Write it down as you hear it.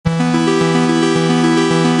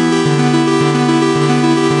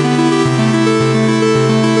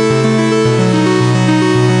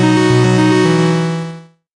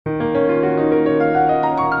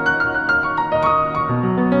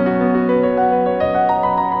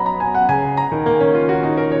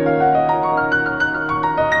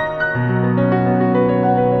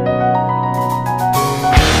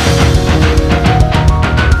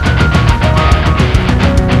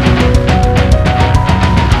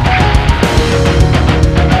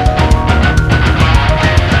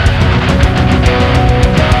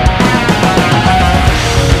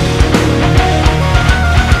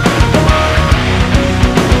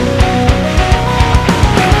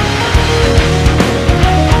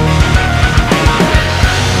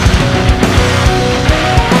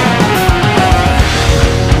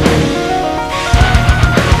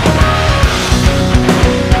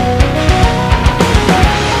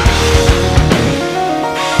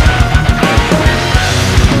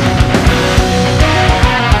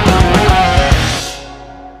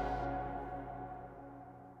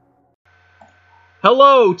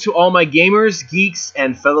Hello to all my gamers, geeks,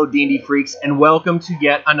 and fellow D&D freaks, and welcome to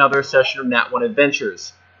yet another session of Nat 1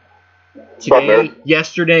 Adventures.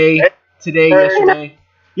 Yesterday.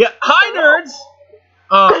 Yeah, hi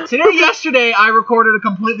nerds! Yesterday, I recorded a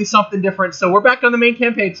completely something different, so we're back on the main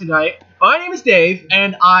campaign tonight. My name is Dave,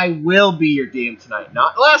 and I will be your DM tonight.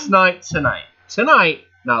 Not last night, tonight. Tonight,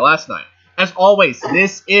 not last night. As always,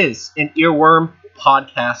 this is an Earworm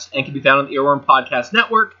podcast, and can be found on the Earworm Podcast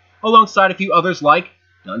Network, alongside a few others like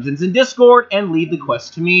Dungeons in Discord and Leave the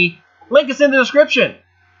Quest to Me. Link is in the description.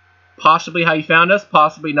 Possibly how you found us,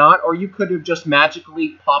 possibly not, or you could have just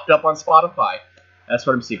magically popped up on Spotify. That's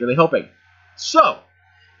what I'm secretly hoping. So,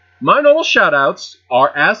 my normal shoutouts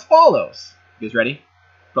are as follows. You guys ready?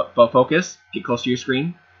 Focus. Get close to your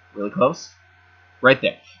screen. Really close. Right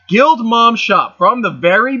there. Guild Mom Shop. From the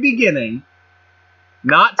very beginning,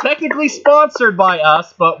 not technically sponsored by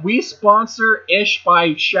us, but we sponsor-ish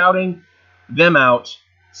by shouting them out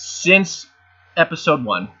since episode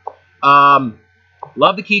 1.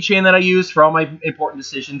 Love the keychain that I use for all my important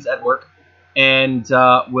decisions at work, and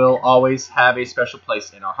will always have a special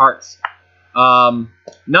place in our hearts.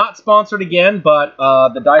 Not sponsored again, but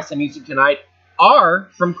the dice I'm using tonight are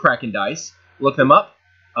from Kraken Dice. Look them up.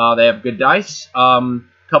 They have good dice. A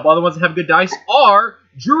couple other ones that have good dice are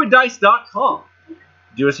druiddice.com.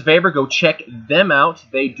 Do us a favor, go check them out.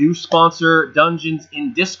 They do sponsor Dungeons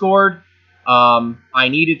in Discord. I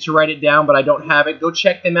needed to write it down, but I don't have it. Go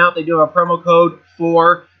check them out. They do have a promo code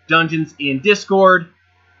for Dungeons in Discord.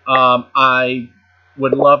 I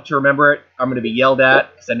would love to remember it. I'm going to be yelled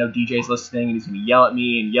at, because I know DJ's listening, and he's going to yell at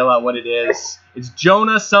me and yell out what it is. It's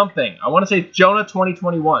Jonah something. I want to say it's Jonah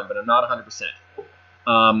 2021, but I'm not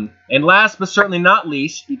 100%. And last but certainly not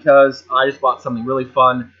least, because I just bought something really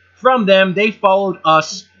fun from them, they followed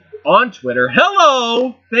us on Twitter.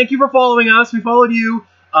 Hello! Thank you for following us. We followed you.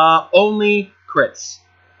 Only Crits.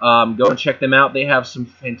 Go and check them out. They have some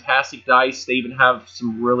fantastic dice. They even have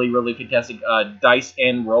some really, really fantastic dice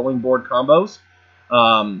and rolling board combos.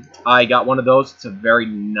 I got one of those. It's a very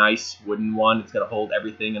nice wooden one. It's going to hold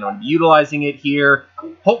everything, and I'm utilizing it here.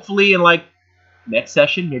 Hopefully in, like, next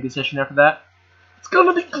session, maybe the session after that. It's going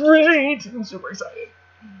to be great! I'm super excited.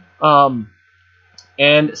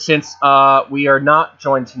 And since we are not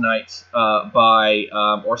joined tonight by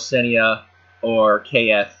Orsenia or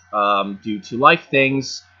KF due to life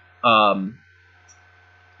things, the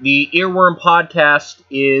Earworm Podcast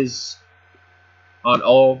is on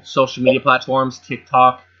all social media platforms,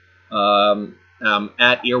 TikTok,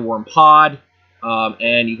 at Earworm Pod,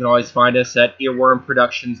 and you can always find us at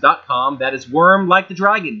earwormproductions.com. That is worm like the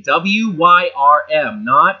dragon, W-Y-R-M,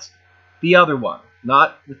 not the other one,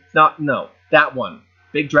 no, that one.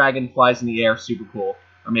 Big dragon, flies in the air, super cool.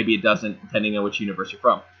 Or maybe it doesn't, depending on which universe you're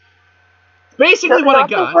from. Basically what I got...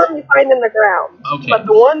 Not the worm you find in the ground, okay, but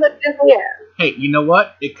the one that's in the air. Hey, you know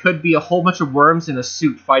what? It could be a whole bunch of worms in a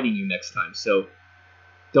suit fighting you next time, so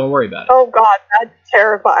don't worry about it. Oh god, that's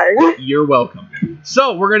terrifying. You're welcome.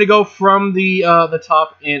 So, we're going to go from the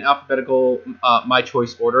top in alphabetical my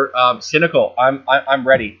choice order. Cynical, I'm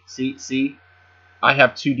ready. See? I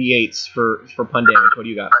have 2 D8s for pun damage. What do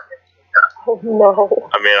you got? Oh no.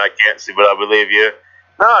 I mean, I can't see, but I believe you.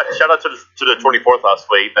 Shout out to the 24th last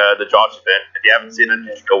week, the Josh event. If you haven't seen it,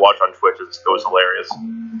 you should go watch on Twitch. It was hilarious.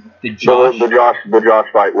 The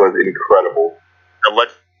Josh fight was incredible.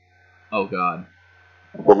 Oh god.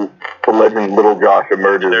 The legend Little Josh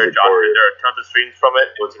emerges. There are tons of streams from it.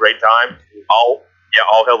 It was a great time. All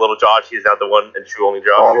hail Little Josh. He's not the one and true only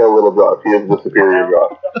Josh. All hail Little Josh. He is the superior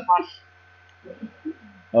Josh.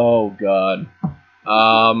 Oh god.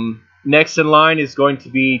 Next in line is going to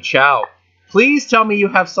be Chow. Please tell me you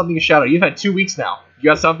have something to shout out. You've had 2 weeks now. You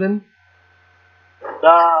got something?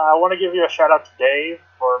 I want to give you a shout out to Dave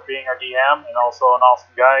for being our DM, and also an awesome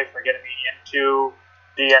guy for getting me into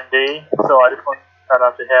D&D. So I just want to shout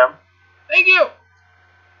out to him. Thank you!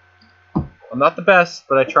 I'm not the best,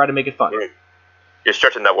 but I try to make it fun. You're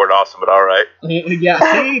stretching that word awesome, but alright. Yeah,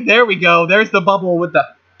 see? There we go. There's the bubble with the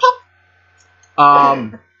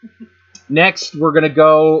pop. Next, we're going to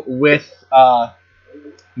go with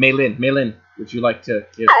Maylin. Maylin, would you like to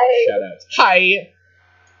give shout-outs? Hi!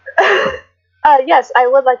 Yes, I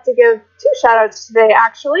would like to give 2 shout-outs today,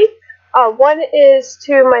 actually. One is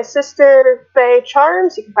to my sister, Faye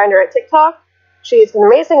Charms. You can find her at TikTok. She's an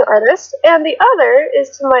amazing artist. And the other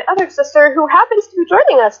is to my other sister, who happens to be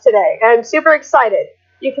joining us today. I'm super excited.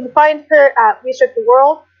 You can find her at We Shook the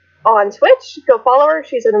World on Twitch. Go follow her.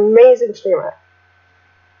 She's an amazing streamer.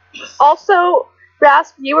 Also,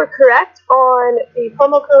 Rasp, you were correct on the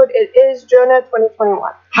promo code. It is Jonah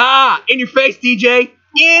 2021. Ha! In your face, DJ!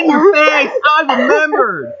 In your face! I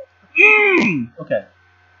remembered! Okay.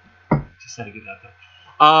 Just had to get that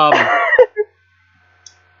though.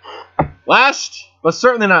 Last, but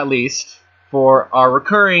certainly not least, for our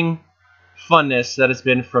recurring funness that has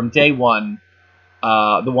been from day one,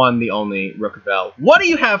 the one, the only, Rookavel. What do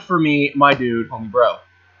you have for me, my dude, homie bro?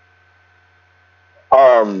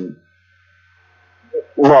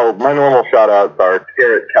 Well, my normal shout-outs are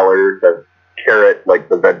Carrot Keller, the carrot like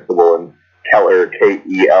the vegetable, and Keller,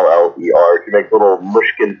 Keller. She makes little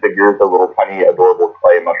mushkin figures of little tiny, adorable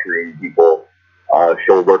clay mushroom people.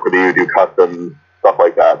 She'll work with you, do customs, stuff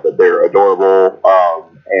like that, but they're adorable.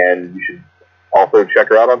 And you should also check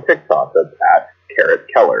her out on TikTok. That's at Carrot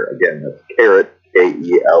Keller. Again, that's Carrot,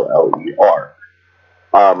 Keller.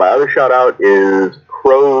 My other shout-out is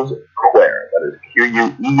Crow's Quare. That is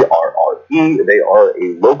Querre. They are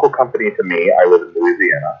a local company to me. I live in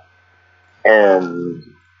Louisiana. And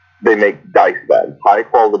they make dice bags,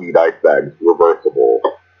 high-quality dice bags, reversible.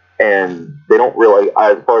 And they don't really,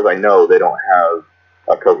 as far as I know, they don't have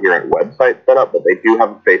a coherent website set up, but they do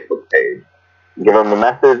have a Facebook page. Give them the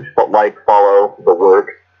message, follow the work.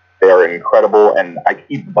 They are incredible, and I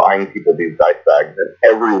keep buying people these dice bags, and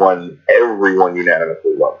everyone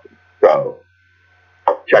unanimously loves them. So,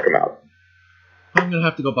 check them out. I'm going to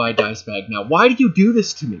have to go buy a dice bag now. Why did you do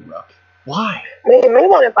this to me, Rook? Why? You may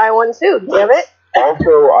want to buy one too, damn it.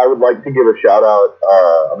 Also, I would like to give a shout-out,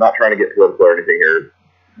 I'm not trying to get political or anything here,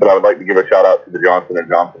 but I would like to give a shout-out to the Johnson &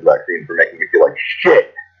 Johnson vaccine for making me feel like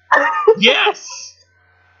shit. Yes!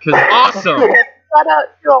 Because awesome! Shout out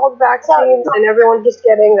to all the vaccines and everyone just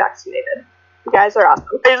getting vaccinated. You guys are awesome.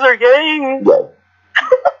 You guys are getting. Yes.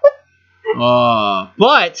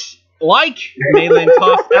 But, like Malin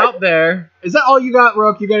tossed out there, is that all you got,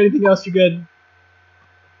 Rook? You got anything else? You good?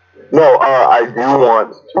 No, I do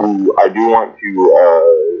want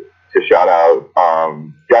to shout out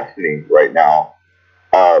Destiny right now.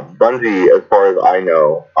 Bungie, as far as I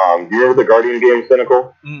know, do you remember the Guardian game,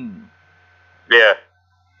 Cynical? Yeah.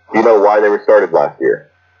 Do you know why they were started last year?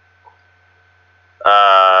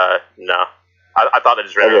 No. I thought they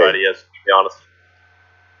just ran out of ideas, to be honest.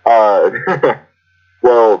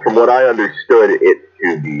 Well, from what I understood it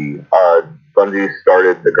to be, Bungie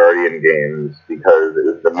started the Guardian games because it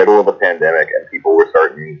was the middle of a pandemic and people were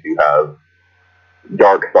starting to have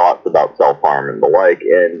dark thoughts about self-harm and the like,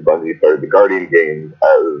 and Bungie started the Guardian games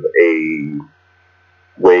as a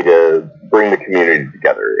way to bring the community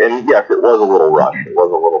together. And yes, it was a little rush, it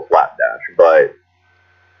was a little slapdash, but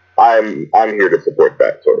I'm here to support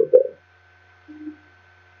that sort of thing.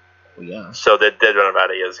 Well, yeah. So they did run out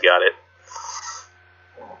of ideas, got it.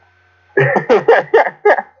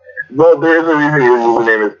 Well, there is a reason your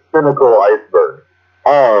username is Cynical Iceberg.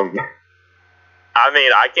 I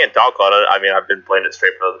mean, I can't talk on it. I mean, I've been playing it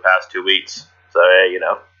straight for the past 2 weeks. So, yeah, you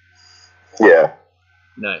know. Yeah.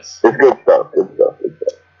 Nice. It's good stuff.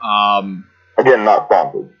 Again, not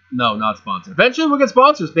sponsored. No, not sponsored. Eventually we'll get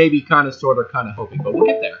sponsors, maybe, kind of, sort of, kind of hoping, but we'll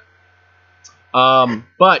get there.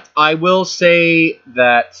 But I will say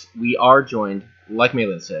that we are joined, like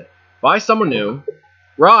Malin said, by someone new.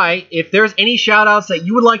 Rye, if there's any shout-outs that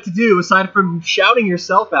you would like to do, aside from shouting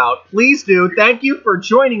yourself out, please do. Thank you for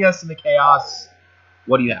joining us in the chaos.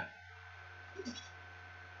 What do you have?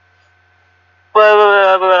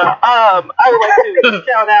 I would like to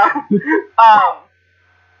shout out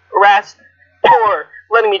Rast for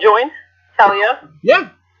letting me join. Hell yeah. Yeah.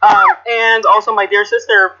 And also my dear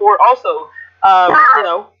sister for also,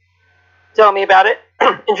 telling me about it,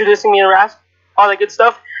 introducing me to Rast, all that good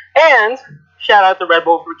stuff. And shout out to Red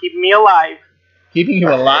Bull for keeping me alive. Keeping you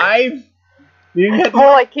alive? You get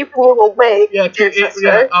More like keeping you awake. yeah,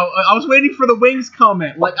 I was waiting for the wings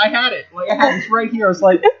comment. Like, I had it. It's right here. I was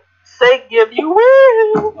like, Say give you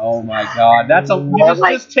wings. oh my god. That's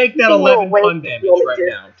just take that 11 fun damage right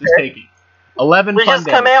now. Just take it. 11 We fun just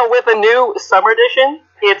come damage. out with a new summer edition.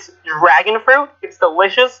 It's dragon fruit. It's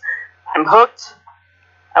delicious. I'm hooked.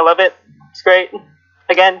 I love it. It's great.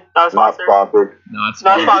 Again, not a Not sponsor. sponsored. Not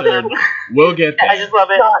Not sponsored. sponsored. We'll get there. I just love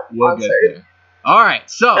it. Not We'll get sponsored. there. Alright,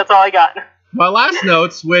 so That's all I got. my last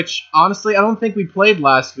notes, which honestly I don't think we played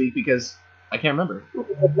last week because I can't remember. We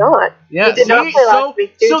did not. Yeah, We did not play last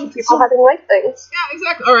week due to people having life things. yeah,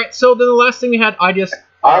 exactly. Alright, so then the last thing we had, I just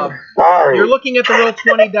I'm sorry. you're looking at the roll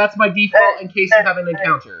 20, that's my default in case you have an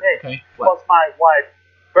encounter. Okay? What? Well, it's my wife's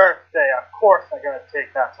birthday. Of course, I gotta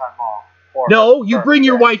take that time off. for No, her you bring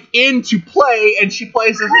your birthday. wife in to play, and she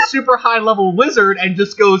plays as a super high level wizard and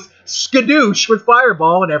just goes skadoosh with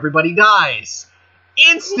fireball, and everybody dies.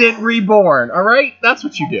 Instant reborn. All right, that's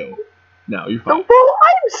what you do. No, you're fine. Well,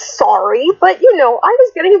 I'm sorry, but I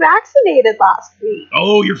was getting vaccinated last week.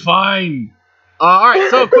 Oh, you're fine. All right,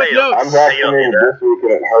 so quick Hey, notes. I'm vaccinated this week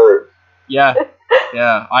and it hurts. Yeah,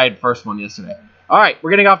 I had first one yesterday. All right, we're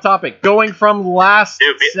getting off topic. Going from last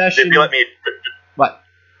Dude, session. if you let me, What?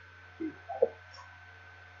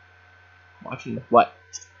 Watching what?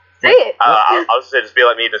 Say it. I was just saying, just be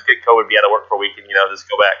like me, just get COVID, be out of work for a week, and just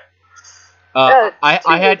go back.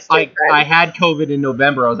 I had COVID in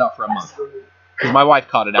November. I was out for a month because my wife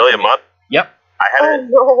caught it. Really, after a me. month? Yep. I had it.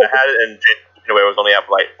 No. I had it in January. I was only out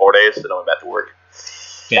for like 4 days, and then I went back to work.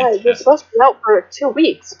 Yeah, you're Fantastic. supposed to be out for 2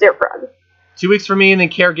 weeks, dear friend. 2 weeks for me, and then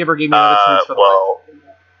caregiver gave me another 2 weeks for the wife.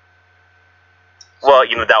 Well,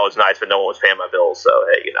 that was nice, but no one was paying my bills, so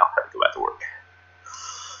hey, I had to go back to work.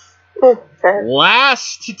 Fair.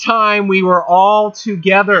 Last time we were all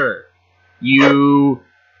together, you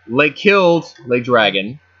killed Lake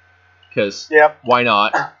Dragon, because Yep. why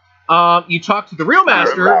not? You talked to the real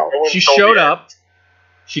master. No She one told showed me. up.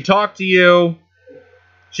 She talked to you.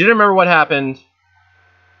 She didn't remember what happened.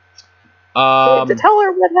 You had to tell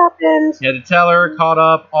her what happened. You had to tell her, caught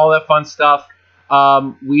up, all that fun stuff.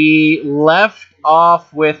 We left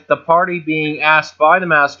off with the party being asked by the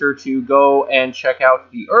master to go and check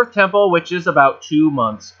out the Earth Temple, which is about 2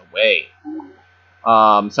 months away.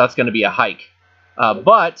 So that's going to be a hike.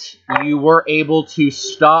 But you were able to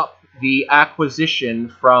stop the acquisition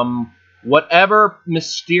from whatever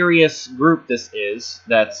mysterious group this is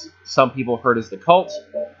that some people heard as the cult.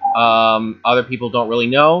 Other people don't really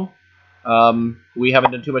know. We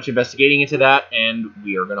haven't done too much investigating into that, and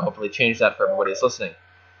we are going to hopefully change that for everybody that's listening.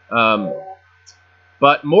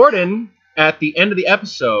 But Morden, at the end of the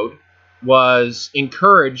episode, was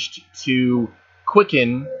encouraged to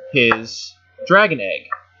quicken his dragon egg,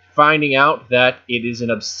 finding out that it is an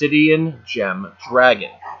obsidian gem dragon.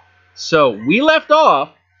 So we left off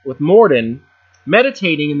with Morden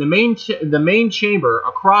meditating in the main chamber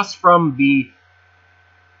across from the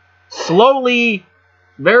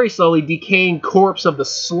very slowly decaying corpse of the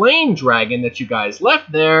slain dragon that you guys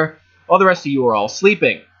left there, while the rest of you were all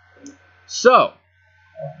sleeping. So,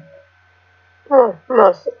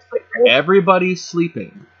 Mostly sleeping. everybody's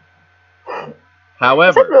sleeping. Except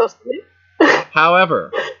However, mostly.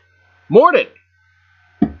 Morden,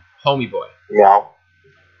 homie boy, Yeah.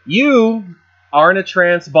 you are in a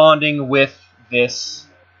trance bonding with this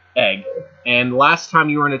egg. And last time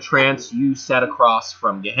you were in a trance, you sat across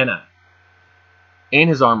from Gehenna in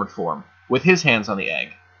his armored form, with his hands on the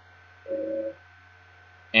egg.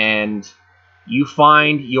 And you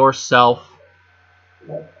find yourself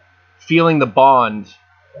feeling the bond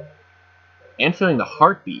and feeling the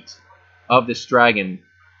heartbeat of this dragon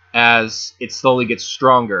as it slowly gets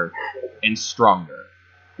stronger and stronger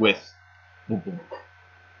with boom boom,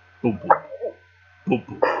 boom boom, boom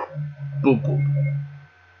boom, boom boom.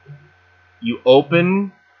 You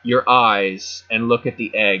open your eyes and look at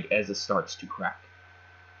the egg as it starts to crack.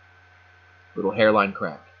 Little hairline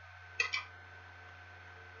crack.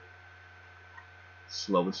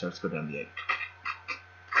 Slowly starts to go down the egg.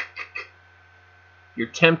 You're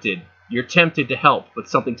tempted to help, but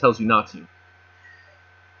something tells you not to. And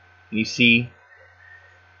you see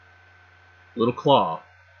little claw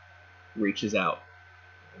reaches out,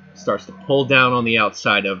 starts to pull down on the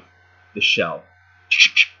outside of the shell.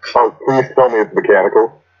 Oh, please tell me it's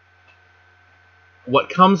mechanical. What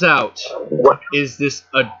comes out What? is this,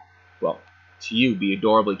 well, to you, be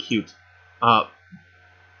adorably cute,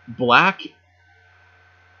 black,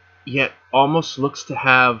 yet almost looks to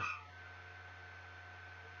have,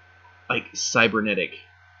 like, cybernetic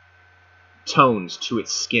tones to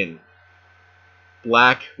its skin.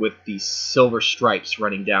 Black with these silver stripes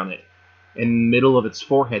running down it. In the middle of its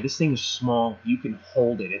forehead, this thing is small, you can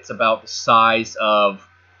hold it. It's about the size of,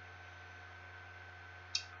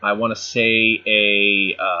 I want to say,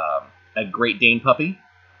 a Great Dane puppy.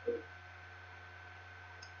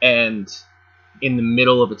 And in the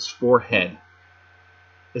middle of its forehead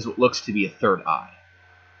is what looks to be a third eye.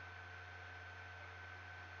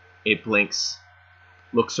 It blinks,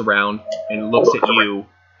 looks around, and looks at you,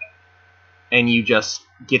 and you just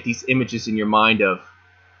get these images in your mind of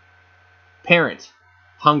parent,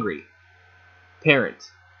 hungry, parent,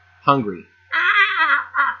 hungry,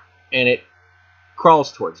 and it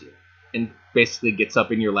crawls towards you and basically gets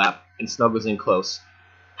up in your lap and snuggles in close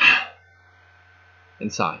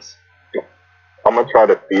and sighs. I'm gonna try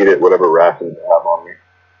to feed it whatever rations I have on me.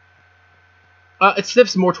 It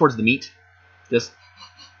sniffs more towards the meat, just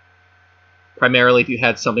primarily if you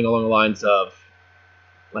had something along the lines of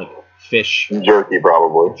like fish Jerky,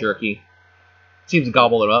 probably. jerky. Seems to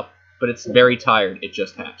gobble it up, but it's very tired. It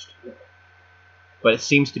just hatched. But it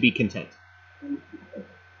seems to be content.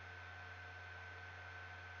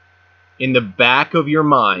 In the back of your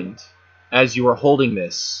mind, as you are holding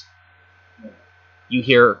this, you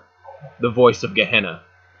hear the voice of Gehenna.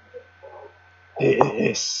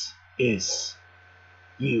 This is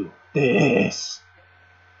you. This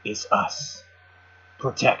is us.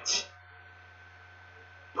 Protect.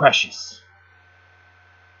 Precious.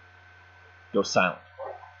 Go silent.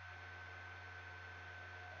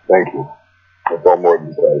 Thank you. That's all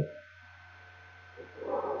Morton says.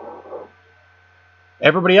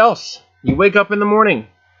 Everybody else, you wake up in the morning.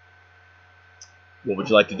 What would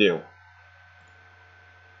you like to do?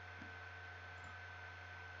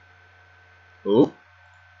 Oop.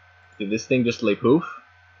 Did this thing just lay poof?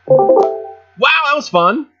 Wow, that was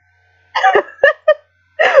fun.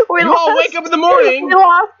 You all wake up in the morning We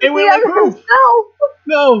lost and we the like other poof.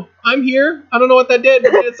 No, No, I'm here. I don't know what that did,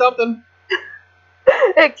 but it did something.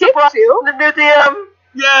 it kicked you. The new DM.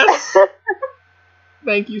 Yes!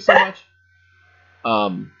 Thank you so much.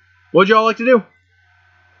 What would you all like to do?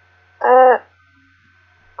 I'm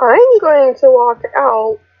going to walk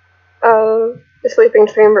out of the sleeping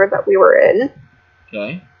chamber that we were in,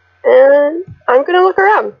 Okay. and I'm going to look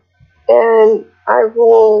around. And I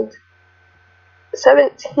rolled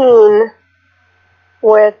 17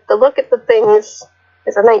 with the look at the things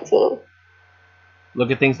is a 19. Look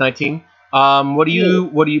at things 19. What are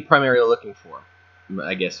you primarily looking for?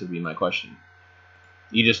 I guess would be my question.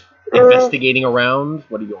 You just investigating around?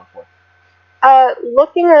 What are you going for?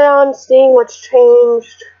 Looking around, seeing what's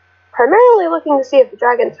changed. Primarily looking to see if the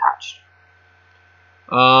dragon's hatched.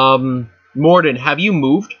 Morden, have you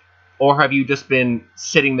moved? Or have you just been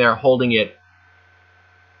sitting there holding it?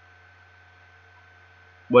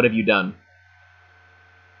 What have you done?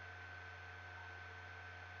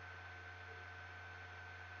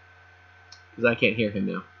 Because I can't hear him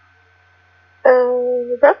now.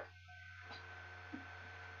 Brooke?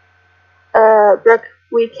 Brooke,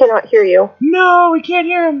 we cannot hear you. No, we can't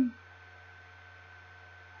hear him.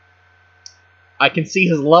 I can see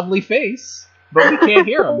his lovely face, but we can't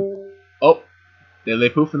hear him. Oh, did they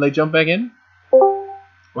poof and they jump back in?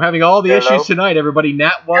 We're having all the Hello? issues tonight, everybody.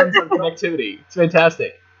 Nat 1's on connectivity. It's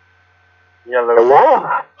fantastic. Yellow.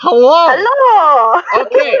 Hello! Hello!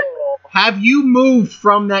 Okay, have you moved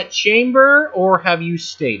from that chamber, or have you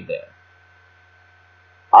stayed there?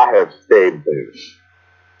 I have stayed there.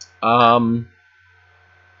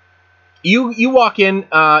 You walk in,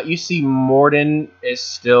 you see Morden is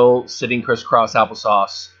still sitting crisscross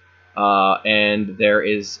applesauce, and there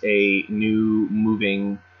is a new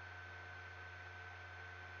moving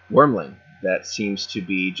wormling that seems to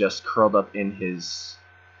be just curled up in his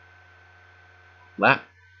lap,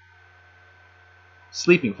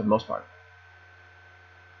 sleeping for the most part.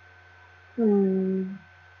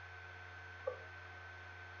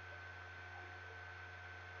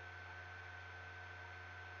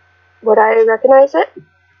 Would I recognize it?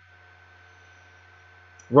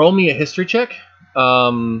 Roll me a history check.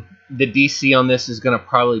 The DC on this is going to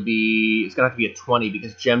probably be... It's going to have to be a 20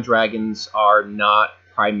 because gem dragons are not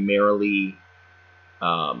primarily...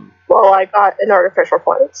 Well, I got an artificial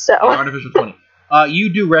point, so... An artificial 20.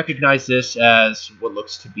 You do recognize this as what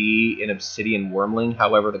looks to be an obsidian wormling.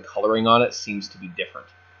 However, the coloring on it seems to be different.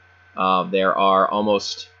 There are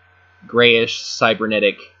almost grayish,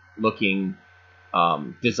 cybernetic looking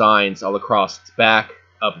designs all across its back,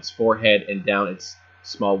 up its forehead, and down its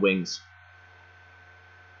small wings.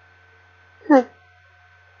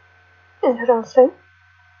 Interesting.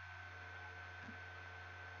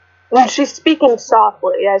 And she's speaking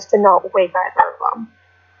softly as to not wake either of them.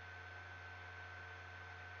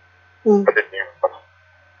 I didn't hear.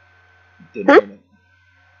 Didn't hear that.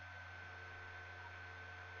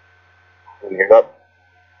 Can you hear that?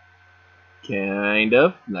 Kind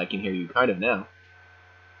of. And I can hear you kind of now.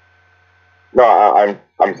 No,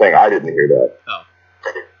 I'm saying I didn't hear that.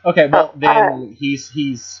 Okay, well then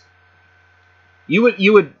he's. You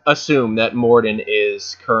would assume that Morden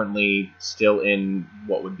is currently still in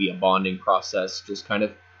what would be a bonding process, just kind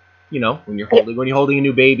of, when you're holding a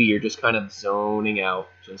new baby, you're just kind of zoning out,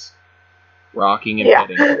 just rocking and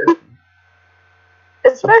petting.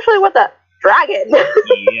 Especially with a dragon.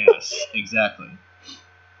 Yes, exactly.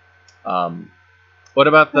 What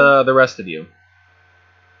about the rest of you?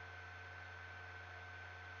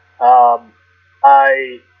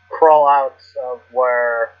 I crawl out of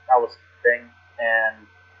where I was sitting and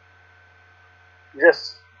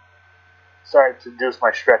just started to do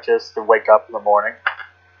my stretches to wake up in the morning.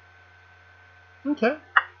 Okay.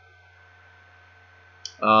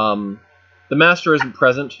 The master isn't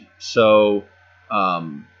present, so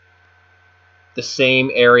the same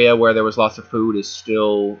area where there was lots of food is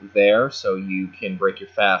still there, so you can break your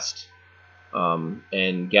fast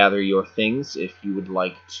and gather your things if you would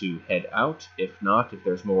like to head out. If not, if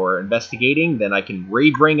there's more investigating, then I can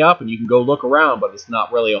bring up and you can go look around, but it's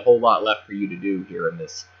not really a whole lot left for you to do here in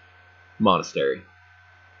this monastery.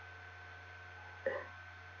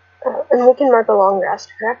 And we can mark a long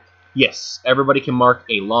rest, correct? Yes, everybody can mark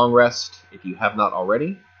a long rest if you have not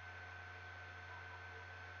already.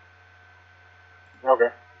 Okay.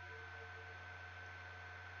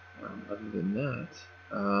 Other than that,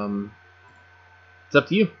 it's up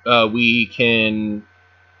to you. We can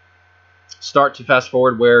start to fast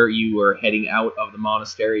forward where you are heading out of the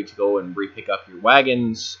monastery to go and re-pick up your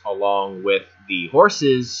wagons along with the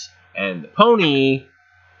horses and the pony.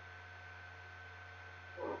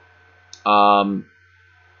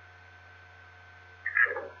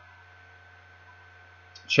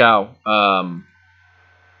 Chow,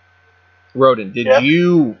 Rodin,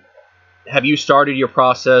 have you started your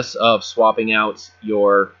process of swapping out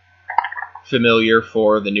your familiar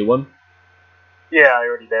for the new one? Yeah, I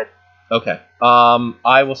already did. Okay.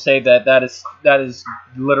 I will say that is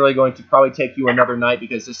literally going to probably take you another night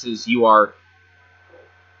because you are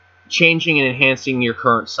changing and enhancing your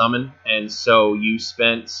current summon, and so you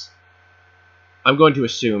I'm going to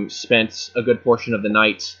assume spent a good portion of the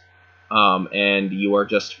night, and you are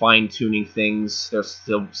just fine-tuning things. There's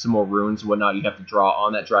still some more runes and whatnot you have to draw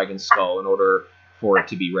on that dragon's skull in order for it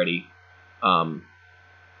to be ready. So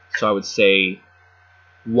I would say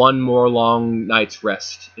one more long night's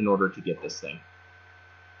rest in order to get this thing.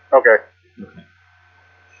 Okay.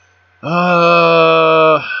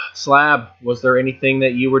 Slab, was there anything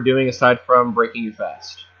that you were doing aside from breaking your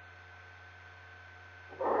fast?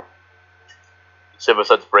 So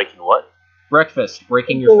besides breaking what? Breakfast,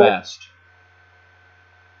 breaking your fast.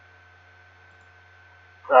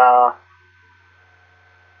 Oh,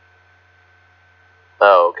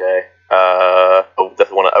 okay.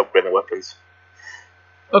 Definitely want to upgrade my weapons.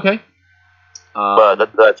 Okay. But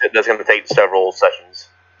that's going to take several sessions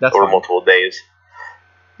over multiple days.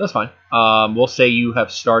 That's fine. We'll say you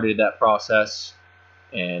have started that process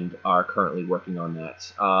and are currently working on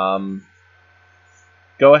that.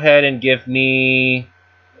 Go ahead and give me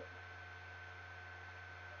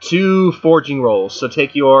 2 forging rolls. So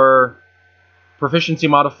take your proficiency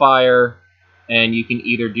modifier, and you can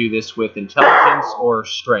either do this with intelligence or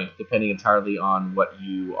strength, depending entirely on what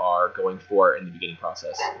you are going for in the beginning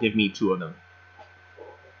process. Give me 2 of them.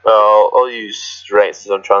 I'll use strength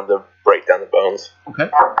since I'm trying to break down the bones.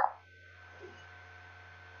 Okay.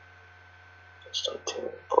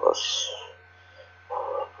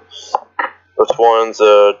 First one's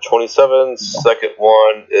a 27, second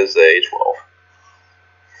one is a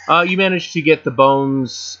 12. You managed to get the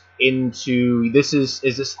bones into... Is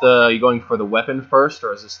this you're going for the weapon first,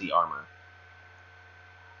 or is this the armor?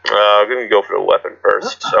 I'm going to go for the weapon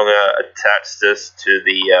first. So I'm going to attach this to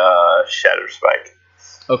the Shatter Spike.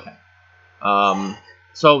 Okay.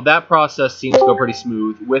 So that process seems to go pretty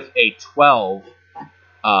smooth. With a 12...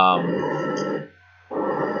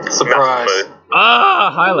 Surprise.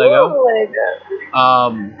 Hi, Lego.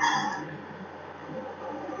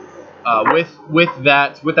 With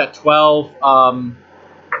that 12,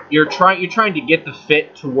 you're trying to get the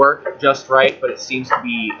fit to work just right, but it seems to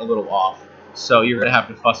be a little off. So you're gonna have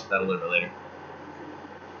to fuss with that a little bit later.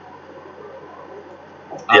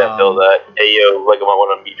 Yeah, I feel that. Hey, yo, Lego might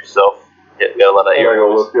want to mute yourself. Yeah, you gotta let that hear.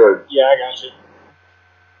 Lego, look good. Yeah, I got you.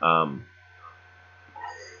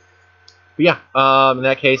 But yeah, in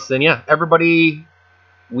that case, then yeah, everybody,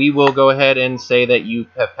 we will go ahead and say that you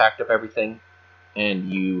have packed up everything and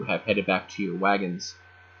you have headed back to your wagons.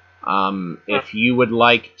 If you would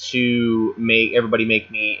like to everybody make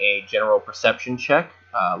me a general perception check,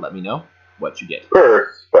 let me know what you get.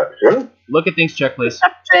 Perception. Look at things check, please.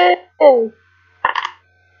 Perception.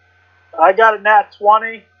 I got a nat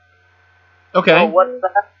 20. Okay. So what's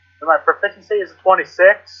that? My proficiency is a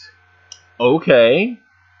 26. Okay.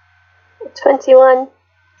 21.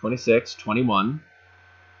 26, 21.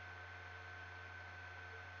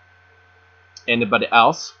 Anybody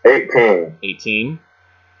else? 18. 18.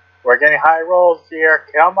 We're getting high rolls here.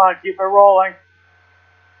 Come on, keep it rolling.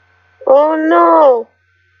 Oh no.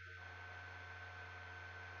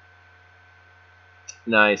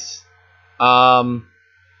 Nice.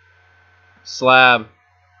 Slab.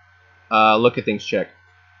 Look at things check.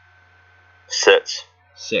 6.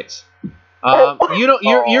 6.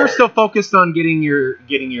 You're still focused on getting your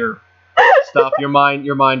stuff. Your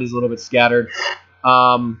mind is a little bit scattered.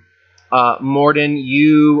 Morden,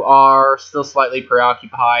 you are still slightly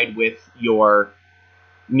preoccupied with your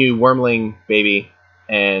new wormling baby,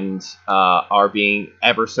 and are being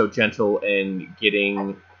ever so gentle in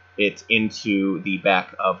getting it into the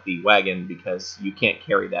back of the wagon because you can't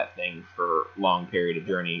carry that thing for a long period of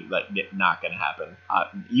journey. Like, it's not going to happen.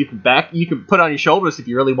 You can put on your shoulders if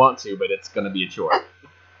you really want to, but it's going to be a chore.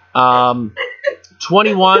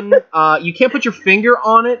 21. You can't put your finger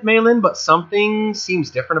on it, Malin, but something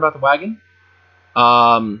seems different about the wagon.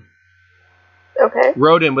 Okay.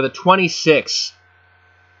 Rodin with a 26.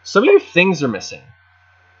 Some of your things are missing.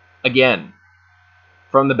 Again,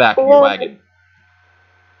 from the back of your wagon.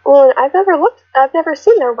 Well, I've never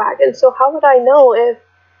seen their wagon, so how would I know if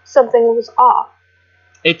something was off?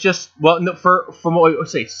 It just, from what I would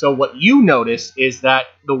say, so what you notice is that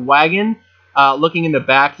the wagon, looking in the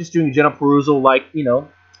back, just doing a general perusal like,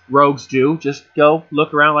 rogues do, just go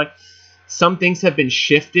look around, like, some things have been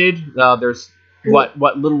shifted. There's what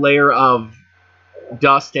little layer of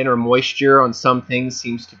dust and or moisture on some things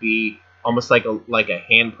seems to be almost like a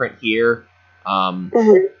handprint here.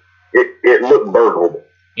 It looked burgled.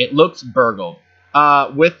 It looks burgled.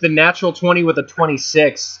 With the natural 20 with a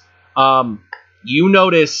 26, you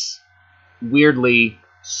notice weirdly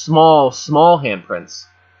small handprints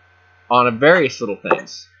on various little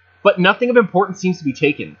things, but nothing of importance seems to be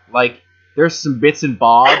taken. Like, there's some bits and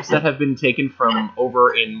bobs that have been taken from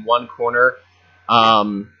over in one corner.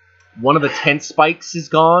 One of the tent spikes is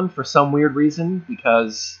gone for some weird reason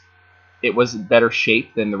because it was in better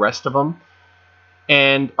shape than the rest of them.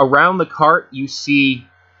 And around the cart, you see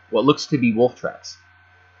what looks to be wolf tracks.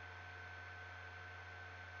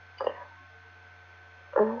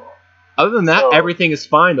 Other than that, everything is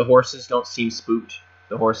fine. The horses don't seem spooked.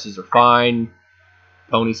 The horses are fine.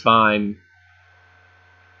 Pony's fine.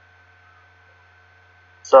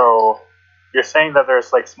 So, you're saying that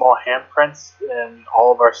there's like small handprints in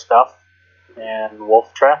all of our stuff and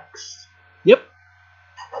wolf tracks? Yep.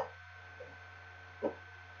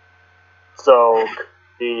 So,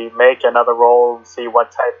 we make another roll and see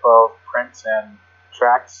what type of prints and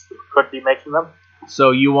tracks could be making them?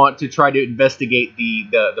 So you want to try to investigate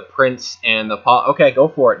the prints and the paw. Okay, go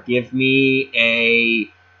for it. Give me a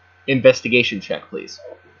investigation check, please.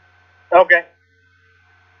 Okay.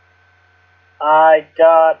 I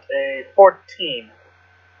got a 14.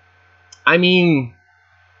 I mean,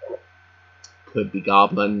 could be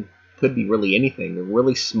goblin, could be really anything. They're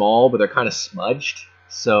really small, but they're kind of smudged,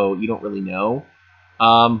 so you don't really know.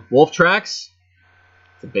 Wolf tracks.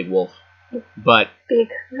 It's a big wolf, but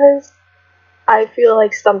because I feel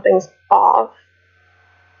like something's off.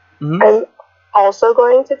 Mm-hmm. I'm also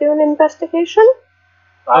going to do an investigation.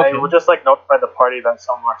 I would just notify the party that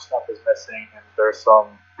some of our stuff is missing and there's some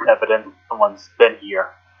evidence someone's been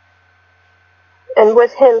here. And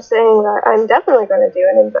with him saying that, I'm definitely going to do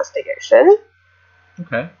an investigation.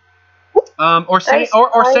 Okay.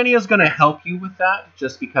 Orsenia's going to help you with that,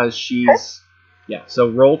 just because she's... Okay. Yeah, so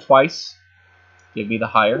roll twice. Give me the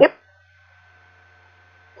higher. Yep.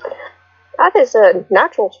 That is a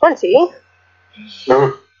natural 20.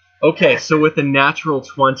 Okay, so with a natural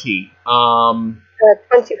 20,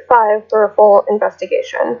 25 for a full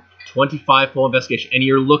investigation. 25 full investigation. And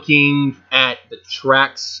you're looking at the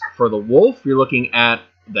tracks for the wolf? You're looking at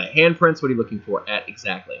the handprints? What are you looking for at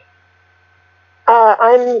exactly?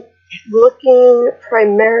 I'm looking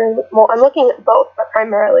primarily... Well, I'm looking at both, but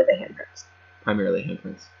primarily the handprints. Primarily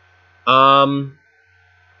handprints.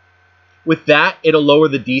 With that, it'll lower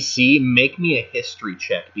the DC. Make me a history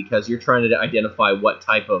check, because you're trying to identify what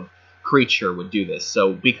type of creature would do this.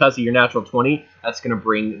 So because of your natural 20, that's going to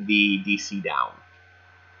bring the DC down.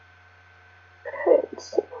 Okay,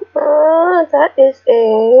 that is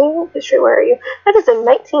a... History, where are you? That is a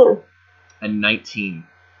 19. A 19.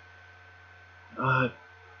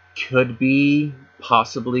 Could be,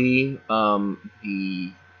 possibly,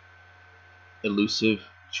 the elusive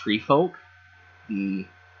tree folk. The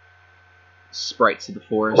sprites of the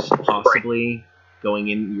forest, possibly going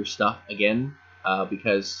in your stuff again,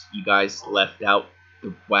 because you guys left out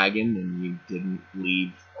the wagon and you didn't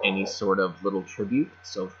leave any sort of little tribute,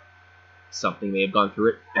 so something may have gone through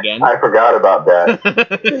it again. I forgot about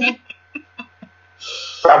that.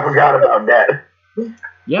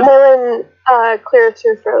 Yeah. Melon clears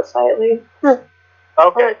her throat slightly. Okay.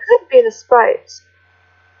 Well, it could be the sprites.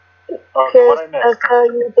 What I missed. As though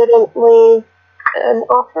you didn't leave an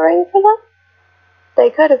offering for them? They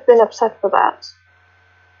could have been upset for that.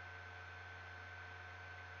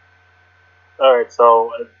 Alright,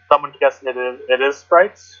 so someone guessing it is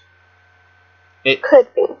sprites? It could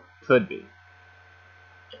be. Could be.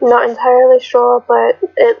 Not entirely sure, but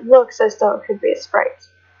it looks as though it could be a sprite.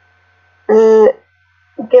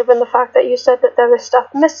 Given the fact that you said that there was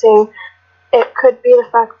stuff missing, it could be the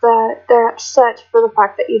fact that they're upset for the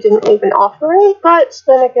fact that you didn't leave an offering, but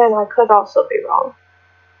then again, I could also be wrong.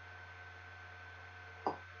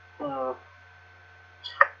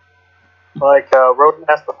 Like, Rodent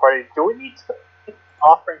asked the party, do we need to make an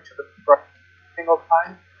offering to the sprite every single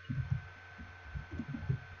time?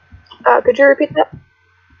 Could you repeat that?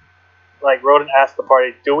 Like, Rodent asked the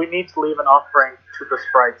party, do we need to leave an offering to the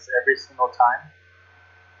sprites every single time?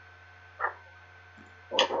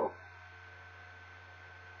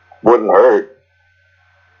 Wouldn't hurt.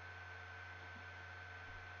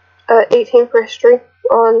 18 for history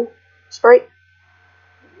on Sprite.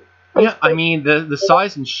 Yeah, I mean, the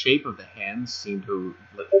size and shape of the hands seem to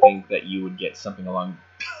think that you would get something along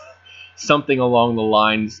the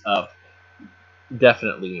lines of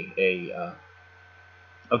definitely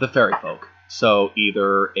of the fairy folk. So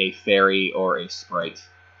either a fairy or a sprite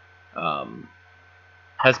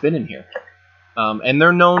has been in here, and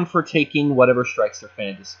they're known for taking whatever strikes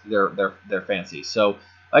their fancy. So,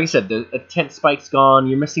 like I said, the tent spike's gone.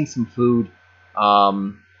 You're missing some food.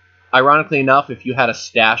 Ironically enough, if you had a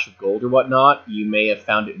stash of gold or whatnot, you may have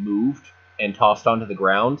found it moved and tossed onto the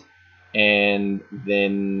ground, and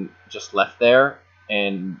then just left there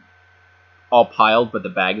and all piled, but the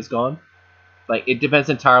bag is gone. Like, it depends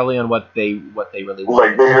entirely on what they really want.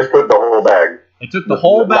 Like, they just took the whole bag. They took the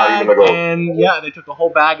whole Not bag, even the gold. and yeah, they took the whole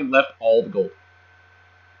bag and left all the gold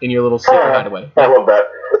in your little secret hideaway. I love that.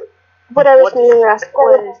 What I was meaning to ask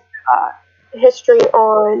was history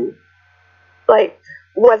on, like,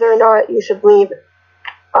 whether or not you should leave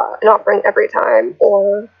an offering every time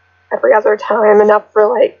or every other time, enough for,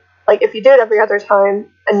 like if you do it every other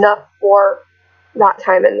time, enough for that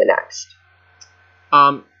time and the next.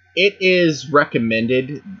 It is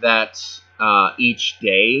recommended that each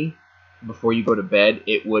day before you go to bed,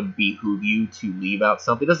 it would behoove you to leave out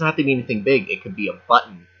something. It doesn't have to be anything big. It could be a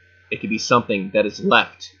button. It could be something that is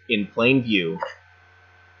left in plain view.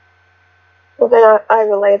 Well, then I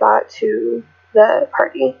relay that to the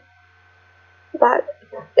party. That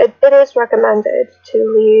it is recommended to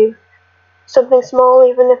leave something small,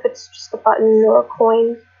 even if it's just a button or a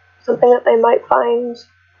coin, something that they might find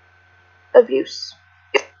of use.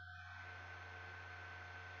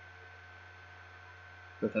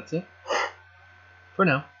 But that's it. For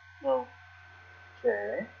now.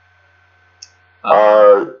 Okay.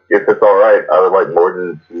 If it's alright, I would like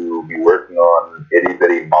Morden to be working on itty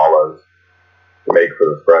bitty malas to make for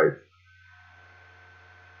the sprites.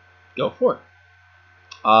 Go for it.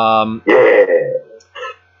 Yeah!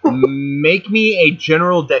 Make me a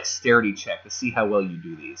general dexterity check to see how well you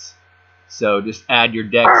do these. So just add your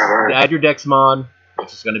dex mod,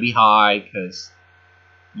 which is going to be high because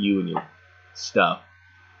you and your stuff.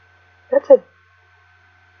 That's a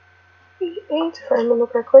 8, if I remember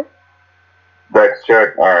correctly. Dex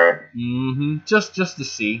check, alright. Mm-hmm. Just to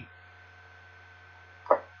see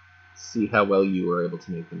how well you were able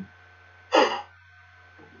to make them.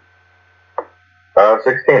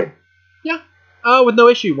 16. With no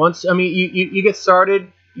issue. Once, I mean, you get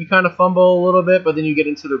started, you kind of fumble a little bit, but then you get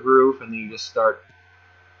into the groove, and then you just start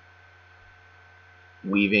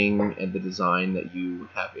weaving and the design that you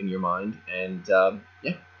have in your mind, and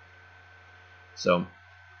yeah. So,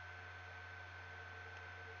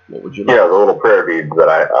 what would you like? Yeah, the little prayer beads that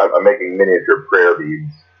I'm making miniature prayer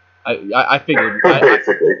beads. I figured.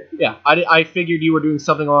 Basically. I figured you were doing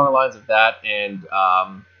something along the lines of that, and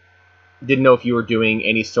didn't know if you were doing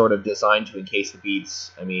any sort of design to encase the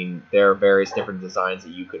beads. I mean, there are various different designs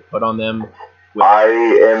that you could put on them. I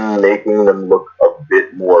am making them look a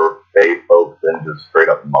bit more fae folk than just straight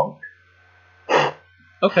up monk.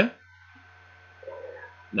 Okay.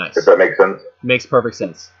 Nice. If that makes sense. Makes perfect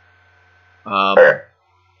sense. Fair.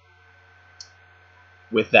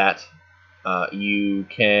 With that, you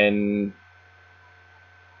can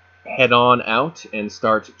head on out and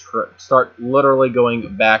start literally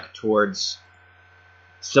going back towards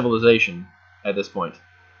civilization at this point.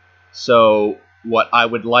 So what I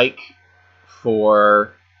would like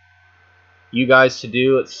for you guys to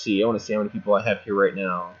do, let's see, I want to see how many people I have here right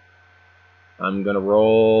now. I'm going to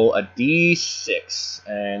roll a d6,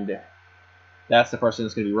 and that's the person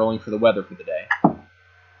that's going to be rolling for the weather for the day.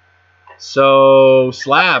 So,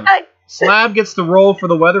 Slab gets the roll for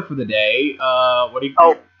the weather for the day. What do you?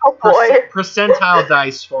 Oh boy. Percentile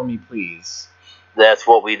dice for me, please. That's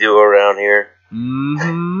what we do around here.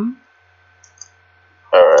 Mm-hmm.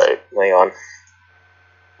 Alright, hang on.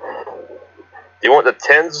 Do you want the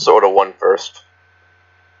 10s or the 1 first?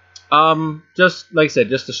 Just like I said,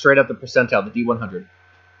 just to straight up the percentile, the D100.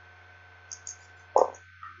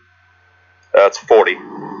 That's 40.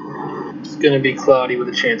 It's gonna be cloudy with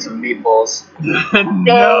a chance of meatballs.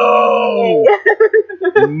 No!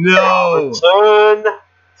 No!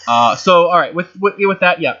 So, alright, with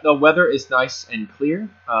that, yeah, the weather is nice and clear.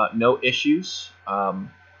 No issues.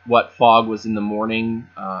 what fog was in the morning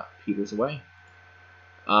peters away.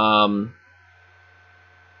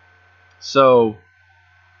 So,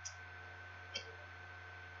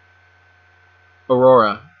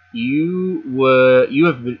 Aurora, you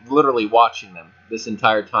have been literally watching them this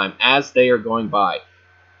entire time as they are going by.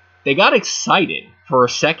 They got excited for a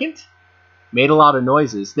second, made a lot of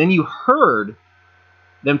noises. Then you heard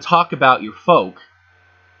them talk about your folk.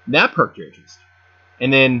 And that perked your interest.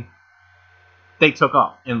 And then they took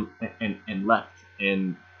off and left.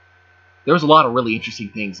 And there was a lot of really interesting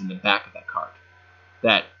things in the back of that cart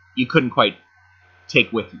that you couldn't quite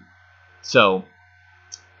take with you. So,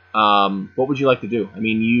 what would you like to do? I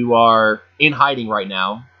mean, you are in hiding right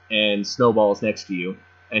now, and Snowball is next to you,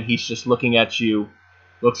 and he's just looking at you,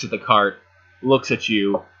 looks at the cart, looks at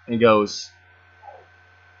you, and goes,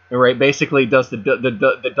 and right, basically does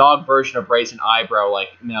the dog version of raise an eyebrow, like,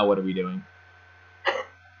 now what are we doing?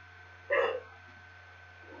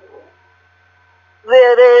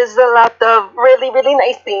 There is a lot of really, really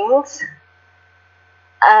nice things.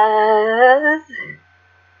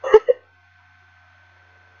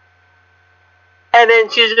 And then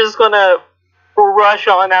she's just gonna rush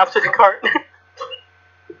on after the cart.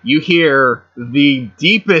 You hear the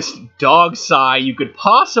deepest dog sigh you could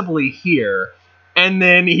possibly hear, and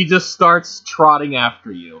then he just starts trotting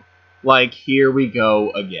after you. Like, here we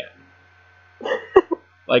go again.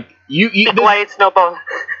 Like, Quiet, Snowball.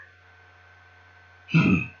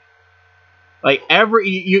 Like,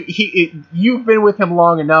 you've been with him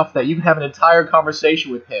long enough that you can have an entire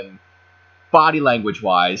conversation with him, body language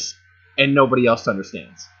wise, and nobody else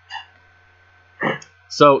understands.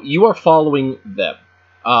 So you are following them.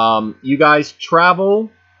 You guys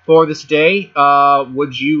travel for this day.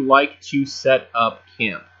 Would you like to set up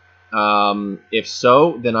camp? If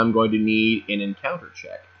so, then I'm going to need an encounter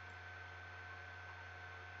check.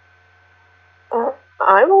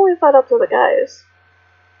 I'm only fed up to the guys.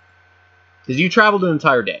 Because you traveled an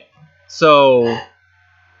entire day. So,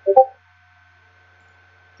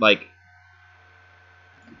 like...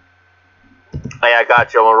 Hey, I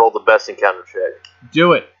got you. I'm going to roll the best encounter check.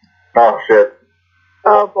 Do it. Oh, shit.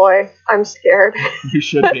 Oh boy, I'm scared. You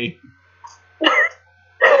should be.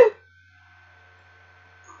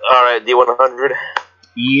 Alright, D100.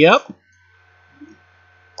 Yep.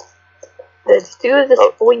 Let's do this,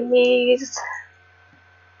 please.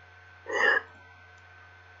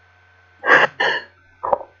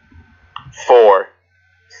 Four.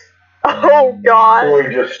 Oh god.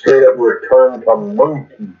 Boy, just straight up returned to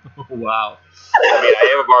monkey. Wow. I mean, I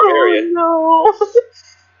am a barbarian. Oh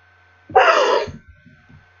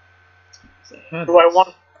Do I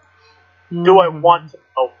want to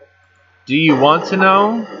know? Do you want to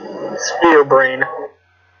know? Sphere brain.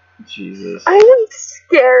 Jesus. no. I am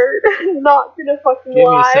scared. Not gonna fucking Give me a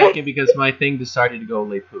lie. second because my thing decided to go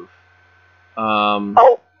lay poof.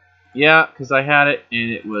 Oh. Yeah, because I had it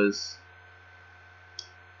and it was...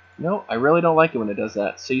 No, I really don't like it when it does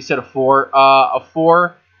that. So you said a 4. A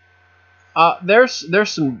 4. There's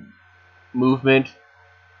some movement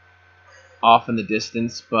off in the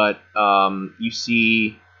distance, but you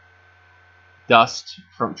see dust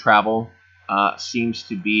from travel. Seems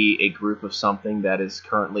to be a group of something that is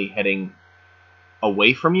currently heading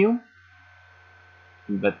away from you.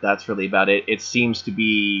 But that's really about it. It seems to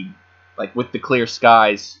be, like, with the clear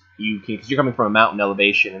skies, because you're coming from a mountain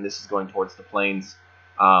elevation, and this is going towards the plains.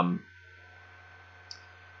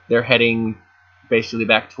 They're heading basically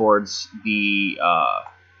back towards the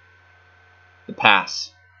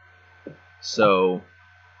pass. So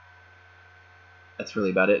that's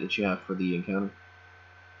really about it that you have for the encounter.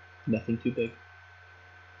 Nothing too big.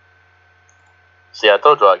 See, I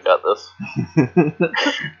told you I got this.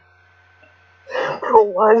 For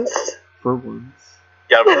once. For once.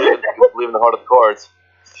 Gotta believe in the heart of the cards.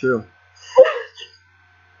 True.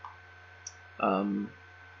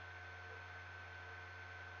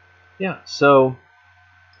 Yeah, so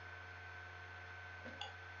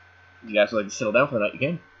you guys would like to settle down for the night, you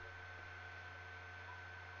can.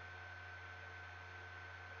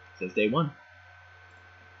 Says day 1.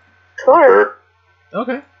 Sure.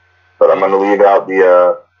 Okay. But I'm gonna leave out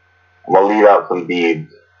some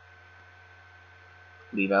beads.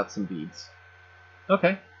 Leave out some beads.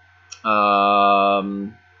 Okay.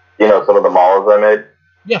 Some of the malls I made?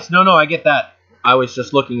 Yes, no, I get that. I was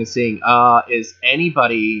just looking and seeing, is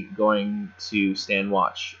anybody going to stand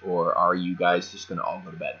watch, or are you guys just going to all go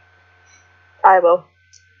to bed? I will.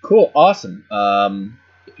 Cool, awesome.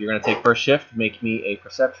 If you're going to take first shift, make me a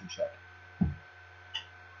perception check.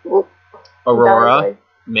 Oop. Aurora,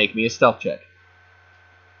 make me a stealth check.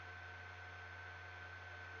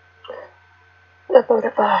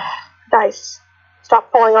 Dice. stop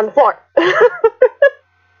falling on the floor.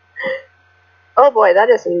 Oh boy, that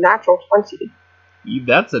is a natural 20.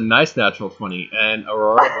 That's a nice natural 20. And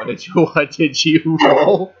Aurora, what did you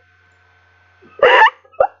roll?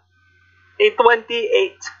 A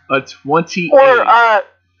 28. A 28. Or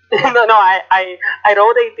no, I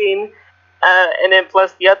rolled 18, and then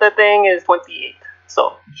plus the other thing is 28.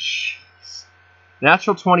 So Jeez.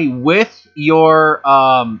 Natural 20 with your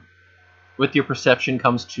perception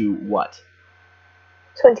comes to what?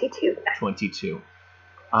 22. 22.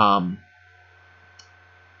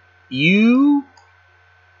 You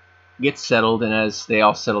get settled, and as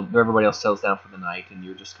everybody else settles down for the night, and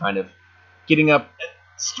you're just kind of getting up,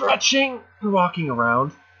 stretching, and walking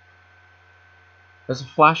around. There's a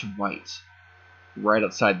flash of white right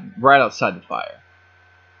outside the fire.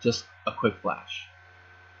 Just a quick flash.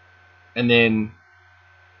 And then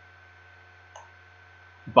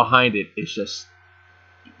behind it is just,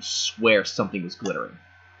 you swear something was glittering.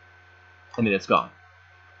 And then it's gone.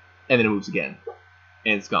 And then it moves again.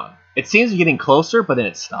 And it's gone. It seems to be getting closer, but then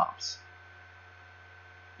it stops.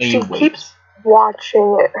 And She you wait. keeps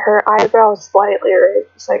watching it, her eyebrows slightly raised.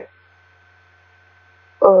 It's like,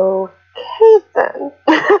 okay then.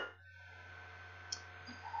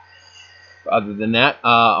 Other than that,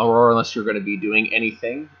 Aurora, unless you're going to be doing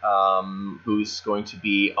anything, who's going to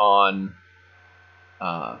be on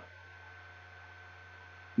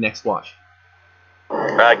next watch?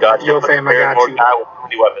 I got you. Yo, fam, I got more you. guy with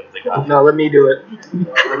 20 weapons. I got you. No, let me do it.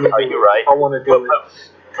 Are you right? I want to do it.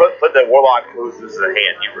 Put the warlock closes in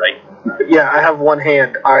hand. You right? Yeah, I have one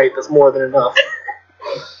hand. All right, that's more than enough.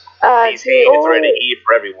 These hands ready to eat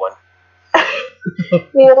for everyone.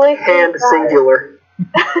 The only thing Hand singular.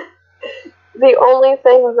 The only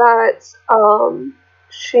thing that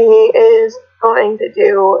she is going to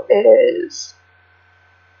do is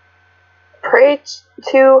pray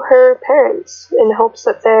to her parents in hopes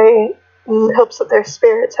that their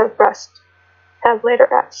spirits have later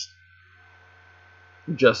rest.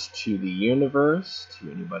 Just to the universe?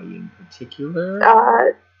 To anybody in particular?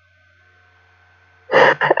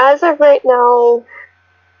 As of right now,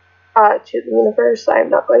 to the universe, I'm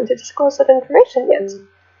not going to disclose that information yet.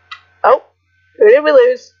 Oh, who did we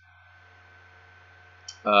lose?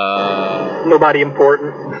 Nobody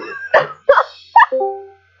important.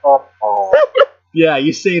 Yeah,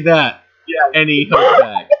 you say that. Yeah. And he hooks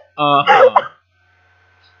back.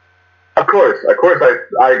 Of course,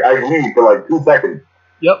 I leave for like 2 seconds.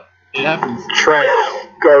 Yep, it happens. Trash.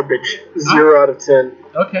 Garbage. 0 out of 10.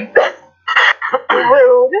 Okay.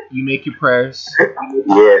 Rude. You make your prayers.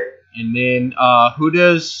 Yeah. And then, who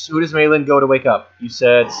does Malin go to wake up? You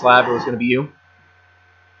said, Slab, it was going to be you?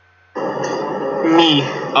 Me.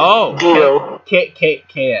 Oh, Dio.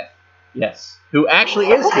 KF. Yes. Who actually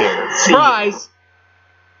is here. Surprise!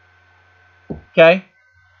 Okay.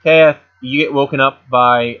 KF, you get woken up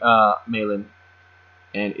by Malin.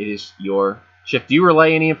 And it is your shift. Do you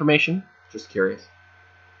relay any information? Just curious.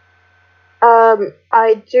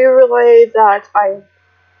 I do relay that I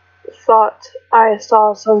thought I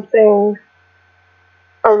saw something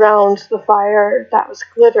around the fire that was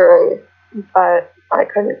glittering, but I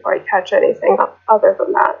couldn't quite catch anything other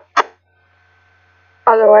than that.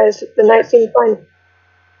 Otherwise, the night seemed fine.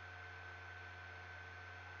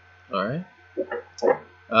 Alright.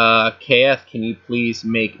 KF, can you please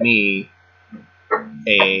make me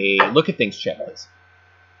a look at things check, please?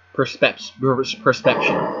 Perspection.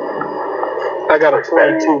 I got a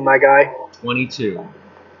 22, my guy. 22.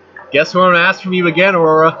 Guess what I'm gonna ask from you again,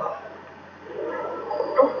 Aurora?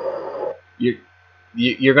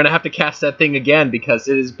 You're gonna have to cast that thing again because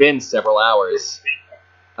it has been several hours.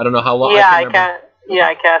 I don't know how long. I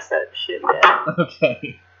cast that shit, man.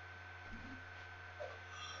 Okay.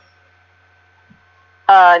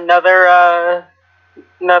 Another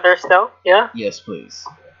stealth, yeah? Yes, please.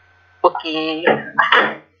 Okay.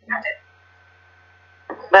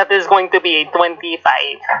 That is going to be a 25.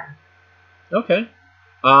 Okay.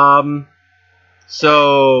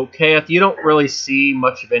 So, KF, you don't really see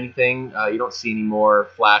much of anything. You don't see any more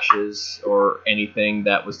flashes or anything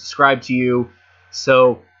that was described to you.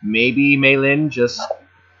 So, maybe Malin just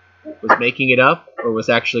was making it up or was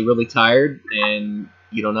actually really tired, and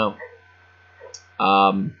you don't know.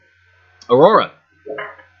 Aurora,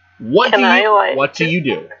 what do you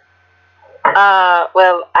do?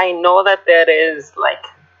 Well, I know that there is, like,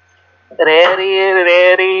 very,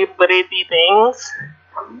 very pretty things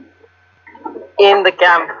in the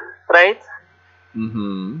camp, right?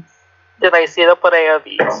 Mm-hmm. Did I see the parade of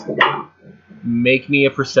these? Make me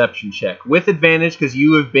a perception check with advantage because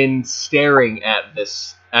you have been staring at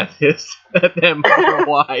them for a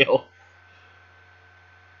while.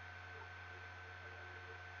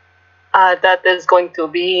 That is going to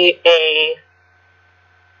be a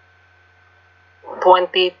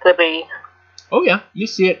 23. Oh yeah, you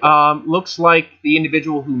see it. Looks like the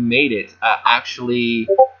individual who made it actually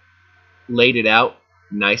laid it out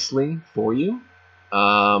nicely for you,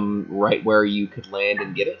 right where you could land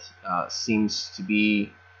and get it. Seems to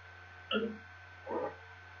be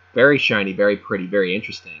very shiny, very pretty, very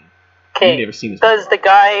interesting. You've Okay. never seen this Does before. the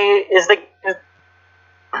guy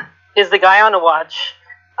is the guy on the watch?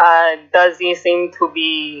 Does he seem to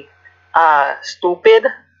be stupid?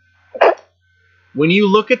 When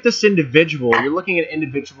you look at this individual, you're looking at an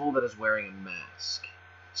individual that is wearing a mask.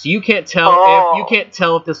 So you can't tell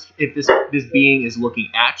if this being is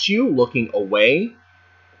looking at you, looking away.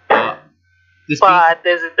 But is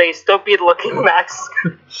it a stupid looking mask?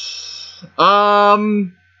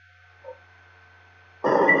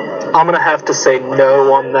 I'm gonna have to say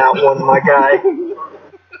no on that one, my guy.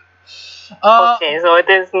 Okay, so it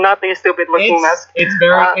is not a stupid looking mask. It's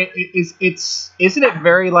very isn't it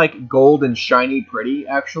very like gold and shiny pretty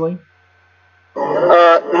actually?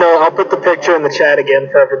 No, I'll put the picture in the chat again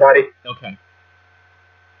for everybody. Okay.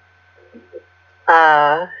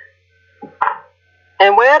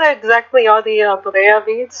 And where exactly are the Brea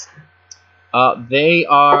beads? They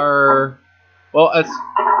are. Well,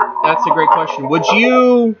 that's a great question.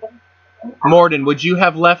 Morden, would you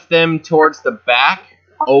have left them towards the back,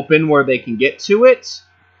 open where they can get to it,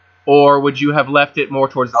 or would you have left it more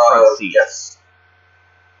towards the front seat? Yes.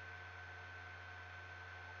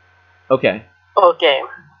 Okay. Okay.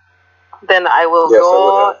 Then I will Yes, I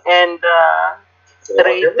go would and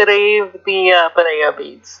retrieve the Brea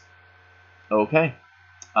beads. Okay.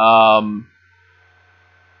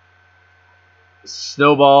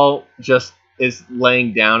 Snowball just is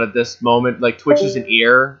laying down at this moment, like twitches an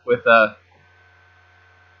ear with a.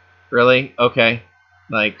 Really? Okay.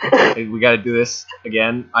 Like, we gotta do this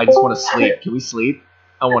again. I just want to sleep. Can we sleep?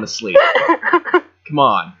 I want to sleep. Come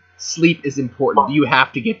on. Sleep is important. Do you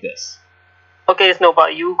have to get this? Okay,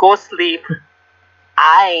 Snowball, you go sleep.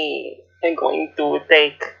 I am going to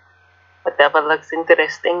take whatever looks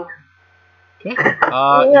interesting. Okay.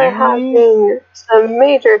 We are having some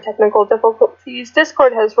major technical difficulties.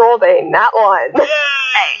 Discord has rolled a nat 1.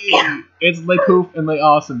 Yay! It's like poof and like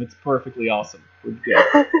awesome. It's perfectly awesome. We're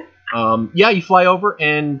good. Yeah, you fly over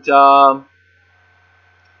and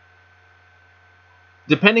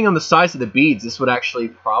depending on the size of the beads, this would actually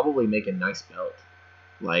probably make a nice belt.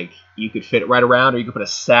 Like, you could fit it right around, or you could put a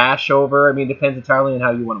sash over. I mean, it depends entirely on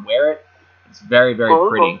how you want to wear it. It's very, very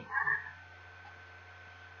pretty.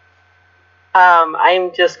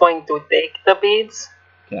 I'm just going to take the beads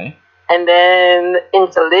Okay. and then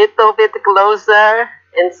inch a little bit closer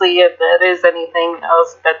and see if there is anything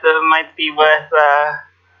else that might be worth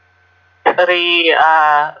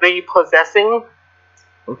repossessing,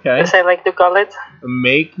 Okay. as I like to call it.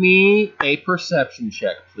 Make me a perception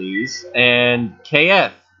check, please. And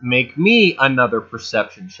KF, make me another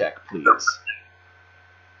perception check, please.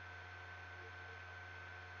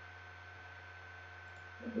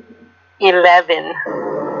 11.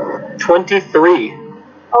 23.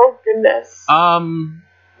 Oh, goodness. Oh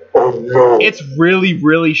no. It's really,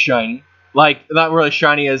 really shiny. Like, not really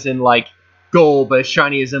shiny as in, like, gold, but it's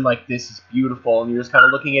shiny as in, like, this is beautiful. And you're just kind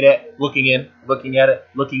of looking at it, looking at it,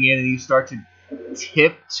 and you start to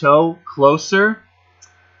tiptoe closer.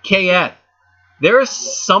 KF, there is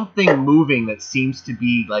something moving that seems to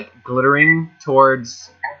be, like, glittering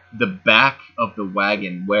towards the back of the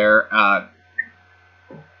wagon where,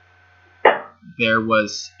 there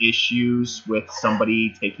was issues with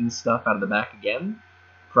somebody taking stuff out of the back again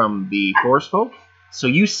from the forest folk. So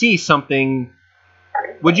you see something.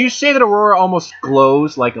 Would you say that Aurora almost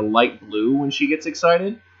glows like a light blue when she gets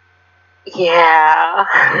excited?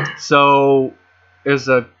 Yeah. So there's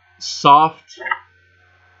a soft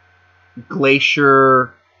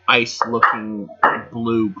glacier ice-looking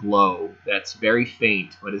blue glow that's very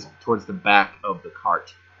faint, but is towards the back of the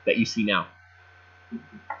cart that you see now.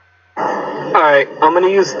 Alright, I'm gonna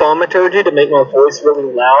use thaumaturgy to make my voice really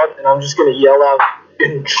loud, and I'm just gonna yell out,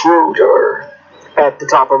 "Intruder!" at the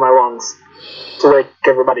top of my lungs to wake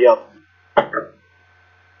everybody up.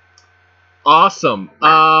 Awesome.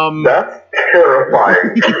 That's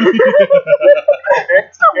terrifying.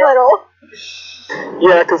 It's a little.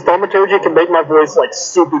 Yeah, because thaumaturgy can make my voice like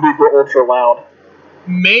super duper ultra loud.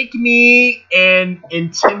 Make me an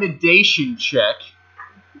intimidation check,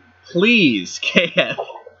 please, KF.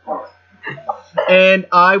 And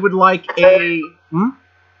I would like a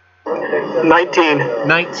 19.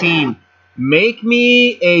 19. Make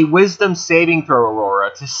me a wisdom saving throw,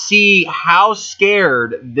 Aurora, to see how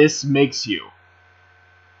scared this makes you.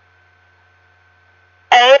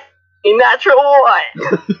 A natural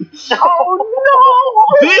one. Oh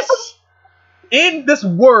This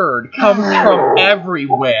word comes from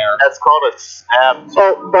everywhere. That's called a stab.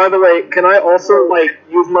 Oh, by the way, can I also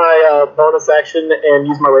use my bonus action and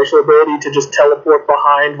use my racial ability to just teleport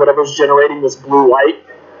behind whatever's generating this blue light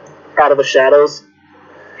out of the shadows?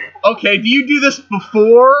 Okay, do you do this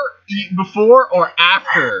before or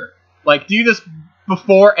after? Like, do you do this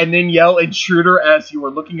before and then yell intruder as you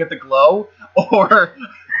were looking at the glow? Or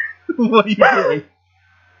what are you doing?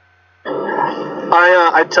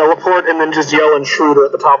 I teleport and then just yell intruder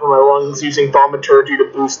at the top of my lungs using thaumaturgy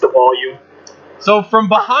to boost the volume. So from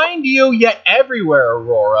behind you, yet everywhere,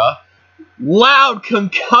 Aurora, loud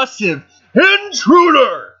concussive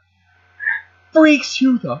intruder freaks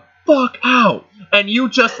you the fuck out. And you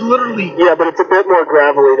just literally... Yeah, but it's a bit more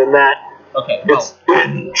gravelly than that. Okay, well... It's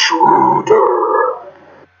intruder.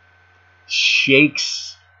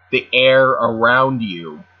 Shakes the air around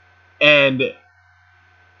you. And...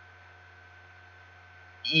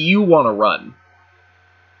 you want to run.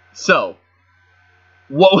 So,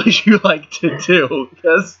 what would you like to do?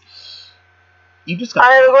 Because you just got...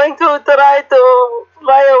 I'm going to try to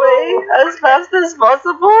fly away as fast as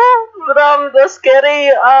possible from the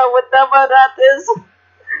scary, whatever that is.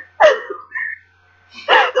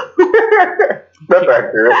 That's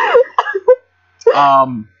accurate.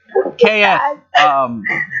 KF,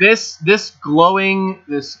 this glowing,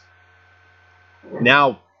 this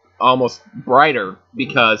now almost brighter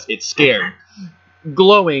because it's scared,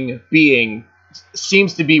 glowing being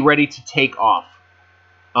seems to be ready to take off.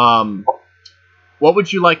 What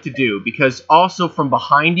would you like to do? Because also from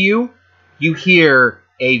behind you, you hear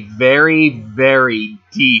a very, very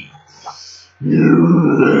deep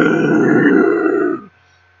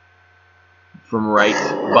from right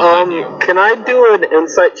behind you. Can I do an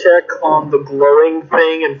insight check on the glowing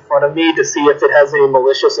thing in front of me to see if it has any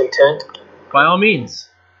malicious intent? By all means.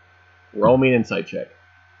 Roll me an insight check.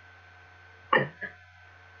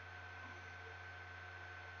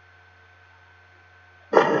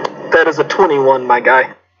 That is a 21, my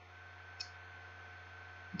guy.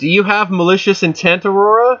 Do you have malicious intent,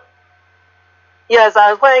 Aurora? Yes, I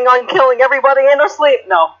was planning on killing everybody in their sleep.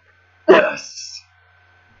 No. Yes.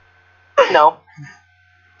 No.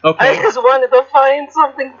 Okay. I just wanted to find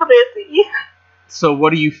something pretty. So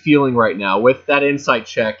what are you feeling right now? With that insight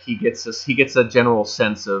check, he gets a general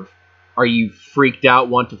sense of, are you freaked out,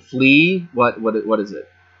 want to flee? What is it?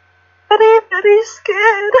 Very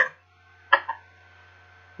scared.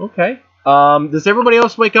 Okay. Does everybody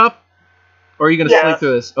else wake up? Or are you gonna sleep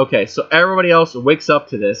through this? Okay, so everybody else wakes up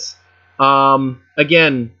to this.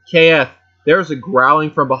 Again, KF, there's a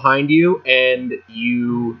growling from behind you, and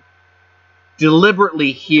you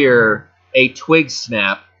deliberately hear a twig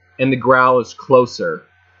snap, and the growl is closer.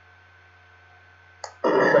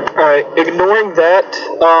 Alright, ignoring that,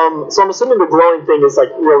 so I'm assuming the glowing thing is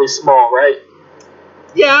really small, right?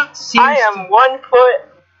 Yeah, I am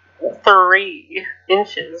 1'3".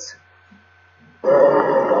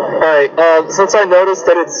 Alright, since I noticed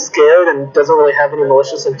that it's scared and doesn't really have any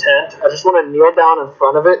malicious intent, I just want to kneel down in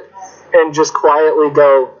front of it and just quietly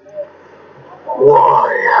go,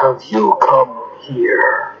 "Why have you come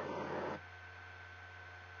here?"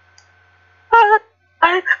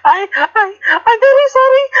 I'm very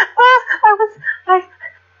sorry.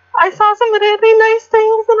 I saw some really nice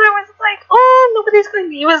things, and I was like, oh, nobody's going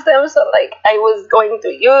to use them, so, I was going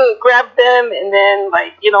to grab them, and then,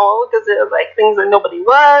 because they're, things that nobody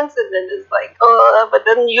wants, and then it's but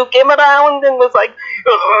then you came around and was like,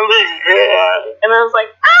 and I was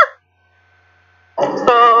like,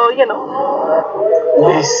 So,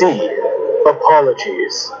 We see.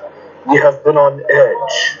 Apologies. We have been on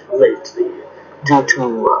edge lately due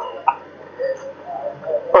to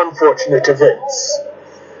unfortunate events.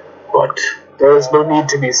 But there is no need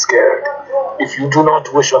to be scared. If you do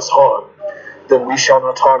not wish us harm, then we shall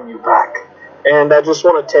not harm you back. And I just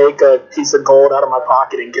want to take a piece of gold out of my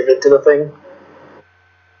pocket and give it to the thing.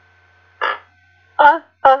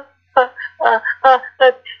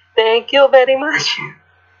 Thank you very much.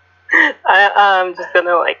 I'm just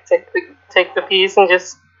gonna take the piece and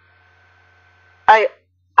just I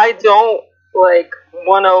don't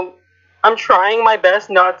wanna. I'm trying my best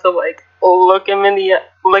not to look him in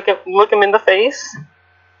the face.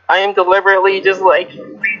 I am deliberately just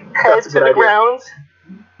head to the ground.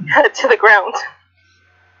 Head to the ground.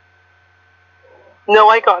 No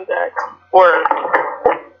eye contact. Or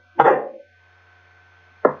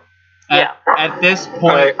At this point,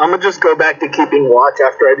 Alright, I'm gonna just go back to keeping watch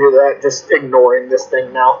after I do that, just ignoring this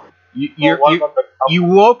thing now. You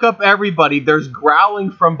woke up everybody. There's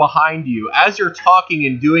growling from behind you as you're talking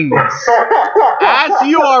and doing this. As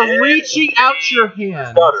you are reaching out your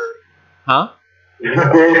hand. Huh? Yeah,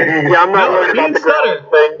 I'm not worried about the growling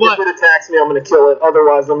thing. If it attacks me, I'm going to kill it.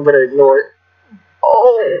 Otherwise, I'm going to ignore it.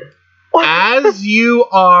 Oh. As you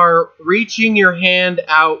are reaching your hand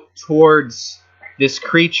out towards this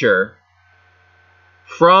creature,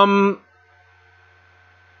 you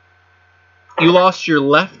lost your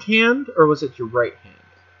left hand, or was it your right hand?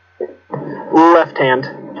 Left hand.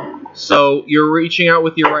 So you're reaching out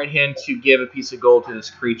with your right hand to give a piece of gold to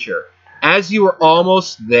this creature. As you are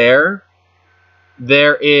almost there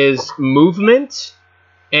is movement,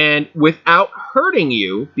 and without hurting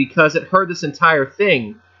you, because it heard this entire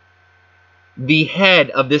thing, the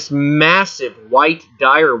head of this massive white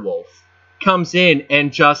direwolf comes in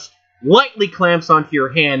and just lightly clamps onto your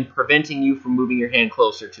hand, preventing you from moving your hand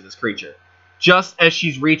closer to this creature. Just as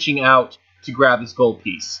she's reaching out to grab this gold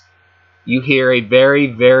piece, you hear a very,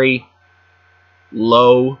 very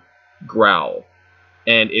low growl,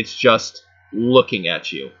 and it's just looking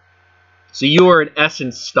at you. So you are, in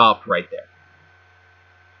essence, stopped right there.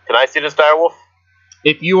 Can I see this direwolf?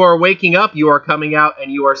 If you are waking up, you are coming out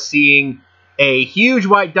and you are seeing a huge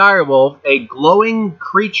white direwolf, a glowing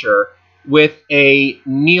creature with a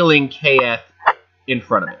kneeling KF in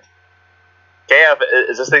front of it. KF,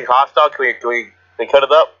 is this thing hostile? Can we cut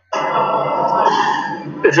it up?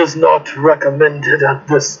 It is not recommended at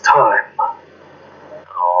this time.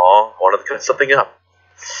 Oh, I wanted to cut something up.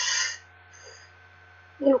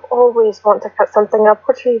 You always want to cut something up.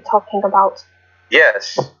 What are you talking about?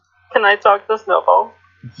 Yes. Can I talk to Snowball?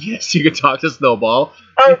 Yes, you can talk to Snowball.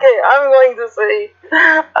 Okay, I'm going to say,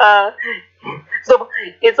 so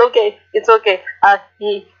it's okay.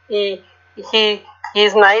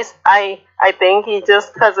 He's nice. I think he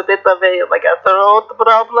just has a bit of a throat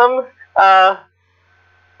problem.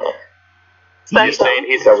 You're saying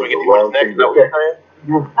he's swinging towards his neck?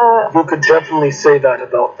 No. You could definitely say that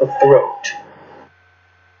about the throat.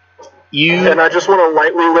 And I just want to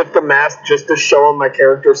lightly lift the mask just to show him my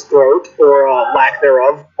character's throat, or lack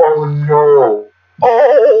thereof. Oh no.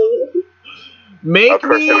 Oh! Make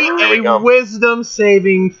me a wisdom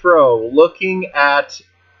saving throw, looking at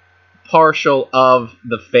partial of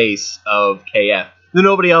the face of KF that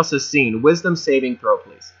nobody else has seen. Wisdom saving throw,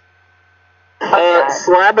 please.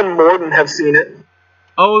 Slab and Morden have seen it.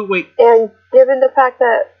 Oh, wait. And given the fact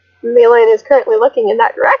that Maylene is currently looking in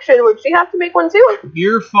that direction, would she have to make one too?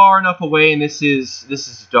 You're far enough away, and this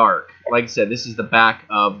is dark. Like I said, this is the back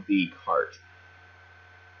of the cart.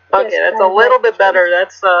 Okay, that's a little bit better.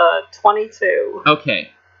 That's 22.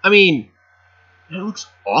 Okay. I mean, it looks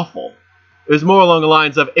awful. It was more along the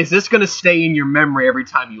lines of, is this going to stay in your memory every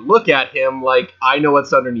time you look at him? Like, I know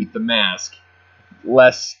what's underneath the mask.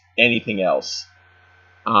 Less anything else.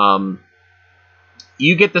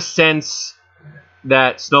 You get the sense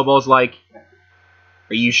that Snowball's like,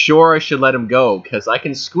 are you sure I should let him go? Because I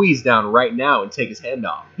can squeeze down right now and take his hand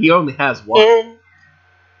off. He only has one. Yeah.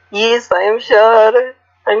 Yes, I'm sure.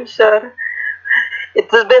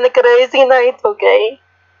 It has been a crazy night, okay?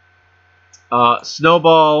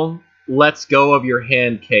 Snowball lets go of your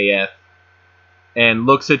hand, KF, and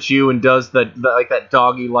looks at you and does that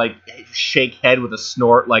doggy shake head with a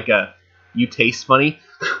snort, like a "you taste funny,"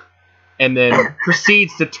 and then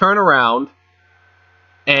proceeds to turn around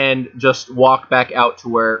and just walk back out to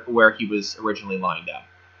where he was originally lying down.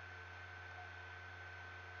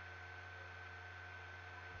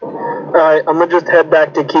 Alright, I'm gonna just head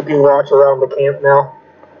back to keeping watch around the camp now.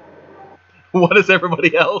 What does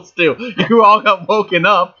everybody else do? You all got woken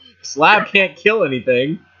up. Slab can't kill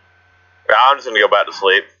anything. Yeah, I'm just gonna go back to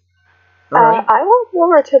sleep. Alright. I walk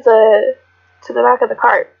over to the back of the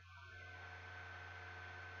cart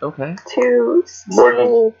Okay. to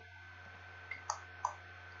see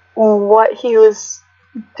what he was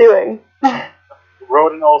doing.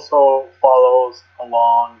 Rodin also follows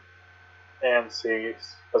along and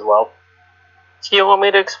sees as well. Do you want me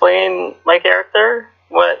to explain my character?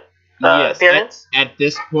 What Yes. appearance? At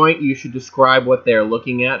this point, you should describe what they're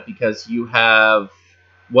looking at, because you have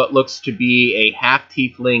what looks to be a half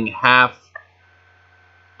tiefling, half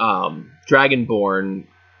dragonborn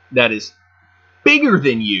that is bigger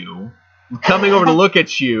than you, coming over to look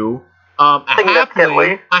at you. A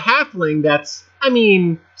halfling that's,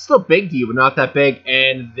 still big to you, but not that big.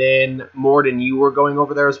 And then, Morden, you were going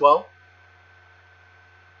over there as well?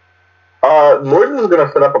 Morden's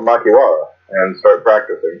gonna set up a Makiwara and start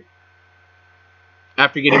practicing.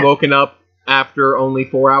 After getting woken up after only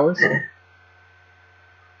 4 hours?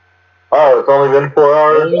 Oh, it's only been 4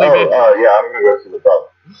 hours? Yeah, I'm gonna go to the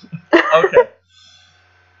top. Okay.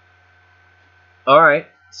 All right.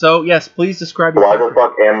 So yes, please describe your Why the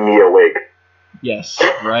fuck am me awake? Yes,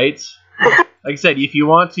 right. Like I said, if you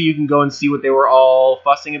want to, you can go and see what they were all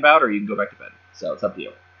fussing about, or you can go back to bed. So it's up to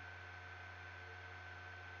you.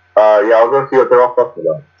 Yeah, I'll go see what they're all fussing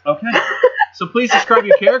about. Okay. So please describe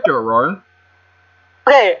your character, Aurora.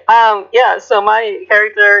 Okay, yeah, so my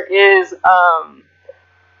character is,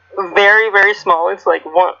 very, very small. It's like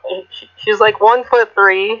she's like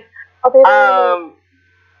 1'3". I'll be there.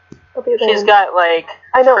 I'll be there. She's got like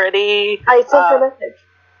I know. pretty. I sent her a message.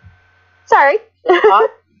 Sorry. Huh?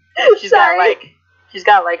 She's Sorry.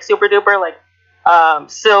 got like super duper like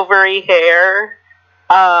silvery hair,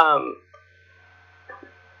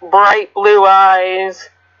 bright blue eyes.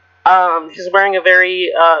 She's wearing a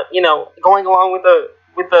very going along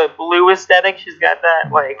with the blue aesthetic. She's got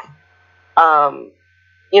that like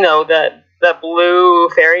that blue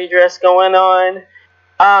fairy dress going on.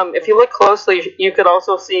 If you look closely, you could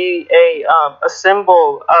also see a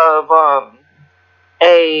symbol of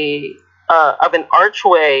an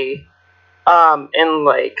archway, and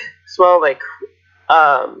like small like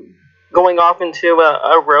going off into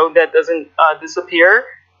a road that doesn't disappear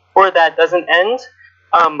or that doesn't end,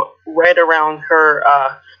 right around her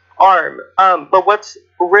arm. But what's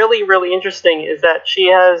really really interesting is that she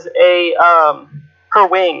has her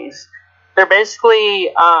wings. They're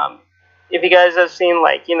basically, if you guys have seen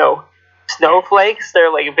like snowflakes,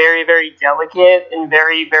 they're like very very delicate and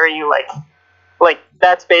very very like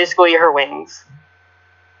that's basically her wings.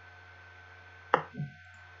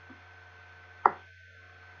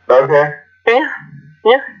 Okay. Yeah.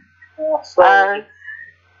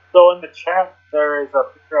 So in the chat, there is a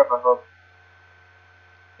picture of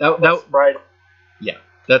That sprite. yeah.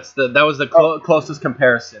 That was the closest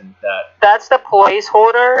comparison that. That's the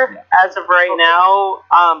placeholder as of right now.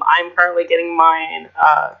 I'm currently getting mine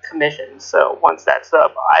commissioned, so once that's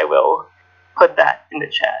up, I will put that in the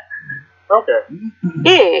chat. Okay.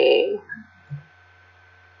 Yay!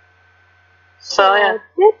 So yeah. I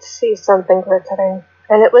did see something glittering,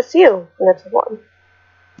 and it was you, little one.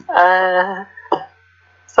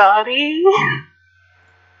 Sorry.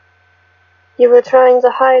 You were trying to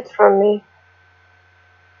hide from me.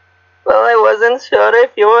 Well, I wasn't sure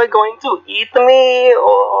if you were going to eat me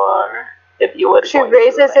or if you were. She going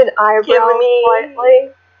raises to, like, an eyebrow kill me.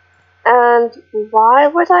 slightly. And why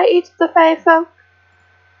would I eat the Fae folk?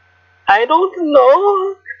 I don't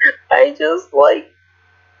know. I just like.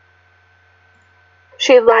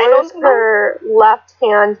 She lowers her left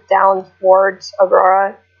hand down towards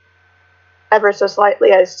Aurora, ever so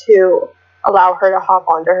slightly, as to allow her to hop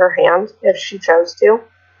onto her hand if she chose to.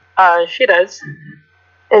 She does.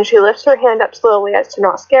 And she lifts her hand up slowly as to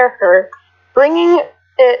not scare her, bringing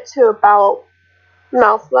it to about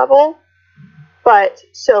mouth level, but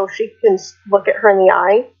so she can look at her in the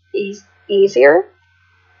eye easier.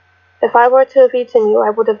 If I were to have eaten you, I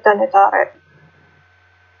would have done it already.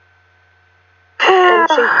 And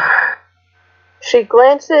she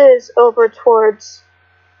glances over towards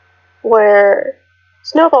where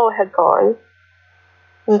Snowball had gone.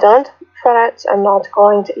 Don't fret, I'm not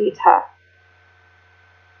going to eat her.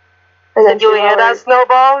 And then did you hear that,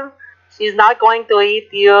 Snowball? She's not going to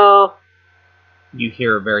eat you. You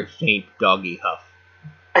hear a very faint doggy huff.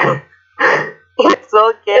 It's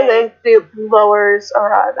okay. And then she lowers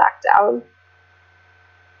Aurora back down.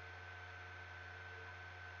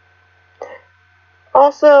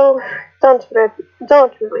 Also, don't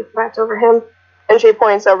really fret over him. And she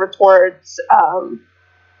points over towards,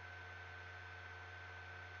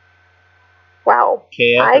 wow.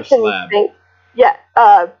 KF I or can Slab? think, yeah,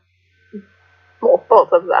 well,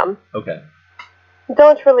 both of them. Okay.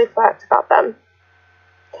 Don't really fret about them.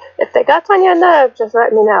 If they got on your nerve, just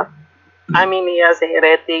let me know. I mean, he has a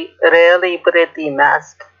really pretty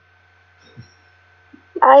mask.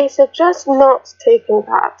 I suggest not taking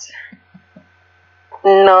that.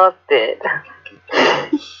 Noted.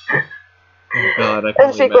 Oh God, I can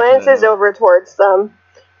And she glances over towards them.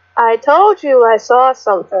 I told you I saw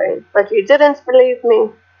something, but you didn't believe me.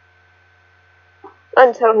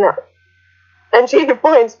 Until now. And she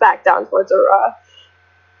points back down towards Aurora.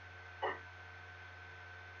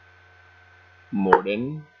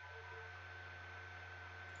 Morden.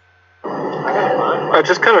 I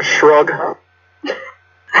just kind of shrug.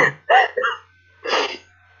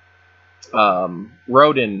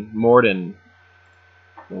 Morden.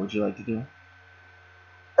 What would you like to do?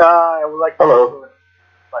 I would like to Hello.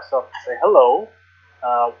 myself to say hello.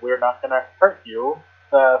 We're not gonna hurt you.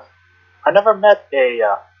 I never met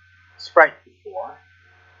a sprite before,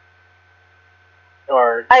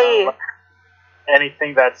 or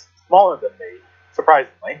anything that's smaller than me.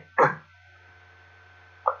 Surprisingly.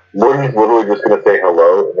 Warden's literally just gonna say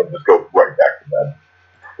hello and then just go right back to bed.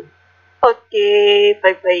 Okay,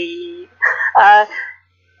 bye-bye.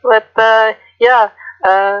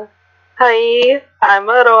 Hi, I'm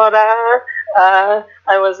Aurora.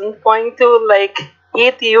 I wasn't going to, like,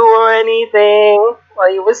 eat you or anything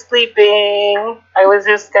while you were sleeping. I was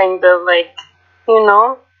just kind of, like, you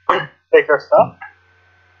know. Take her stuff.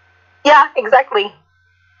 Yeah, exactly.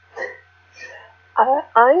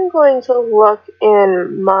 I'm going to look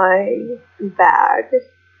in my bag.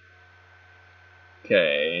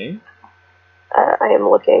 Okay. I am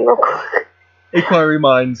looking real quick. Inquiry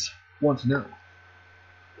minds want to know.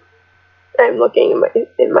 I'm looking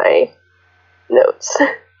in my notes.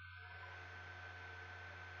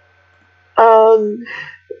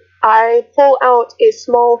 I pull out a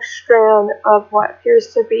small strand of what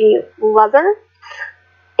appears to be leather,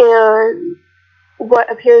 and what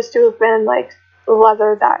appears to have been like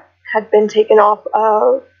leather that had been taken off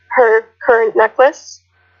of her current necklace,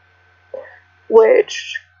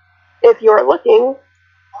 which, if you're looking,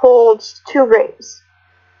 holds 2 rings.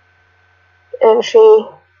 And she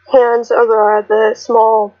hands Aurora the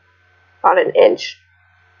small, about an inch,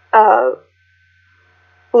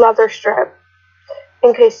 leather strip,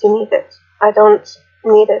 in case you need it. I don't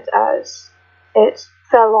need it as it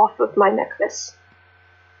fell off of my necklace.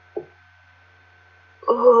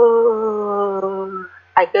 Ooh,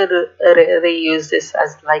 I could really use this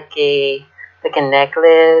as like a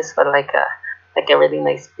necklace or like a really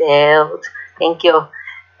nice belt. Thank you.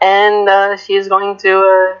 And she's going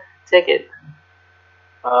to take it.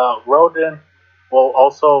 Rodin will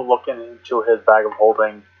also look into his bag of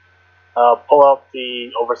holding, pull out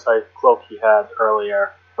the oversized cloak he had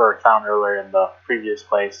earlier, or found earlier in the previous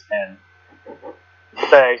place, and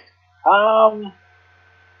say,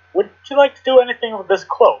 would you like to do anything with this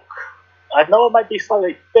cloak? I know it might be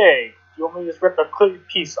slightly big. You want me to just rip a clean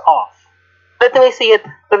piece off? Let me see it.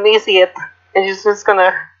 Let me see it. And she's just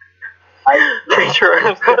gonna make sure.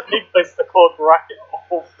 He placed the cloak right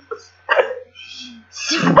over the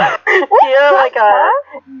You're like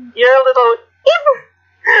you're a little,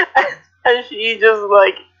 and she just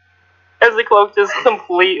like, as the cloak just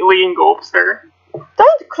completely engulfs her.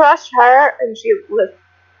 Don't crush her, and she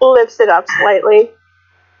lifts it up slightly.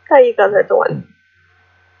 There you go, that one.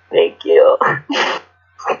 Thank you.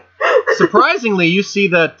 Surprisingly, you see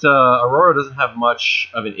that Aurora doesn't have much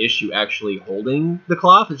of an issue actually holding the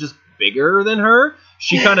cloth. It's just bigger than her.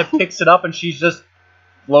 She kind of picks it up and she's just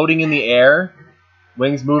floating in the air,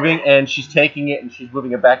 wings moving, and she's taking it and she's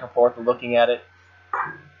moving it back and forth and looking at it.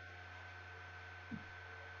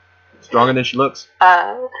 Stronger than she looks.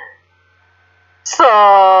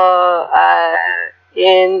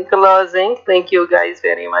 In closing, thank you guys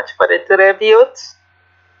very much for the tribute.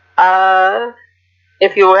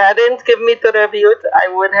 If you hadn't given me tribute, I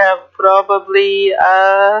would have probably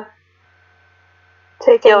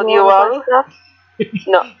killed you all.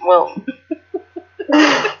 No, well.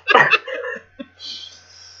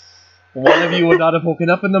 One of you would not have woken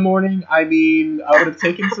up in the morning. I mean, I would have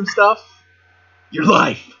taken some stuff. Your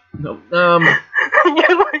life. No.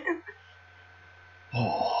 Your life.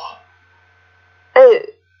 Oh.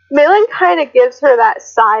 Malin kind of gives her that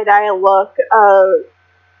side-eye look of,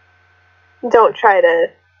 don't try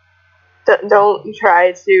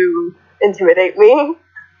to intimidate me.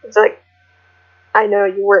 It's like, I know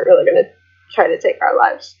you weren't really going to try to take our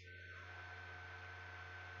lives.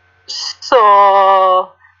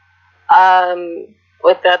 So,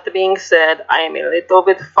 with that being said, I am a little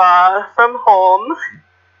bit far from home.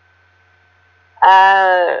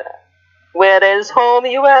 Where is home,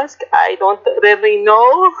 you ask? I don't really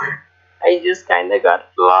know. I just kind of got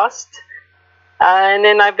lost. And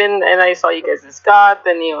then I saw you guys' got,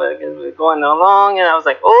 and you were going along, and I was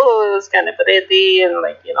like, oh, it was kind of pretty, and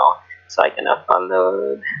like, you know, so I kind of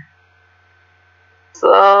followed. So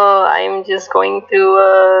I'm just going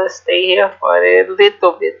to stay here for a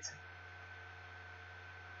little bit.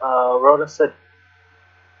 Rhoda said,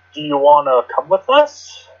 do you want to come with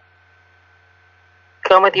us?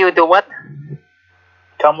 Come with you, do what?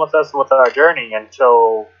 Come with us with our journey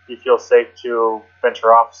until you feel safe to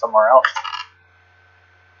venture off somewhere else.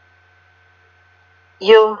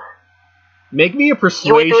 You... Make me a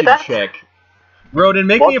persuasion check. Rodin,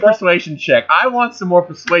 make me a persuasion check. I want some more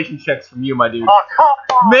persuasion checks from you, my dude. Oh, come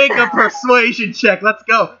on! Make a persuasion check. Let's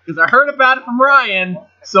go. Because I heard about it from Ryan,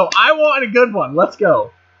 so I want a good one. Let's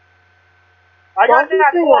go. I got a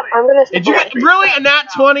nat 20. I'm gonna Did you get, really? A nat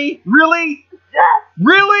 20? Really? Yes!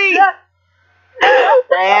 Really? Yes!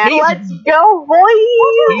 Let's go,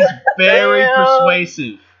 boys! He's very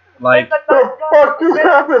persuasive. Like, What the fuck just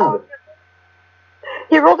happened?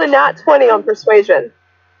 He rolled a nat 20 on persuasion.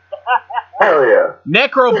 Hell yeah.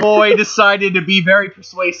 Necro Boy decided to be very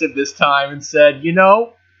persuasive this time and said, you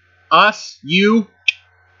know, us, you,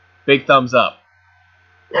 big thumbs up.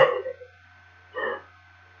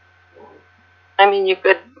 I mean, you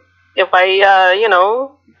could, if I,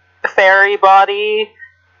 fairy body,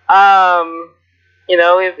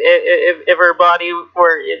 if her body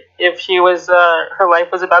were, if she was, her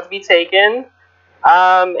life was about to be taken,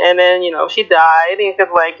 and then, she died, you could,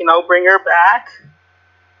 bring her back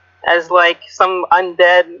as, some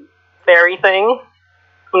undead fairy thing.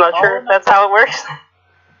 I'm not sure if that's how it works.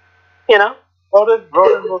 Roden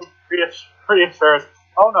will reassure us.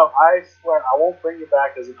 Oh no, I swear I won't bring you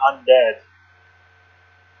back as an undead.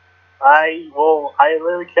 I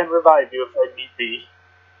literally can revive you if I need be.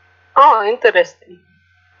 Oh, interesting.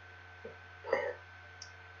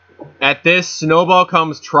 At this, Snowball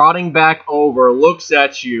comes trotting back over, looks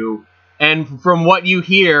at you, and from what you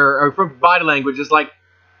hear, or from body language, is like,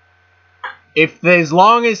 as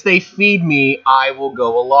long as they feed me, I will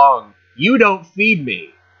go along. You don't feed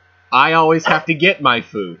me. I always have to get my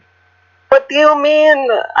food. What do you mean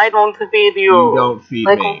I don't feed you? You don't feed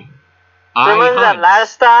me. Remember that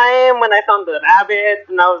last time when I found the rabbit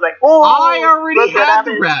and I was like, oh, I already had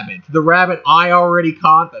the rabbit. The rabbit I already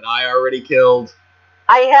caught, that I already killed.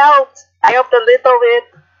 I helped a little bit.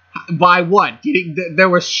 By what? There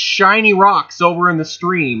was shiny rocks over in the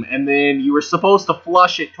stream, and then you were supposed to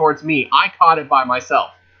flush it towards me. I caught it by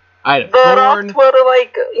myself. I had a thorn. The rocks were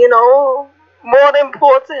more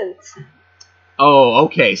important. Oh,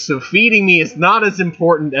 okay. So feeding me is not as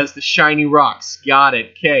important as the shiny rocks. Got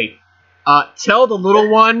it. Okay. Tell the little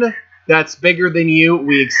one that's bigger than you,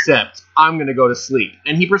 we accept. I'm gonna go to sleep.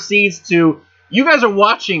 And he proceeds to... You guys are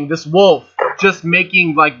watching this wolf just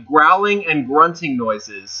making, growling and grunting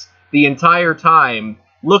noises the entire time,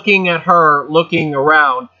 looking at her, looking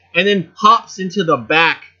around, and then hops into the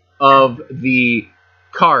back of the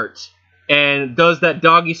cart and does that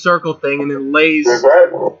doggy circle thing and then lays Is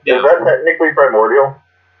that technically primordial?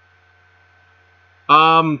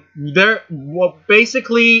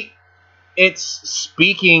 Basically, it's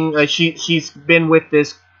speaking. She's been with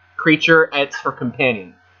this creature as her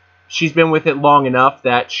companion. She's been with it long enough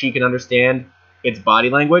that she can understand its body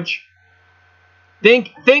language.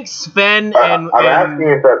 Think Sven and... I'm asking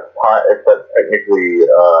if that's technically...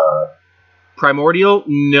 primordial?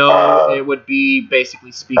 No, it would be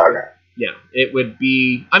basically speaking. Okay. Yeah, it would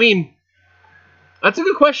be... I mean, that's a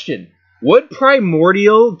good question. Would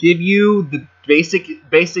primordial give you the basic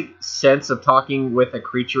sense of talking with a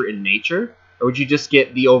creature in nature? Or would you just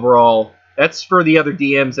get the overall... That's for the other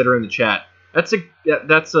DMs that are in the chat.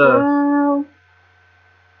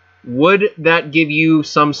 Would that give you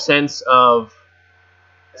some sense of...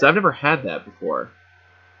 Because I've never had that before.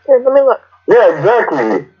 Here, let me look. Yeah,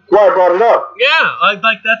 exactly. That's why I brought it up. Yeah,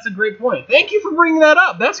 that's a great point. Thank you for bringing that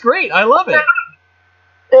up. That's great. I love it.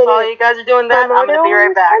 While you guys are doing that, I'm going to be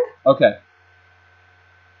right back. Okay.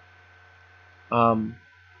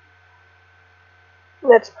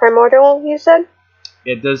 That's primordial, you said?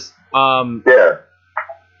 It does, Yeah.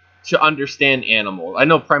 to understand animal. I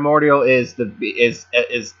know primordial is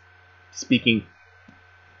speaking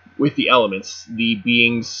with the elements, the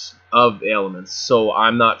beings of the elements. So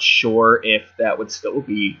I'm not sure if that would still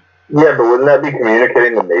be... Yeah, but wouldn't that be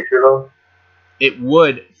communicating with nature, though? It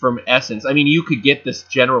would, from essence. I mean, you could get this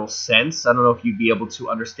general sense. I don't know if you'd be able to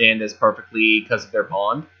understand as perfectly because of their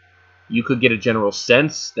bond. You could get a general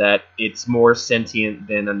sense that it's more sentient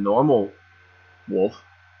than a normal wolf.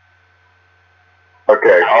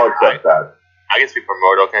 Okay, I'll accept that. I can speak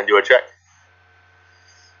primordial. Can I do a check?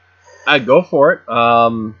 I'd go for it.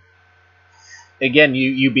 Again,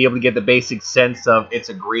 you'd be able to get the basic sense of it's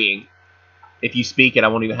agreeing. If you speak it, I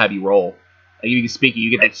won't even have you roll. You can speak it, you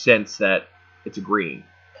get the sense that it's agreeing.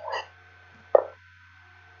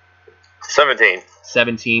 17.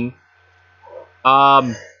 17.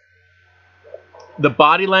 The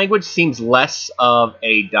body language seems less of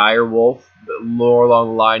a dire wolf, but more along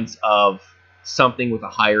the lines of something with a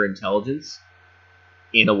higher intelligence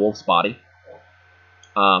in a wolf's body.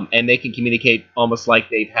 And they can communicate almost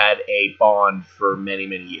like they've had a bond for many,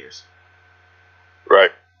 many years.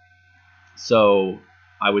 Right. So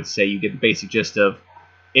I would say you get the basic gist of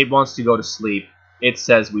it wants to go to sleep. It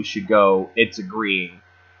says we should go. It's agreeing.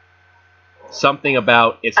 Something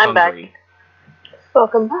about it's I'm hungry. back.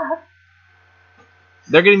 Welcome back.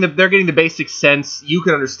 They're getting the basic sense. You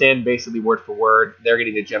can understand basically word for word. They're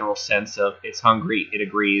getting the general sense of it's hungry. It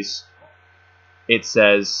agrees. It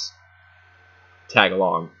says tag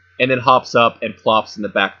along, and then hops up and plops in the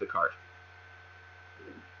back of the cart.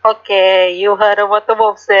 Okay, you heard what the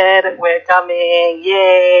wolf said. We're coming.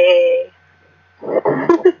 Yay.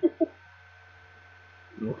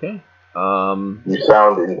 Okay. You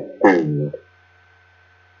sound enthused.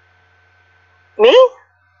 Me?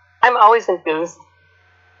 I'm always enthused.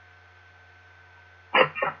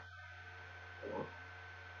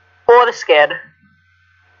 Or scared.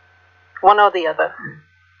 One or the other.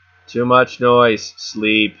 Too much noise.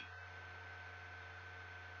 Sleep.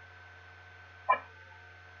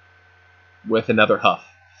 With another huff.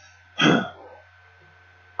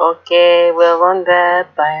 Okay, well on that,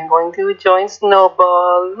 I am going to join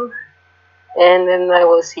Snowball. And then I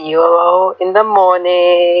will see you all in the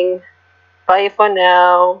morning. Bye for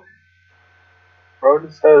now.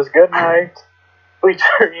 Rodent says good night. Sweet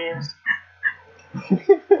dreams.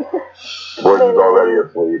 Gordon's already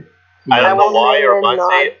asleep. I don't know why, or Nod. reminds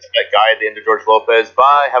me of that guy at the end of George Lopez.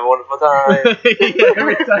 Bye, have a wonderful time. Yeah,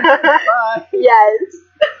 every time. Bye. Yes.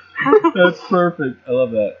 That's perfect. I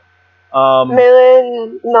love that.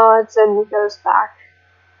 Malin nods and goes back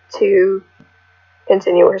to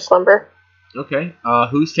continue her slumber. Okay.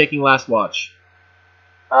 Who's taking last watch?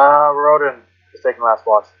 Rodent is taking last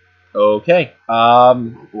watch. Okay.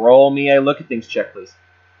 Roll me a look at things check, please.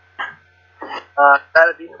 That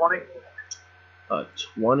a D20?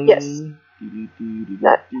 20. Yes.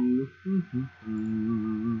 That-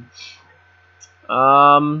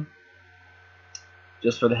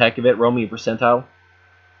 Just for the heck of it, roll me a percentile.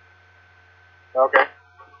 Okay.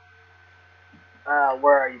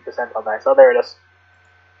 Where are you percentile dice? Oh, there it is.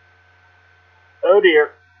 Oh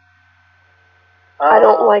dear. I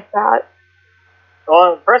don't like that.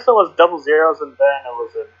 Well, first it was double zeros and then it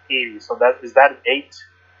was an 80. So is that an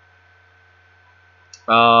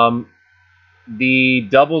 8? The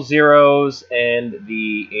double zeros and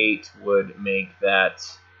the 8 would make that.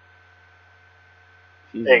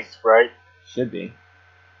 Jesus. 8, right? Should be.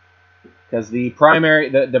 Because the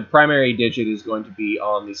primary digit is going to be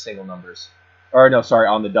on the single numbers. Or no, sorry,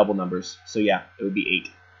 on the double numbers. So yeah, it would be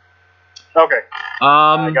 8. Okay.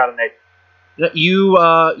 I got an 8.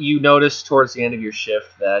 You notice towards the end of your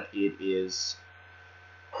shift that it is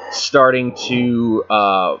starting to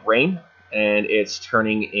rain, and it's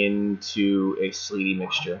turning into a sleety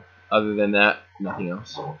mixture. Other than that, nothing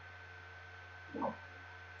else.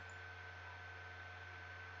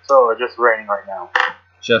 So it's just raining right now.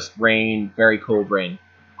 Just rain, very cold rain.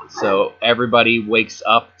 So everybody wakes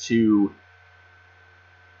up to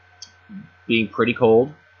being pretty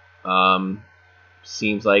cold.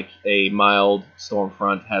 Seems like a mild storm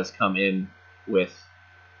front has come in with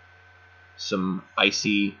some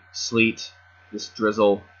icy sleet, this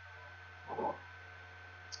drizzle,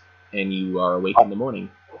 and you are awake in the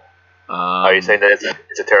morning. Are you saying that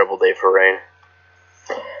it's a terrible day for rain?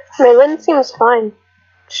 Malin seems fine.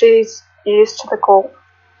 She's used to the cold.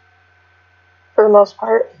 For the most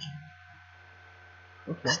part.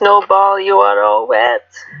 Snowball, you are all wet.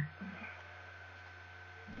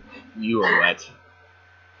 You are wet.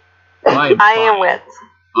 I am wet.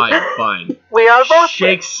 I am fine. We are both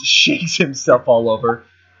Shakes himself all over.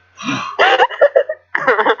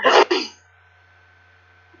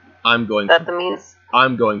 I'm going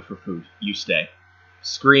for food. You stay.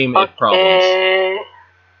 Scream if problems.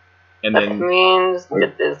 And that then means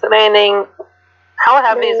it is raining. How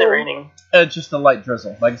heavy is it raining? Just a light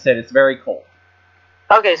drizzle. Like I said, it's very cold.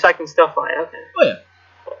 Okay, so I can still fly. Okay. Oh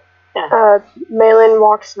yeah. Malin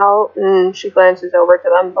walks out and she glances over to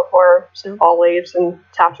them before Snowball leaves and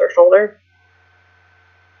taps her shoulder.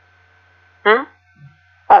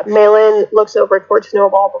 Malin looks over towards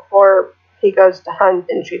Snowball before he goes to hunt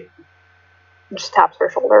and she just taps her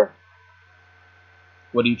shoulder.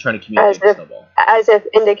 What are you trying to communicate with Snowball? As if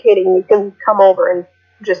indicating you can come over and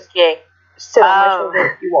just sit on my shoulder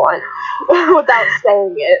if you want without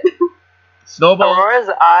saying it. Snowball. Aurora's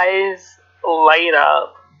eyes light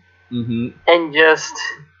up and just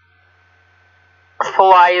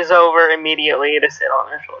flies over immediately to sit on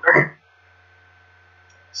her shoulder.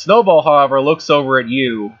 Snowball, however, looks over at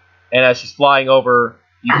you, and as she's flying over,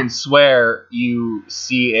 you can swear you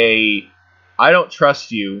see a "I don't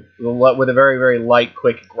trust you" with a very, very light,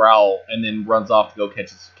 quick growl, and then runs off to go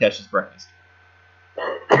catch his breakfast.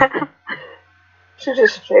 She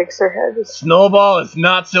just shakes her head. Snowball is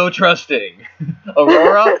not so trusting.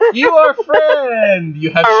 Aurora, you are a friend.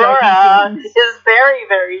 You have Aurora is very,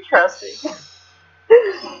 very trusting.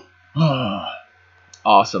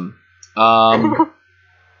 Awesome.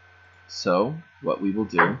 So what we will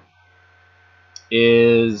do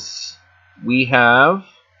is we have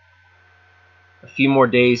a few more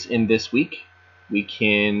days in this week. We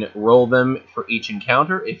can roll them for each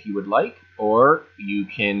encounter if you would like, or you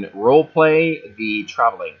can role play the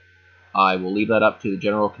traveling. I will leave that up to the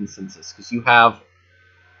general consensus, because you have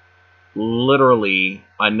literally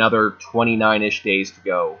another 29-ish days to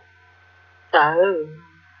go. Oh.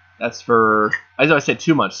 That's for, as I said,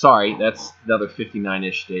 2 months. Sorry, that's another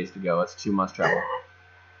 59-ish days to go. That's 2 months travel.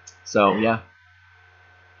 So, yeah.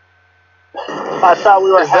 I thought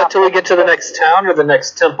we were. Is that till we get to the next town or the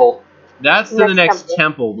next temple? That's to the Next next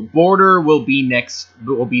temple. temple. The border will be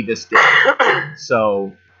this day.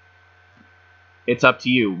 So, it's up to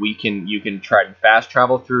you. You can try to fast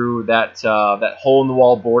travel through that hole in the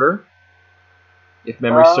wall border. If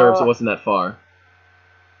memory serves, it wasn't that far.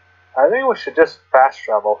 I think we should just fast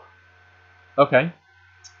travel. Okay.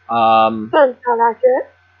 Sounds not accurate.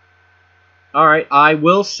 All right. I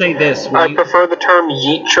will say this. I prefer the term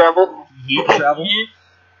yeet travel. Yeet travel.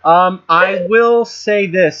 I will say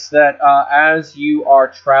this, that as you are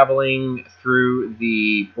traveling through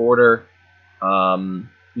the border,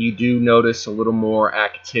 you do notice a little more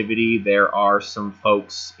activity. There are some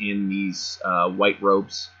folks in these white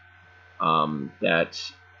robes that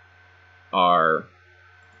are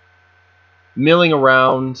milling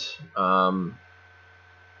around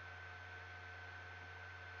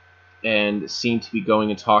and seem to be going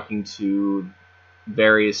and talking to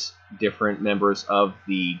various different members of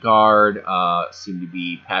the guard, seem to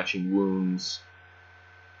be patching wounds.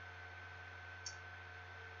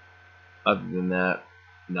 Other than that,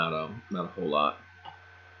 not a whole lot.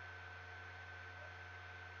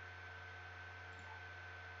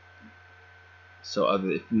 So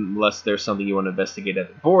unless there's something you want to investigate at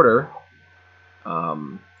the border,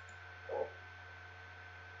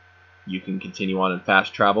 you can continue on in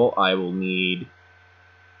fast travel. I will need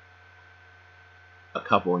a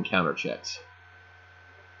couple encounter checks.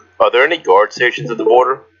 Are there any guard stations at the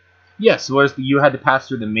border? Yes, whereas you had to pass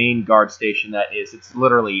through the main guard station. It's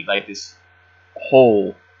literally like this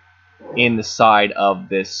hole in the side of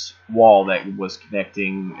this wall that was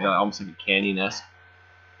connecting, almost like a canyon-esque.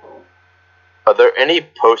 Are there any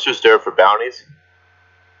posters there for bounties?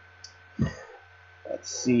 Let's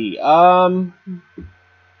see.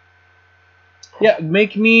 Yeah,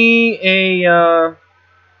 make me an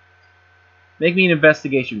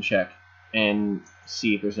investigation check and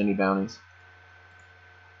see if there's any bounties.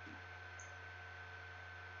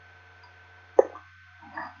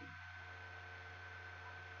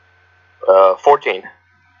 14.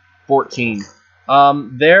 14.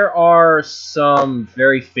 There are some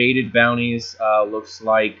very faded bounties. Looks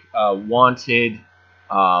like wanted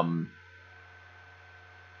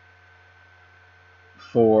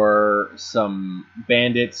for some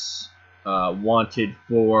bandits. Wanted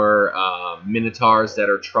for minotaurs that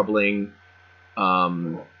are troubling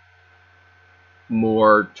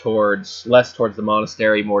less towards the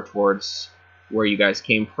monastery, more towards where you guys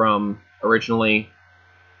came from originally.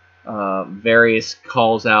 Various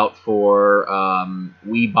calls out for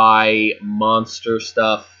we buy monster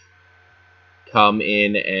stuff, come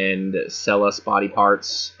in and sell us body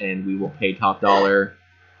parts and we will pay top dollar.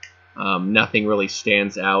 Nothing really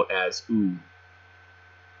stands out as ooh.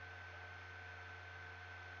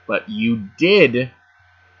 But you did,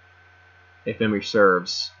 if memory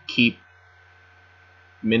serves, keep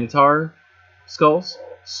Minotaur skulls,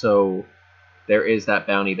 so there is that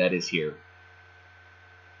bounty that is here.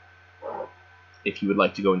 If you would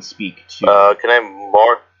like to go and speak to... Can I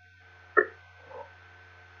mark...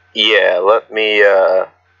 Yeah, let me,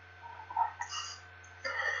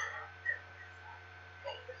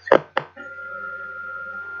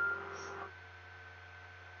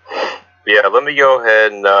 Yeah, let me go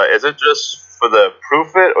ahead and, is it just for the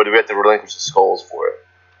proof it, or do we have to relinquish the skulls for it?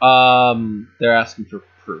 They're asking for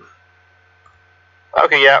proof.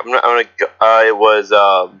 Okay, yeah, I'm gonna go, it was,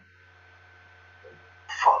 I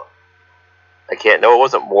can't, no, it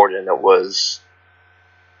wasn't Morden, it was...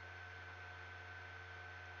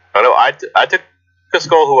 Oh no, I took a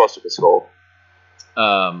skull, who else took a skull?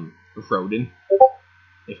 Rodin.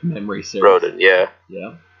 If memory serves. Rodin, yeah.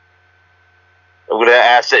 Yeah. I'm gonna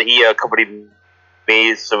ask that he accompany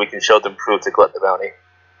me so we can show them proof to collect the bounty.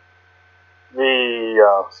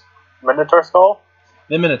 The Minotaur skull?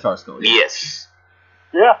 The Minotaur skull. Yeah. Yes.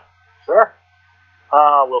 Yeah, sure.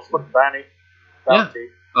 We'll split the bounty. Yeah.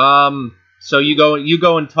 So you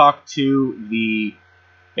go and talk to the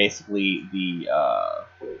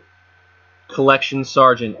collection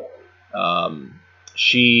sergeant.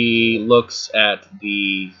 She looks at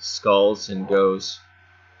the skulls and goes,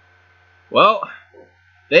 "Well,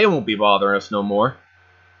 they won't be bothering us no more.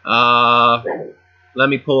 Let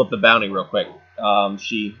me pull up the bounty real quick."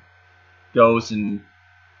 She goes through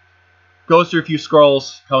a few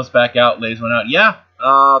scrolls, comes back out, lays one out. Yeah,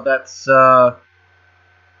 that's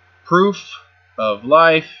proof of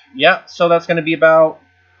life. Yeah, so that's going to be about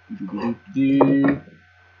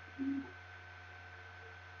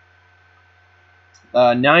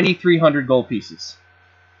 9,300 gold pieces.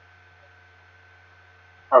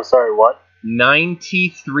 I'm sorry, what?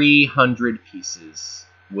 9,300 pieces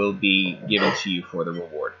will be given to you for the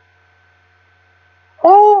reward.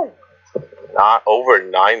 Oh, not over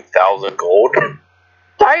 9,000 gold.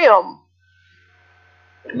 Damn!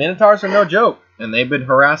 Minotaurs are no joke, and they've been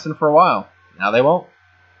harassing for a while. Now they won't.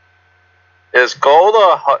 Is a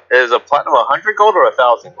platinum 100 gold or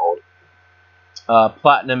 1,000 gold?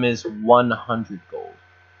 Platinum is 100 gold.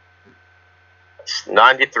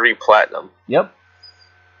 93 platinum. Yep.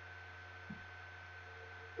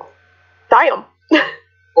 Damn!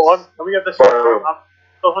 Hold on, let me get this straight. I'm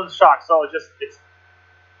still in shock. So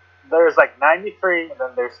there's like 93, and then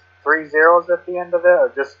there's 3 zeros at the end of it, or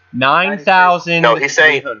just 9,300. No, he's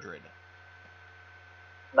saying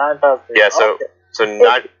 9,000. Yeah, so Okay.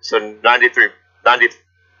 so 93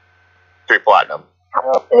 platinum.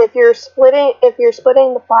 And if you're splitting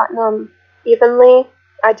the platinum evenly,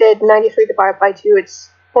 I did 93 divided by 2. It's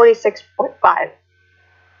 46.5.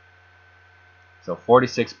 So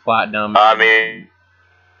 46 platinum. I mean,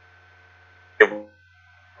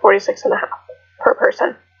 46 and a half per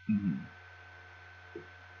person. Mhm.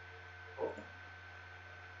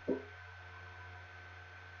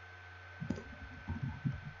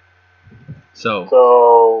 So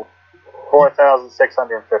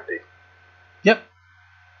 4,650. Yep.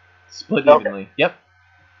 Split Okay. evenly. Yep.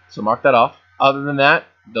 So mark that off. Other than that,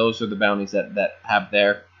 those are the bounties that have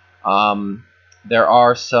there. There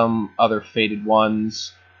are some other faded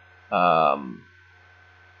ones. I'm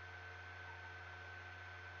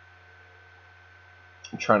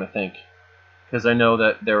trying to think, because I know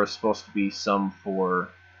that there was supposed to be some for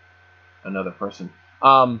another person.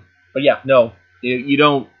 But yeah, no,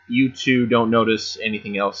 you two don't notice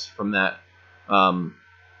anything else from that.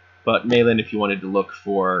 But Malin, if you wanted to look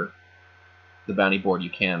for the bounty board, you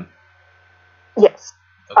can. Yes.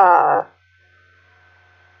 Okay.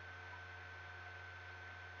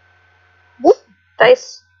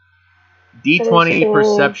 Dice. D20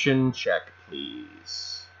 perception check,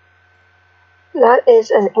 please. That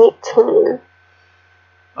is an 18.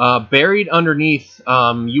 Buried underneath,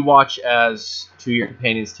 you watch as two of your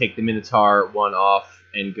companions take the Minotaur one off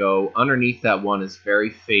and go. Underneath that one is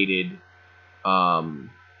very faded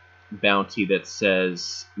bounty that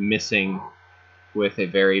says missing with a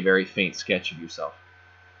very, very faint sketch of yourself.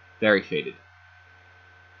 Very faded.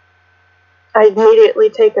 I immediately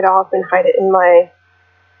take it off and hide it in my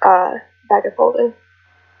bag of holding.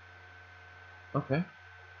 Okay.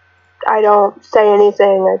 I don't say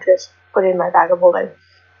anything, I just put it in my bag of holding.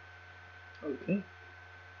 Okay.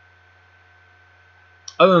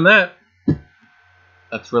 Other than that,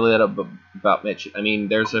 that's really it about Mitch. I mean,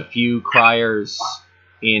 there's a few criers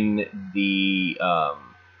in the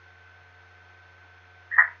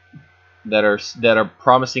that are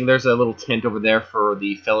promising. There's a little tent over there for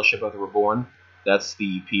the Fellowship of the Reborn. That's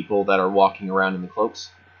the people that are walking around in the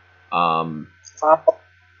cloaks.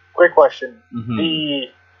 Quick question.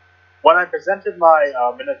 Mhm. When I presented my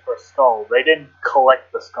Minotaur skull, they didn't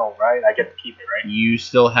collect the skull, right? I get to keep it, right? You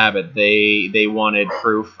still have it. They wanted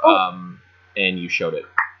proof, and you showed it.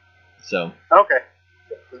 So. Okay.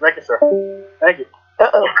 Just making sure. Thank you.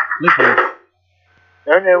 Uh-oh. Poof.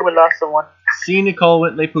 Okay, we lost someone. See Nicole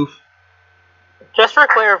Whitley poof. Just for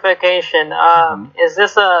clarification, is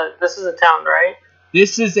this a town, right?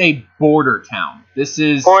 This is a border town. This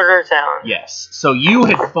is Border town. yes. So you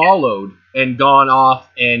had followed and gone off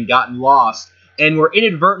and gotten lost, and were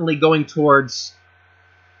inadvertently going towards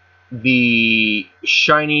the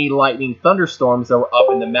shiny lightning thunderstorms that were up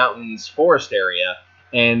in the mountains forest area,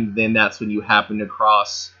 and then that's when you happened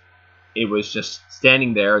across. It was just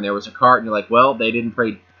standing there, and there was a cart, and you're like, well, they didn't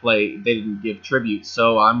they didn't give tribute,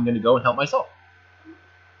 so I'm gonna go and help myself.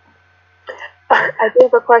 I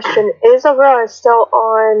think the question is Aurora still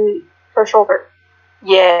on her shoulder?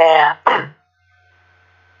 Yeah.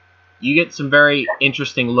 You get some very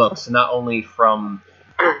interesting looks, not only from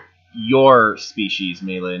your species,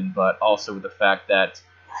 Malin, but also with the fact that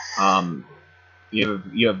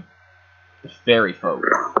you have fairy folk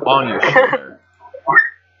on your shoulder,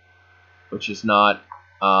 which is not.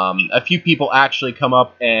 A few people actually come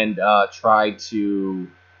up and try to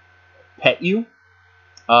pet you.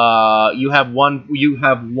 You have one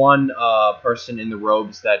person in the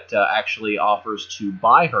robes that actually offers to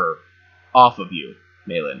buy her off of you,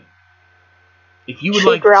 Malin. If you would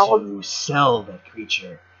like to sell that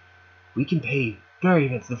creature, we can pay very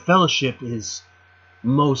good. The Fellowship is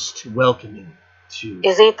most welcoming to.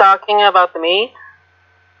 Is he talking about me?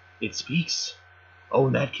 It speaks. Oh,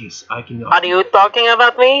 in that case, I can. Are you talking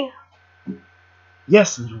about me?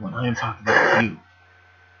 Yes, little one, I am talking about you.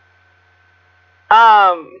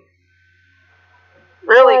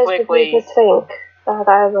 Really Why did quickly. you think that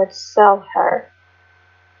I would sell her?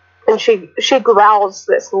 And she growls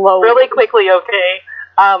this low. Really quickly, okay.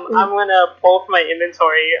 I'm gonna pull from my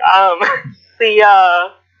inventory.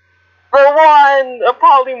 For one, a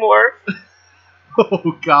polymorph.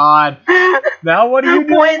 Oh God! Now what are you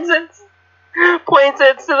doing? Points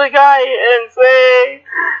it to the guy and say,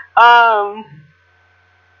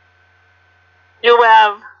 you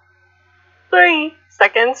have 3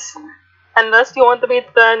 seconds, unless you want to be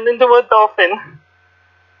turned into a dolphin.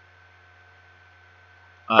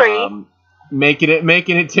 Make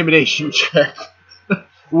an intimidation check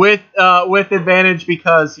with advantage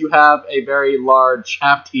because you have a very large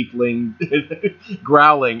half tiefling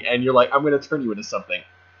growling, and you're like, I'm gonna turn you into something.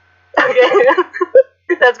 Okay,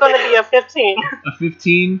 that's going to be a 15. A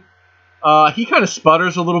 15. He kind of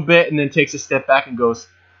sputters a little bit and then takes a step back and goes,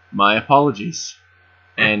 "My apologies,"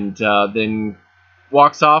 and then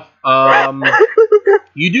walks off.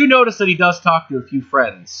 You do notice that he does talk to a few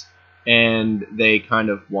friends, and they kind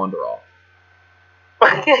of wander off.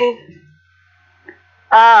 Okay.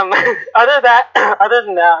 Other than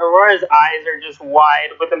that, Aurora's eyes are just wide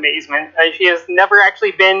with amazement. She has never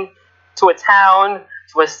actually been to a town,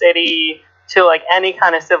 to a city, to like any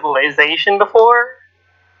kind of civilization before.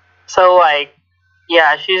 So like,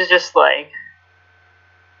 yeah, she's just like.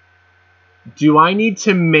 Do I need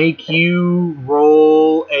to make you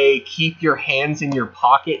roll a keep your hands in your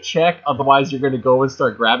pocket check? Otherwise, you're going to go and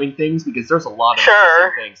start grabbing things because there's a lot of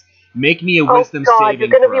interesting things. Make me a wisdom saving you're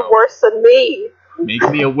going to be worse than me. Make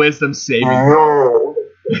me a wisdom saving No.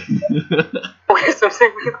 Wisdom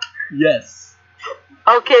saving. Yes.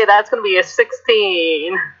 Okay, that's going to be a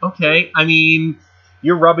 16. Okay, I mean,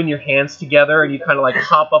 you're rubbing your hands together and you kind of like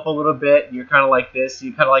hop up a little bit and you're kind of like this.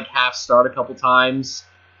 You kind of like half start a couple times.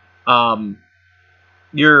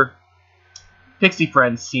 Your pixie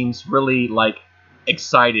friend seems really like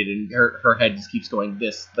excited and her head just keeps going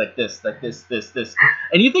this, like this, like this.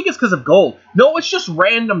 And you think it's because of gold. No, it's just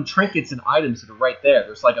random trinkets and items that are right there.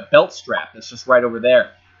 There's like a belt strap that's just right over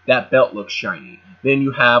there. That belt looks shiny. Then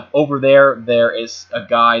you have over there is a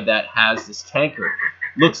guy that has this tankard.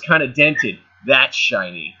 Looks kind of dented. That's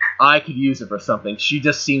shiny. I could use it for something. She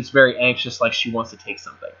just seems very anxious, like she wants to take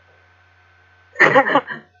something.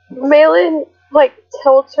 Malin, like,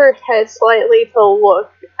 tilts her head slightly to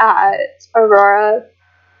look at Aurora.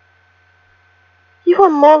 You are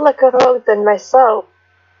more like a rogue than myself.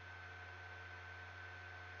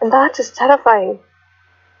 And that is terrifying.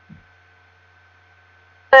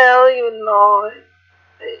 Well, you know,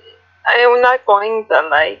 I am not going to,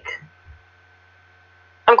 like...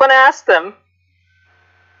 I'm going to ask them.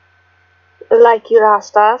 Like you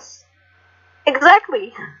asked us?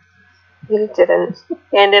 Exactly. You didn't.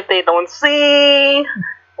 And if they don't see,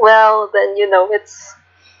 well, then, you know, it's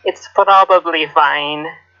probably fine.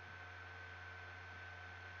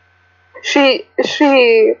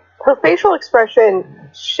 Her facial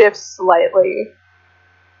expression shifts slightly.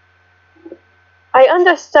 I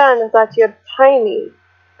understand that you're tiny,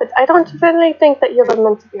 but I don't really think that you're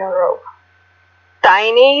meant to be a rogue.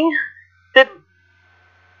 Tiny?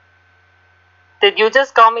 Did you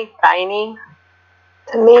just call me tiny?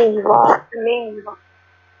 To me, you are.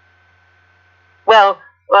 Well,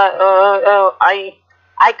 I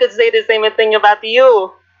could say the same thing about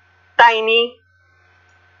you, tiny.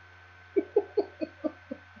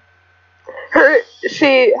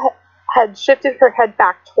 She had shifted her head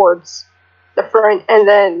back towards the front and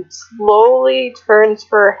then slowly turns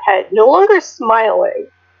her head, no longer smiling.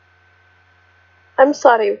 I'm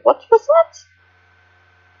sorry, what was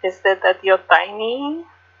that? Is it that you're tiny?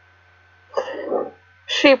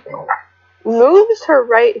 She moves her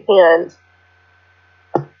right hand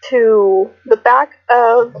to the back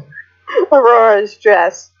of Aurora's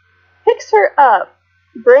dress, picks her up,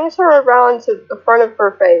 brings her around to the front of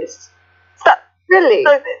her face. Stop. Really?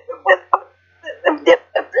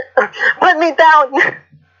 Put me down.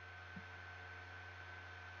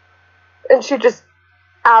 And she just,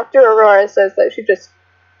 after Aurora says that, she just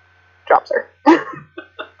drops her.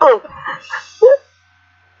 Oh.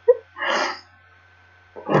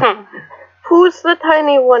 Who's the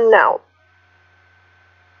tiny one now?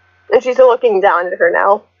 And she's looking down at her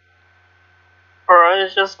now.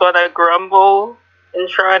 Aurora's just gonna grumble and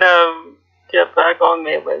try to get back on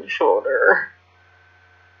Maitland's shoulder.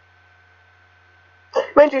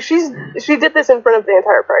 Mind you, she did this in front of the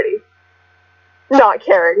entire party. Not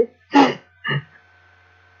caring.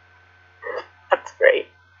 That's great.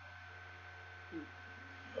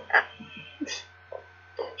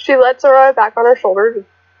 She lets Aurora back on her shoulder,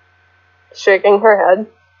 shaking her head.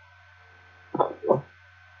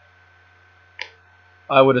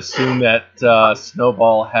 I would assume that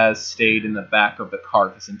Snowball has stayed in the back of the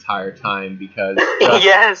cart this entire time because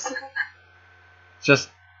Yes. just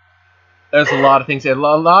there's a lot of things. A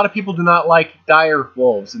lot of people do not like dire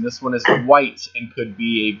wolves, and this one is white and could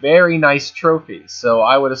be a very nice trophy. So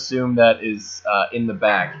I would assume that is in the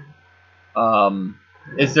back.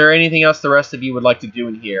 Is there anything else the rest of you would like to do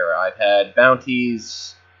in here? I've had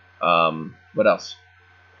bounties. What else?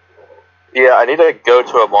 Yeah, I need to go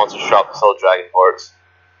to a monster shop to sell dragon parts.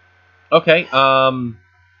 Okay.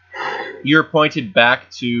 You're pointed back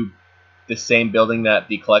to the same building that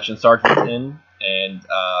the collection sergeant's in, and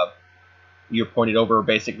you're pointed over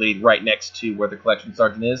basically right next to where the collection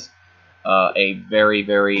sergeant is. A very,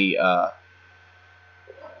 very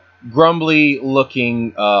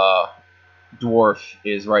grumbly-looking dwarf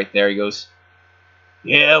is right there. He goes,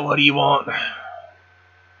 "Yeah, what do you want?"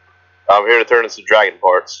 I'm here to turn in some dragon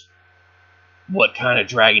parts. What kind of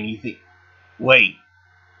dragon you think? Wait,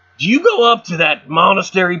 do you go up to that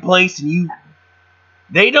monastery place and you...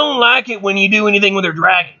 They don't like it when you do anything with their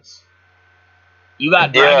dragons. You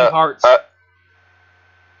got dragon parts. What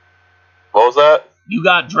was that? You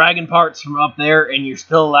got dragon parts from up there and you're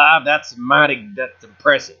still alive? That's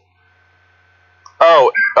impressive.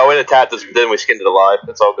 Oh, it attacked us, but then we skinned it alive.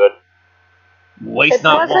 It's all good. Waste It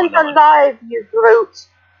not wasn't one. alive, you brute.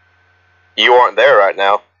 You aren't there right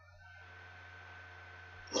now.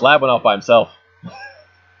 Slab went off by himself.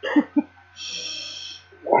 Yeah,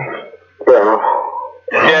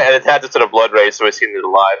 and it attacked us to the blood rage, so we skinned it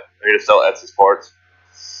alive. I'm here to sell Etsy's parts.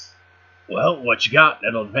 Well, what you got?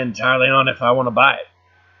 That'll depend entirely on if I want to buy it.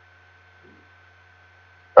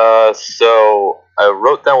 So I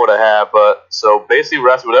wrote down what I have, but so basically,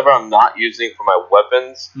 rest whatever I'm not using for my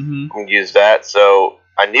weapons, I'm gonna use that. So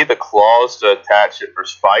I need the claws to attach it for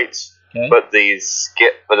spikes, Okay. but the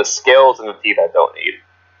scales and the teeth I don't need.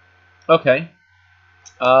 Okay.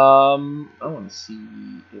 I want to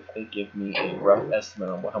see if they give me a rough estimate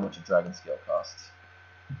on how much a dragon scale costs.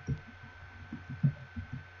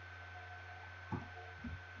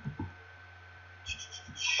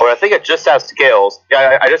 Or I think it just has scales.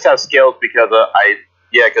 Yeah, I just have scales because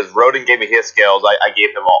because Rodin gave me his scales. I gave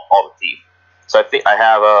him all the teeth. So I think I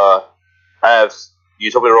have.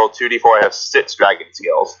 You told me to roll 2d4. I have 6 dragon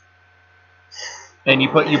scales. And you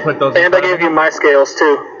put those. And I gave you my scales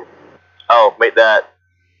too. Oh, make that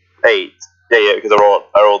 8. Yeah, because I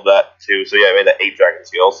rolled that too. So yeah, I made that 8 dragon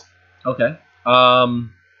scales. Okay.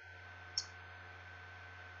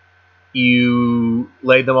 You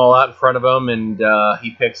lay them all out in front of him, and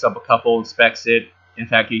he picks up a couple, inspects it. In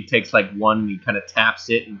fact, he takes like one, and he kind of taps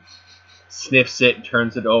it and sniffs it, and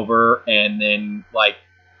turns it over, and then like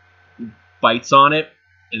bites on it,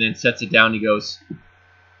 and then sets it down. He goes,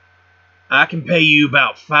 "I can pay you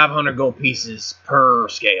about 500 gold pieces per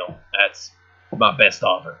scale. That's my best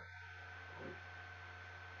offer."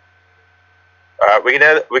 We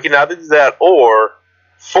can either do that or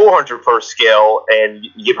 400 per scale, and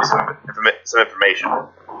you give me some information.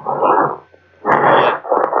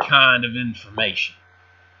 What kind of information?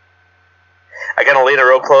 I gotta lean it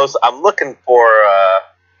real close. I'm looking for,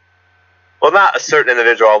 not a certain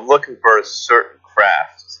individual. I'm looking for a certain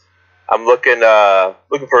craft. I'm looking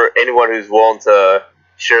for anyone who's willing to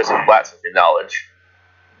share some blacksmithing knowledge.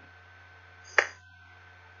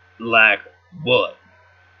 Like what?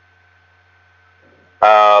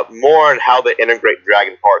 More on how they integrate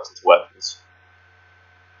dragon parts into weapons.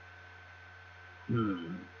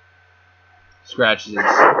 Scratches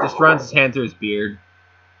just runs his hand through his beard.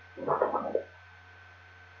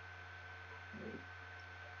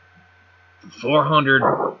 For 400,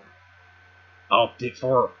 I'll take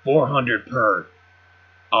for 400 per.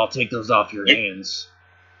 I'll take those off your hands,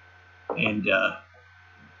 and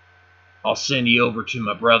I'll send you over to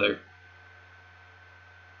my brother,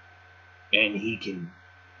 and he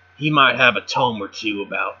might have a tome or two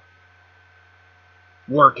about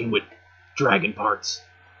working with dragon parts.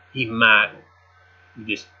 He might. You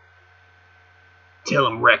just tell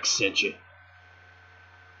him Rex sent you.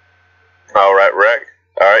 All right, Rex.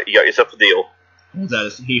 All right, you got yourself a deal. Holds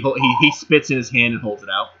out he spits in his hand and holds it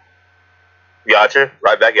out. Gotcha.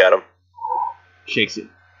 Right back at him. Shakes it.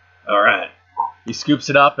 All right. He scoops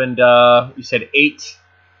it up, and you said 8,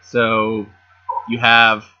 so you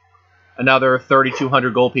have another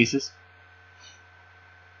 3,200 gold pieces.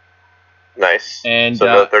 Nice. And so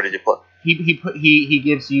another 30 plus. He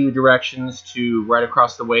gives you directions to right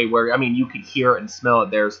across the way where, I mean, you could hear it and smell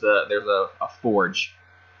it. There's a forge,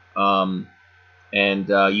 and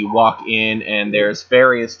you walk in, and there's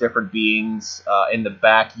various different beings in the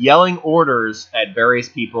back yelling orders at various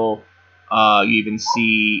people. You even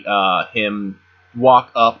see him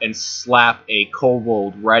walk up and slap a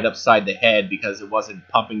kobold right upside the head because it wasn't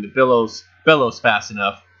pumping the bellows fast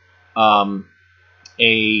enough.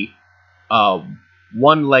 A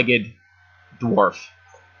one-legged dwarf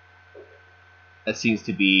that seems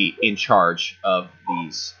to be in charge of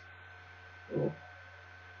this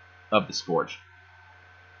forge.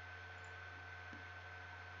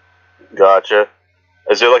 Gotcha.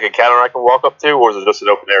 Is there like a counter I can walk up to, or is it just an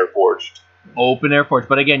open air forge? Open air forge,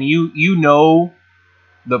 but again, you know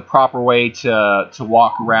the proper way to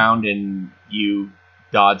walk around, and you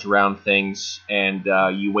dodge around things, and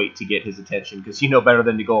you wait to get his attention because you know better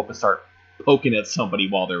than to go up and start poking at somebody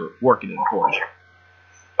while they're working in a forge.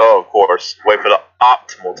 Oh, of course. Wait for the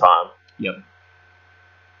optimal time. Yep.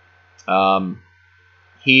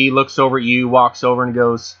 He looks over at you, walks over, and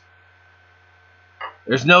goes,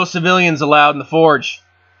 "There's no civilians allowed in the forge.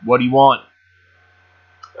 What do you want?"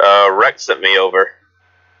 Rex sent me over.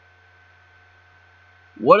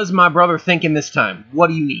 What is my brother thinking this time? What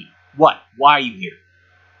do you need? What? Why are you here?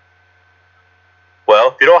 Well,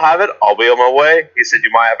 if you don't have it, I'll be on my way. He said you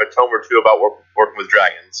might have a tome or two about working with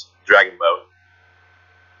dragons. Dragon Bone.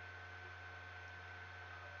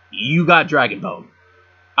 You got Dragon Bone.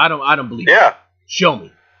 I don't believe it. Yeah. Show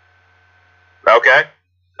me. Okay.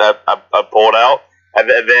 I pulled out. And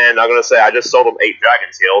then I'm going to say I just sold him 8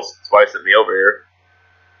 dragon scales. That's why he sent me over here.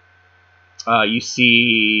 You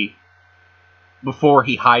see, before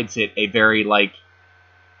he hides it, a very,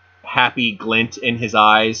 happy glint in his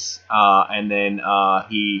eyes. And then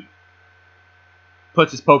he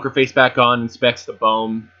puts his poker face back on, inspects the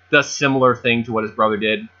bone, does similar thing to what his brother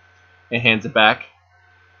did, and hands it back.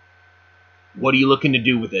 What are you looking to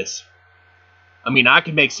do with this? I mean, I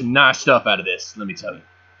can make some nice stuff out of this, let me tell you.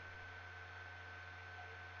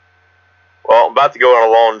 Well, I'm about to go on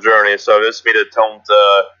a long journey, so this me to tell him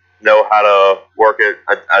to know how to work it,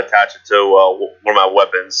 attach it to one of my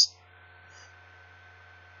weapons.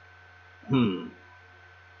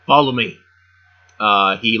 Follow me.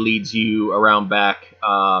 He leads you around back.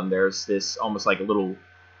 There's this almost like a little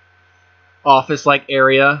office-like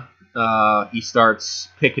area. He starts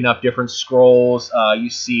picking up different scrolls. You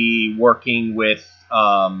see working with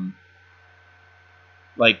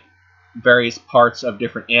various parts of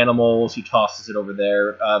different animals. He tosses it over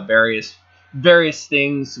there. Various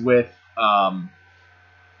things with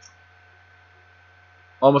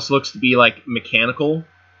almost looks to be like mechanical,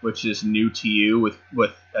 which is new to you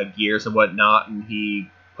with gears and whatnot. And he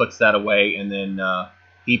puts that away, and then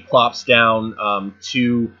he plops down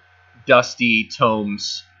 2 dusty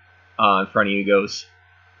tomes in front of you. He goes,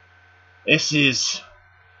 "This is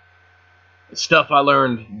the stuff I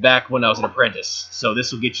learned back when I was an apprentice, so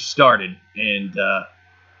this will get you started. And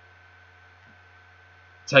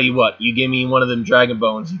tell you what, you give me one of them dragon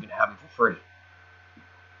bones, you can have them for free."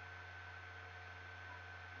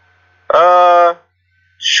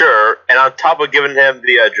 Sure. And on top of giving him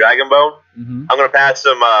the dragon bone, I'm going to pass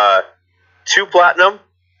him 2 platinum,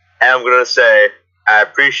 and I'm going to say, I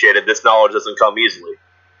appreciate it. This knowledge doesn't come easily.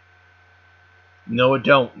 No, it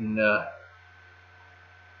don't. And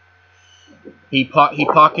he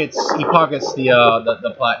pockets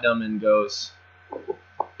the platinum and goes,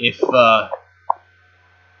 "If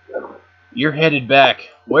you're headed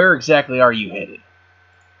back, where exactly are you headed?"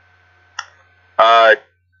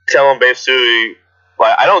 Tell him basically,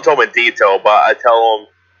 I don't tell him in detail, but I tell him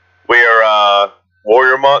we're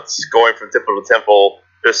warrior months, going from temple to temple,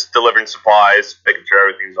 just delivering supplies, making sure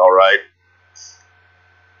everything's all right.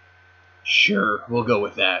 Sure, we'll go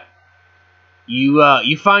with that.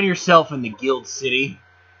 You find yourself in the Guild City.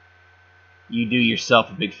 You do yourself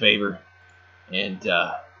a big favor, and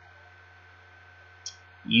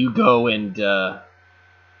you go and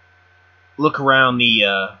look around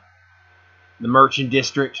the merchant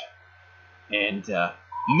district, and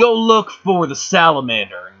you go look for the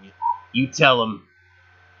salamander, and you tell him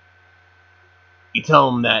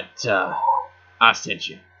that I sent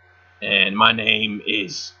you, and my name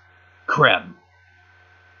is Krem.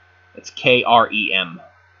 It's Krem.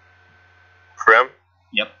 Krem?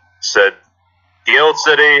 Yep. Said Guild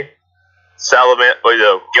City,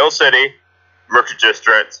 Guild City, Merchant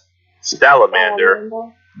District, Salamander.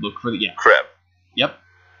 Look for the Krem. Yep.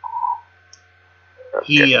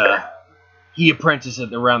 Okay. He apprenticed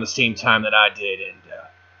at around the same time that I did, and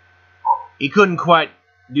he couldn't quite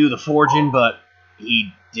do the forging, but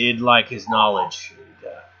he did like his knowledge,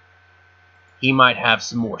 and he might have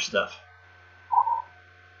some more stuff.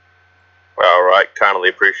 All right, kindly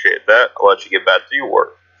appreciate that. I'll let you get back to your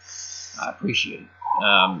work. I appreciate it.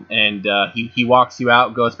 And he walks you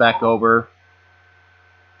out, goes back over,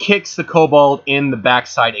 kicks the kobold in the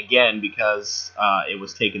backside again because it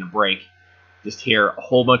was taking a break, just hear a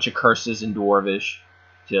whole bunch of curses in Dwarvish.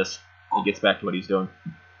 Just he gets back to what he's doing.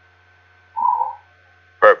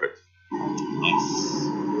 Perfect. Nice.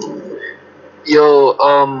 Yo,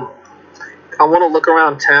 I want to look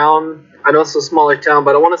around town. I know it's a smaller town,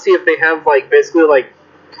 but I want to see if they have basically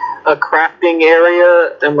a crafting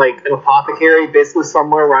area and an apothecary, basically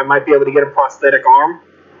somewhere where I might be able to get a prosthetic arm.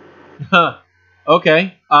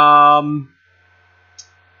 Okay.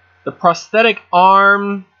 The prosthetic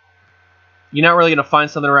arm. You're not really gonna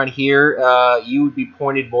find something around here. You would be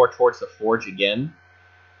pointed more towards the forge again.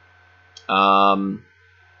 And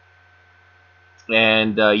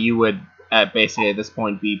you would, basically at this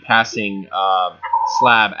point, be passing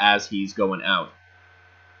Slab as he's going out.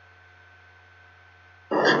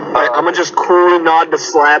 I'm gonna just coolly nod to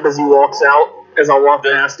Slab as he walks out, as I walk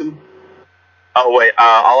past him. Oh wait,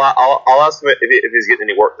 I'll ask him if he's getting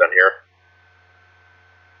any work done here.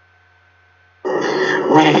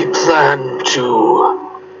 We plan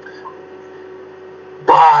to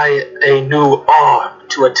buy a new arm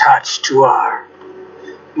to attach to our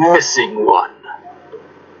missing one.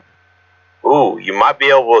 Ooh, you might be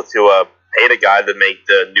able to pay the guy to make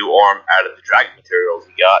the new arm out of the dragon materials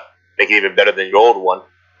he got. Make it even better than your old one.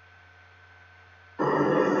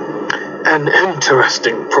 An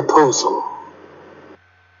interesting proposal.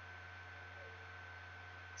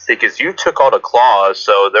 See, because you took all the claws,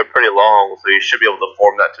 so they're pretty long, so you should be able to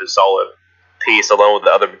form that to a solid piece along with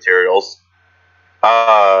the other materials.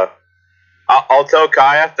 I'll tell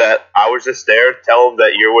Kaya that I was just there, tell him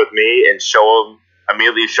that you're with me, and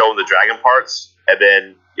immediately show him the dragon parts, and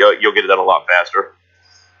then you'll get it done a lot faster.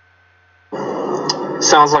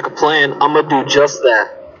 Sounds like a plan. I'm gonna do just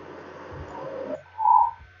that.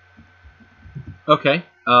 Okay.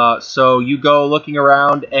 So you go looking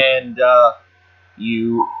around, and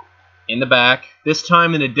you, in the back, this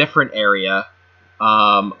time in a different area,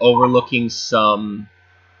 overlooking some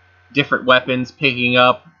different weapons, picking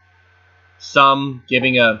up, some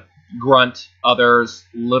giving a grunt, others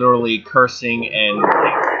literally cursing and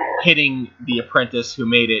hitting the apprentice who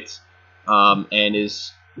made it, and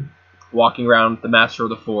is walking around the master of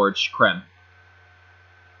the forge, Krem.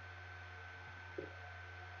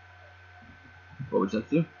 What would that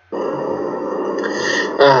do?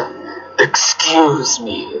 Excuse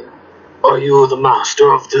me. Are you the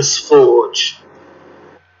master of this forge?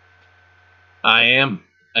 I am.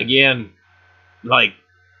 Again.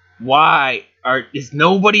 Why? Is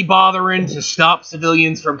nobody bothering to stop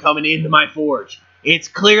civilians from coming into my forge? It's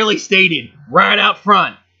clearly stated, right out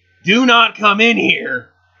front, do not come in here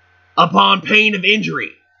upon pain of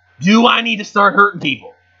injury. Do I need to start hurting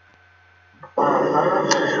people?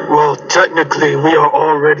 Well, technically, we are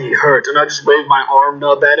already hurt, and I just wave my arm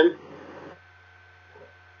nub at him.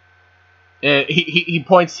 He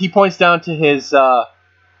points down to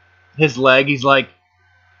his leg. He's like,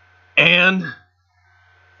 and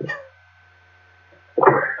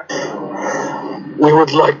we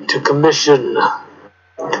would like to commission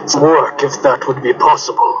some work, if that would be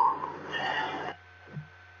possible.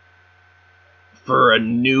 For a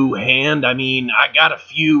new hand, I mean, I got a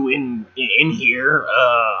few in here.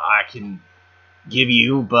 I can give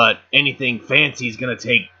you, but anything fancy is gonna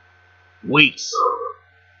take weeks.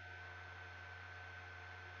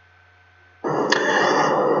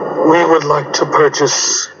 We would like to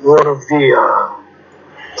purchase one of the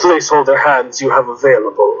placeholder hands you have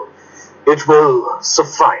available. It will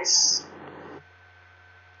suffice.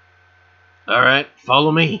 Alright,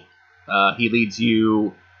 follow me. He leads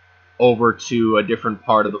you over to a different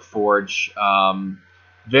part of the forge.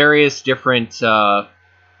 Various different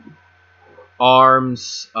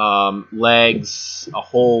arms, legs, a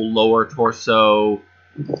whole lower torso,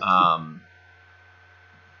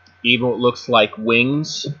 even what looks like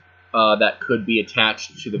wings that could be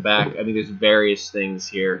attached to the back. I mean, there's various things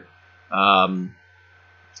here.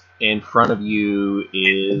 In front of you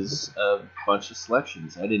is a bunch of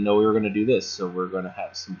selections. I didn't know we were going to do this, so we're going to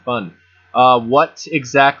have some fun. What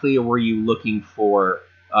exactly were you looking for?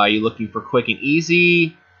 Are you looking for quick and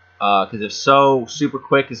easy? Because if so, super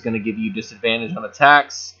quick is going to give you disadvantage on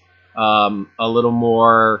attacks. A little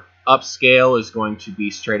more upscale is going to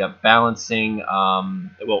be straight up balancing.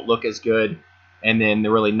 It won't look as good. And then the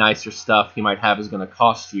really nicer stuff you might have is going to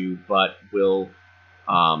cost you, but will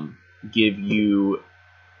give you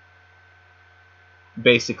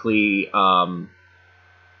basically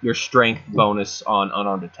your strength bonus on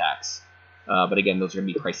unarmed attacks. But again, those are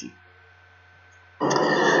going to be pricey.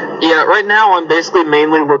 Yeah, right now I'm basically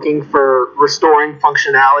mainly looking for restoring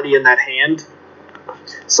functionality in that hand,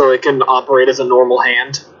 so it can operate as a normal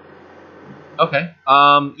hand. Okay.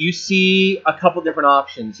 You see a couple different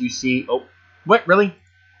options. You see... Oh, what? Really?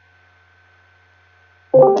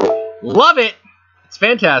 Love it. It's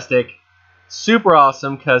fantastic. Super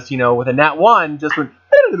awesome because, with a nat 1, just went,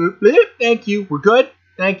 thank you. We're good.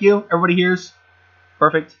 Thank you. Everybody hears?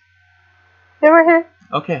 Perfect. Yeah, we're here.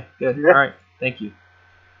 Okay, good. All right. Thank you.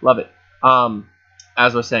 Love it.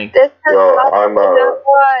 As I was saying. This has Well, got I'm to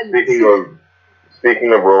be done once.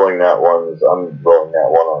 speaking of rolling nat ones, I'm rolling nat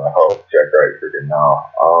one on a health check right freaking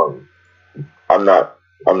now. I'm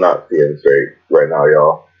not feeling straight right now,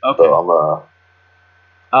 y'all. Okay. So I'm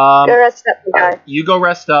gonna. Go rest up, guy. You go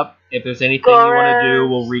rest up. If there's anything you want to do,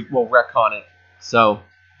 we'll retcon it. So.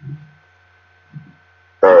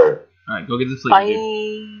 Alright. Alright, go get to sleep, Bye.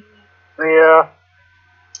 dude. Yeah.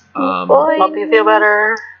 Bye. Hope you feel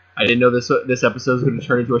better. I didn't know this episode was going to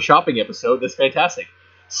turn into a shopping episode. That's fantastic.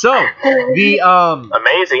 So, the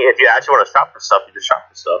Amazing. If you actually want to shop for stuff, you just shop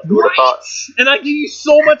for stuff. Who would have thought? and I give you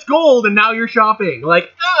so much gold, and now you're shopping.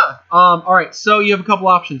 All right. So you have a couple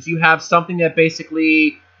options. You have something that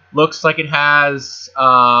basically looks like it has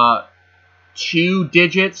 2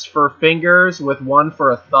 digits for fingers with 1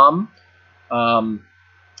 for a thumb.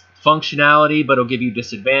 Functionality, but it'll give you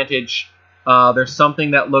disadvantage. There's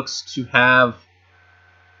something that looks to have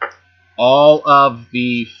all of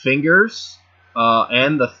the fingers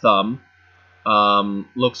and the thumb.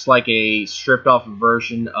 Looks like a stripped off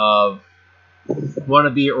version of one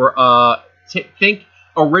of the think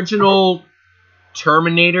original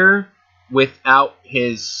Terminator without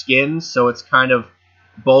his skin, so it's kind of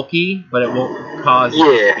bulky, but it won't cause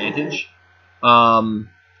disadvantage.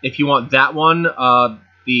 If you want that one,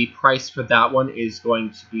 the price for that one is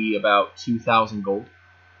going to be about 2,000 gold.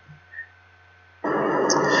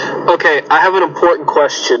 Okay, I have an important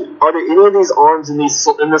question. Are there any of these arms in this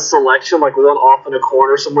selection, like one off in a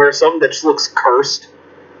corner somewhere or something, that just looks cursed?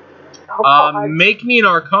 Oh, God. Make me an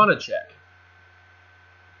Arcana check.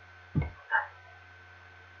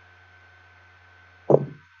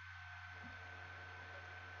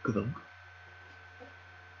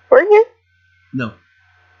 We're here. No.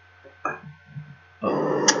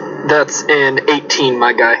 That's an 18,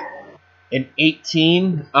 my guy. An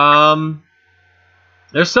 18.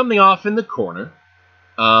 There's something off in the corner.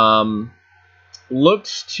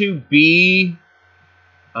 Looks to be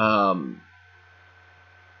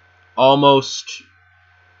almost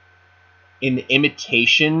an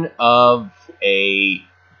imitation of a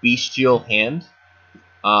bestial hand.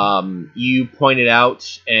 You pointed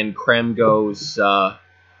out, and Krem goes, that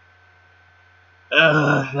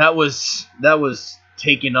was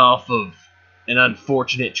taken off of an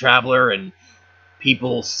unfortunate traveler, and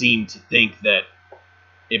people seem to think that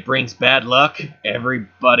it brings bad luck.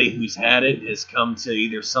 Everybody who's had it has come to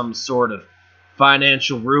either some sort of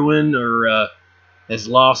financial ruin or has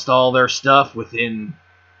lost all their stuff within,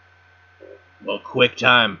 quick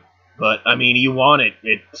time. But, I mean, you want it.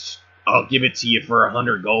 I'll give it to you for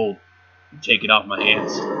 100 gold. Take it off my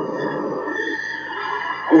hands.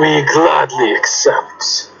 We gladly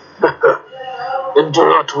accept. And do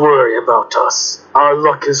not worry about us. Our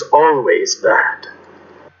luck is always bad.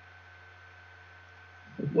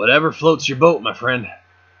 Whatever floats your boat, my friend.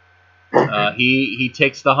 He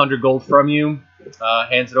takes the 100 gold from you,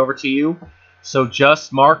 hands it over to you. So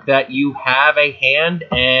just mark that you have a hand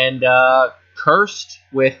and cursed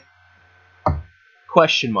with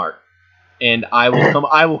question mark, and I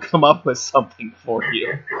will come up with something for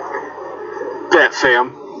you. Bet,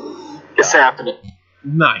 fam. It's happening.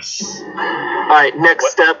 Nice. Alright,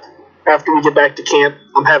 next step. After we get back to camp,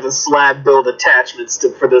 I'm having Slab build attachments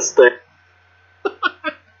for this thing.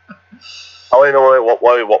 Oh, wait, no, wait,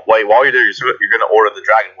 while you're there, you're going to order the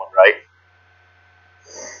dragon one, right?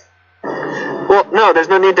 Well, no, there's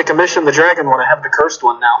no need to commission the dragon one. I have the cursed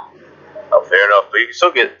one now. Oh, fair enough. But you can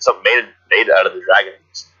still get something made out of the dragon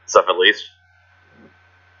stuff, at least.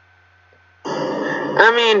 I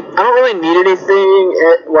mean, I don't really need anything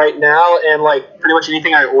right now, and pretty much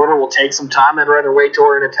anything I order will take some time. I'd rather wait till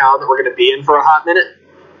we're in a town that we're going to be in for a hot minute.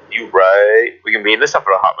 You right. We can be in this stuff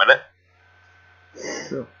for a hot minute.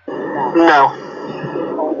 No.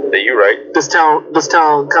 Yeah, you right. This town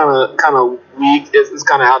kind of weak. It's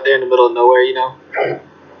kind of out there in the middle of nowhere, you know.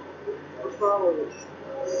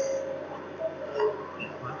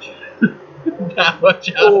 That much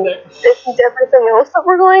out there. Isn't everything else that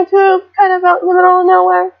we're going to kind of out in the middle of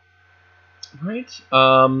nowhere? Right.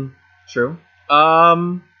 True.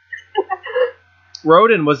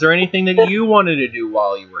 Rodin, was there anything that you wanted to do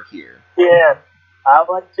while you were here? Yeah, I'd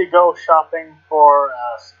like to go shopping for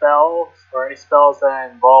spells or any spells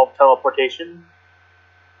that involve teleportation.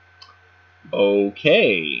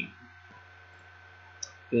 Okay.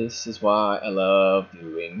 This is why I love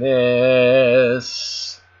doing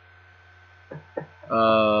this.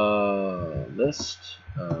 List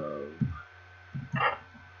of...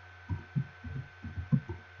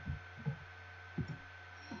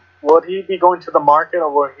 Would he be going to the market,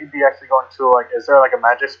 or would he be actually going to, like, is there like a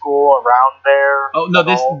magic school around there? Oh, no, at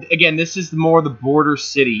this, all? again, this is more the border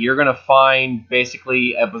city. You're going to find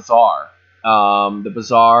basically a bazaar. The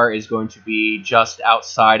bazaar is going to be just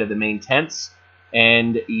outside of the main tents,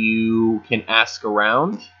 and you can ask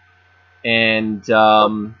around. And,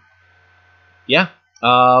 yeah.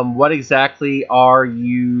 What exactly are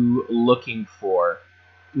you looking for?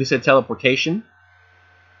 You said teleportation?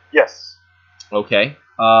 Yes. Okay.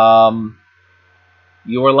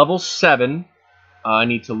 You're level 7. I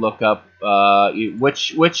need to look up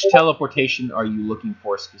which teleportation are you looking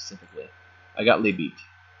for specifically? I got Libit.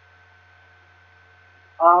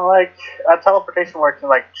 Like a teleportation where it can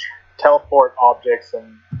like teleport objects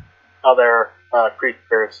and other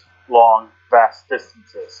creatures long, vast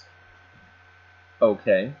distances.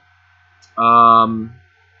 Okay.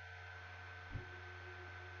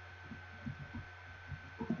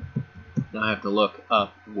 Now I have to look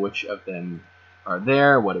up which of them are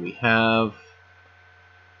there. What do we have?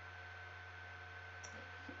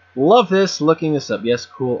 Love this. Looking this up. Yes,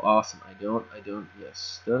 cool, awesome. I don't,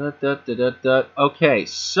 yes. Okay,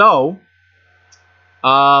 so,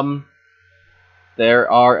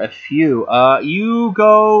 there are a few. You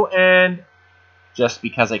go and, just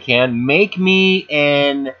because I can, make me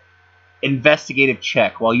an investigative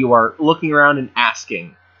check while you are looking around and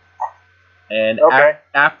asking. And Okay.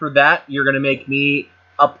 after that, you're going to make me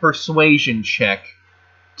a persuasion check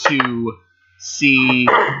to see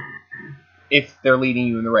if they're leading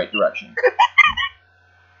you in the right direction.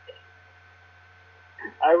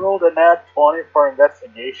 I rolled a nat 20 for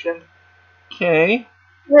investigation. Okay.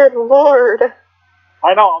 Good lord.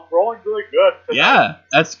 I know, I'm rolling really good. tonight. Yeah,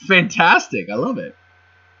 that's fantastic. I love it.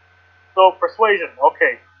 So, persuasion,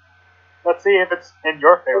 okay. Let's see if it's in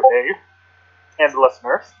your favor, Dave, and the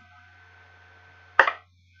listeners.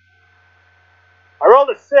 I rolled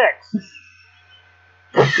a 6.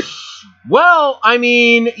 Well, I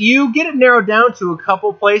mean, you get it narrowed down to a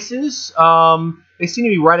couple places. They seem to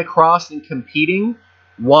be right across and competing.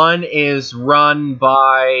 One is run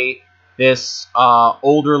by this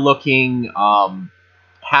older-looking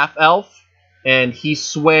half-elf, and he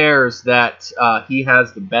swears that he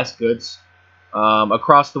has the best goods.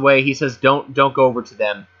 Across the way, he says, "Don't go over to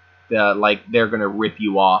them. Like they're gonna rip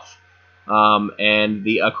you off." And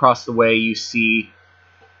across the way, you see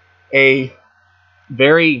a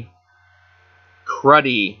very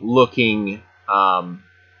cruddy-looking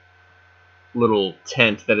little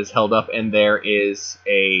tent that is held up, and there is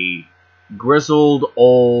a grizzled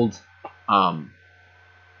old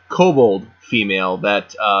kobold female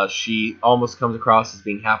that she almost comes across as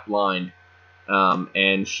being half blind,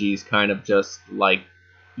 and she's kind of just like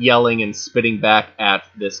yelling and spitting back at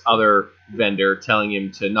this other vendor, telling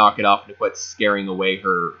him to knock it off and to quit scaring away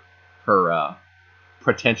her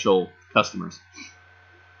potential customers.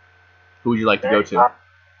 Who would you like to go to?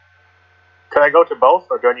 Can I go to both,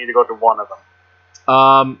 or do I need to go to one of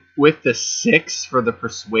them? With the 6 for the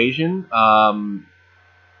persuasion,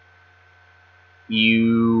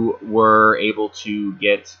 you were able to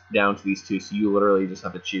get down to these two, so you literally just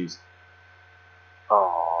have to choose.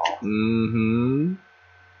 Oh. Mm-hmm.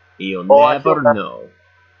 You'll Oh, never know.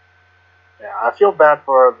 Yeah, I feel bad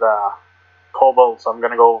for the kobold, so I'm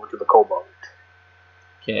gonna go over to the kobold.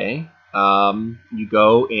 Okay. You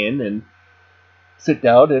go in and sit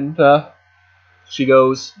down, and she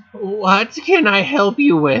goes, "What can I help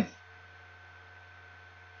you with?"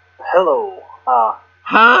 Hello.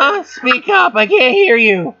 Huh? Speak up, I can't hear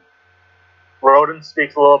you. Rodin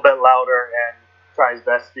speaks a little bit louder and tries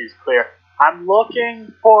best to be clear. I'm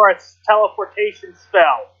looking for a teleportation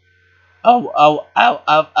spell. A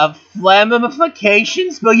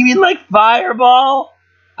flammification spell? You mean like fireball?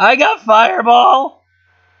 I got fireball.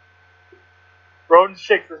 Rodin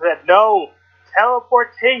shakes his head. No,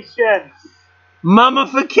 teleportation.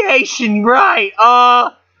 Mummification, right.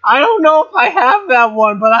 I don't know if I have that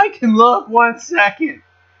one, but I can look. 1 second.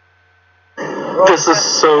 This is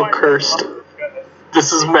so cursed.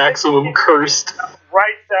 This is maximum cursed.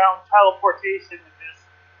 Writes down teleportation and just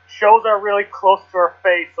shows her really close to her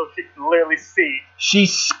face so she can clearly see. She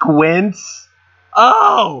squints.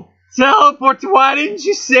 Oh, teleport. Why didn't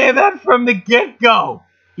you say that from the get-go?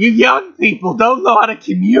 You young people don't know how to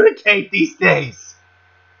communicate these days.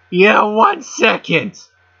 Yeah, 1 second.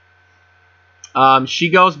 She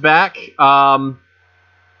goes back.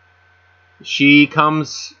 She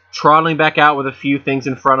comes trotting back out with a few things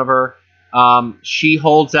in front of her. She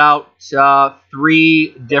holds out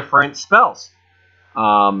 3 different spells.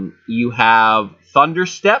 You have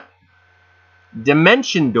Thunderstep,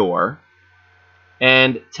 Dimension Door,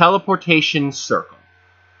 and Teleportation Circle.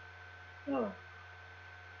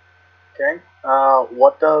 Okay.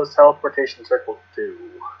 What does Teleportation Circle do?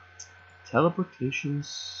 Teleportation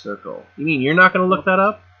Circle. You mean you're not going to look that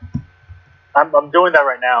up? I'm doing that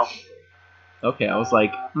right now. Okay, I was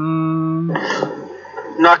like, Not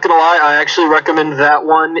gonna lie, I actually recommend that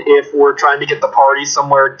one if we're trying to get the party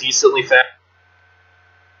somewhere decently fast.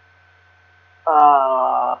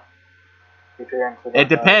 It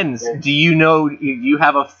depends. Do you know you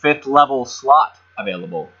have a 5th level slot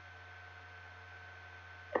available?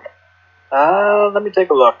 Let me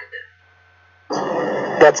take a look.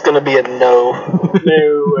 That's gonna be a no.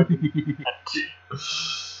 No.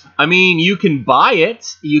 I mean, you can buy it.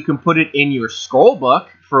 You can put it in your scroll book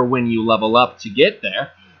for when you level up to get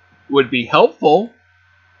there. Would be helpful.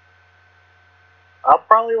 I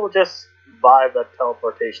probably will just buy the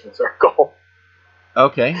Teleportation Circle.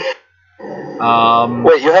 Okay.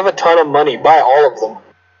 Wait, you have a ton of money. Buy all of them.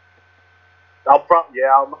 I'll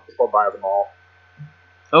might as well buy them all.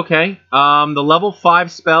 Okay. The level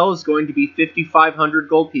 5 spell is going to be 5,500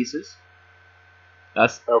 gold pieces.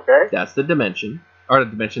 That's Okay. That's the dimension. Or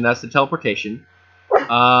the dimension, that's the teleportation.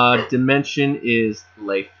 Dimension is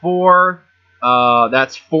lay 4.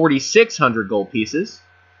 That's 4,600 gold pieces.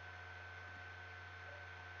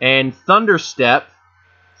 And Thunderstep,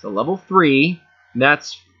 so level 3,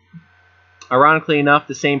 that's, ironically enough,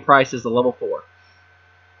 the same price as the level 4.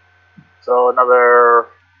 So another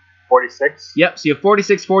 46? Yep, so you have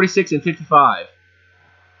 46, 46, and 55.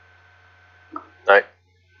 Right.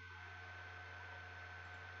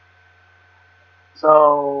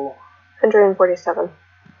 So, 147.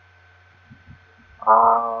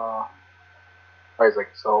 Isaac,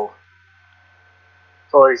 so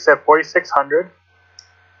you said 4,600?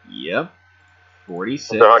 Yep.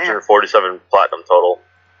 46 147 platinum total.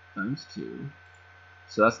 times 2.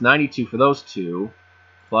 So that's 92 for those two,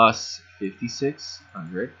 plus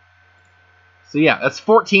 5,600. So yeah, that's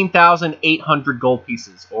 14,800 gold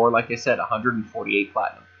pieces, or like I said, 148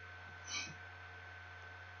 platinum.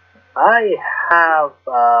 I have,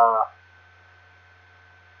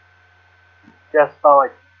 just about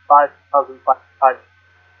like 5,500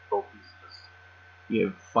 gold pieces. You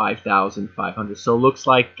have 5,500. So it looks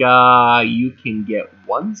like you can get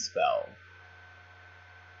one spell.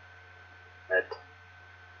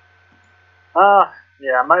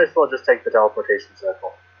 Yeah, I might as well just take the Teleportation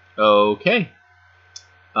Circle. Okay.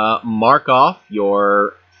 Mark off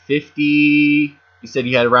your 50... You said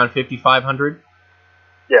you had around 5,500?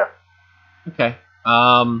 Yeah. Okay.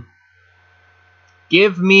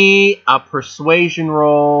 Give me a persuasion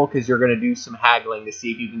roll, because you're going to do some haggling to see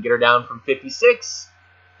if you can get her down from 56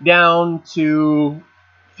 down to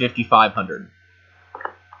 5,500.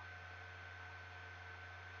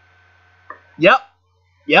 Yep.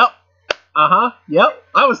 Yep. I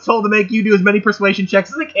was told to make you do as many persuasion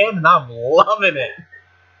checks as I can, and I'm loving it.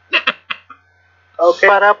 Okay.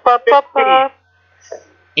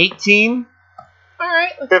 18. All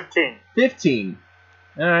right. 15.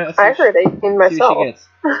 All right. Let's see I heard 18 see what myself. she gets.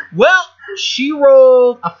 Well, she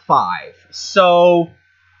rolled a 5, so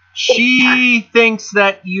she thinks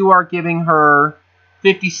that you are giving her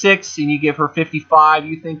 56, and you give her 55.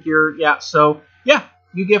 You think you're So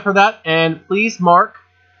you give her that, and please mark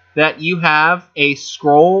that you have a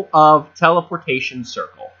scroll of teleportation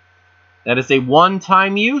circle. That is a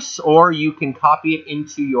one-time use, or you can copy it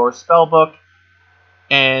into your spellbook,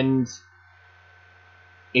 and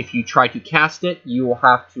if you try to cast it, you will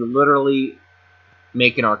have to literally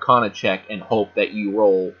make an Arcana check and hope that you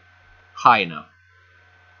roll high enough.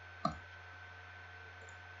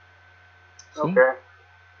 Okay.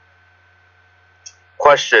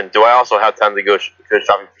 Question: do I also have time to go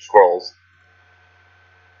shopping for scrolls?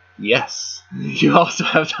 Yes. You also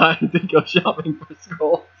have time to go shopping for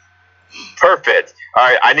scrolls. Perfect. All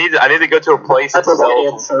right, I need to go to a place that That's a good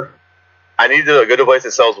sells. answer. I need to go to a place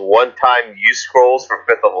that sells one-time use scrolls for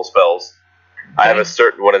 5th level spells. I have a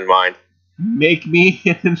certain one in mind. Make me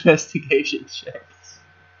an investigation check.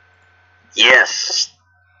 Yes.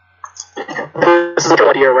 This is a good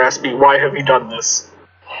idea, Raspy. Why have you done this?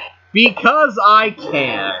 Because I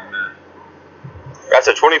can. That's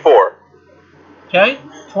a 24. Okay,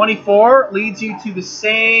 24 leads you to the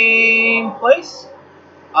same place.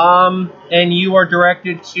 And you are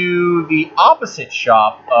directed to the opposite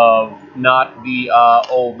shop of not the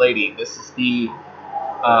old lady. This is the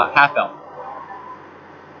half-elf.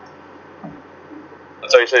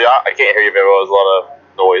 So you said I can't hear you, but there was a lot of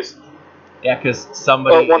noise. Yeah, because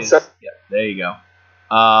somebody one is... sec. Yeah, there you go.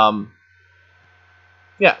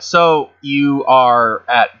 Yeah, so you are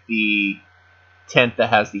at the tent that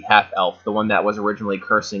has the half elf, the one that was originally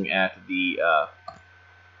cursing at the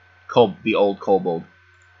old kobold.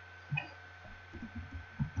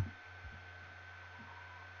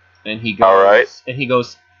 And he goes, All right.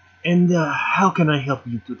 And how can I help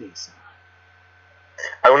you today, sir?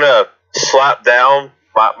 I'm gonna slap down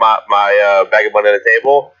my bag of money on the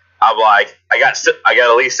table. I'm like, I got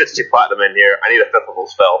at least 60 platinum in here. I need a 5th level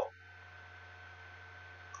spell.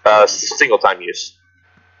 Single time use.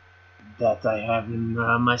 That I have in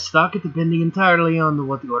my stock, depending entirely on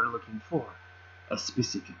what you are looking for.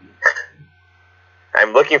 Specifically.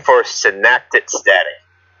 I'm looking for Synaptic Static.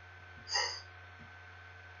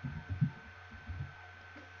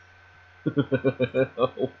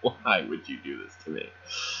 Why would you do this to me?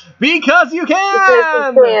 Because you Because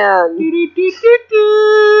can! you can.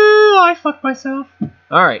 I fucked myself.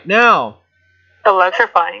 Alright, now.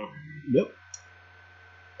 Electrifying. Yep.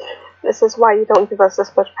 This is why you don't give us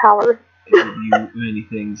this much power. Give you many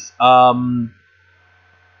things.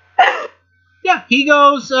 Yeah, he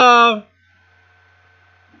goes, Alright.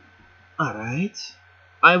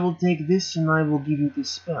 I will take this and I will give you this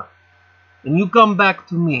spell. And you come back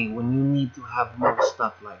to me when you need to have more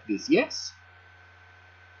stuff like this, yes?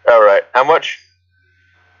 Alright, how much?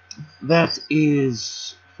 That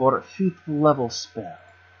is, for a 5th level spell,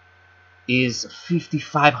 is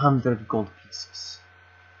 5,500 gold pieces.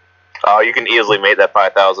 Oh, you can easily make that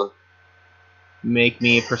 5,000. Make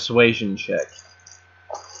me a persuasion check.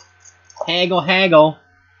 Haggle.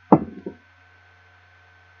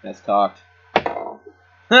 That's cocked.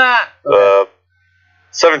 Ha! Okay.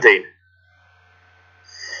 17.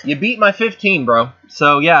 You beat my 15, bro.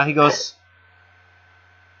 So, yeah, he goes,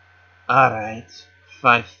 Alright,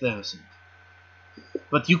 5,000.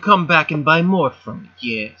 But you come back and buy more from me,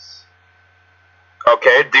 yes?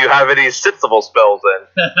 Okay, do you have any 6th level spells then?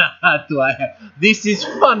 Do I have... This is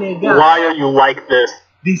funny, guy. Why are you like this?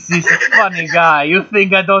 This is funny, guy. You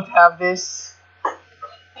think I don't have this?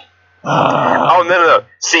 Oh, no.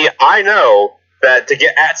 See, I know that to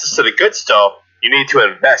get access to the good stuff, you need to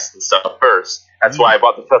invest in stuff first. That's why I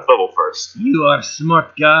bought the 5th level first. You are a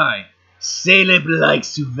smart guy. Caleb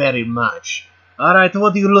likes you very much. Alright,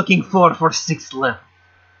 what are you looking for 6th level?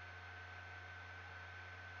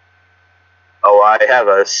 Oh, I have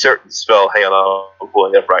a certain spell. Hang on, I'm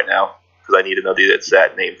pulling it up right now. Because I need to know the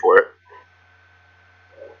exact name for it.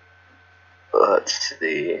 Let's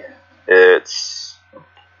see. It's...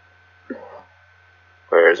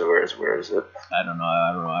 Where is it? I don't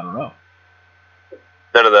know.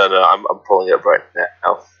 No. I'm pulling it up right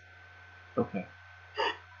now. Okay.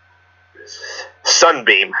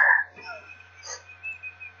 Sunbeam.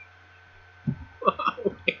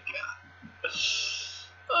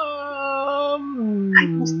 Oh my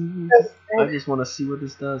god. I just want to see what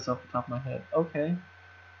this does off the top of my head. Okay.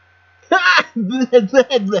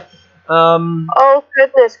 Oh,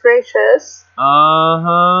 goodness gracious.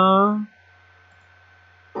 Uh-huh.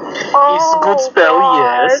 It's a good spell,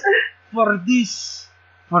 yes.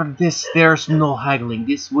 For this, there's no haggling.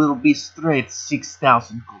 This will be straight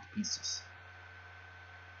 6,000 gold pieces.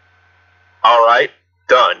 Alright,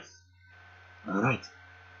 done. Alright.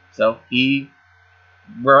 So he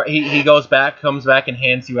goes back, comes back, and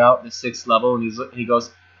hands you out the 6th level, and he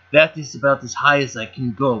goes, that is about as high as I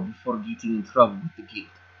can go before getting in trouble with the guild.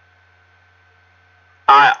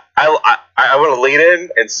 I want to lean in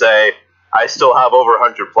and say, I still have over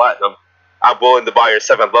 100 platinum. I'm willing to buy your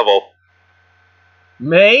 7th level.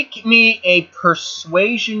 Make me a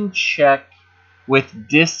persuasion check with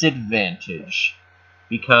disadvantage.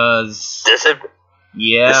 Because...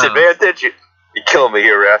 Disadvantage? You're killing me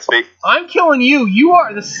here, Raspy. I'm killing you. You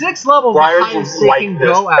are the 6th level. Why are highest you they like can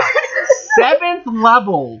this? go out. 7th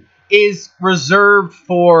level is reserved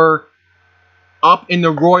for up in the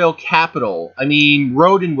royal capital. I mean,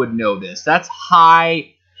 Rodin would know this. That's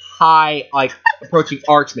high, like approaching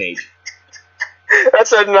Archmage.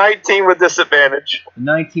 That's a 19 with disadvantage.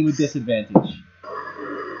 19 with disadvantage.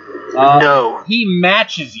 No. He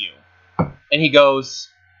matches you, and he goes,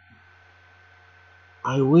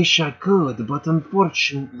 I wish I could, but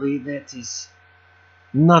unfortunately that is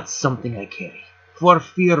not something I carry. For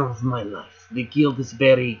fear of my life. The guild is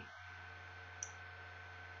very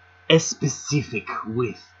specific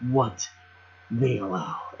with what they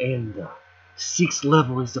allow, and 6th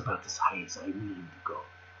level is about as high as I need to go.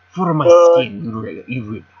 For my skin, you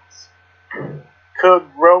realize. Could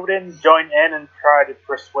Rodin join in and try to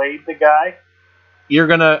persuade the guy? You're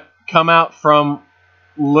gonna come out from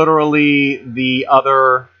literally the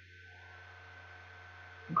other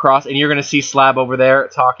across, and you're going to see Slab over there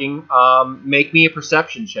talking. Make me a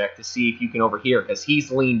perception check to see if you can overhear, because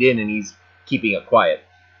he's leaned in and he's keeping it quiet.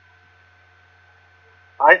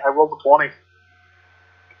 I rolled a 20.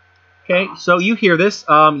 Okay, so you hear this.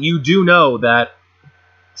 You do know that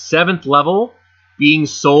 7th level being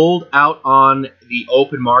sold out on the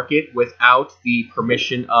open market without the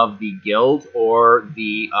permission of the guild or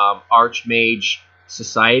the Archmage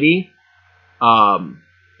Society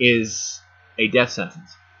is a death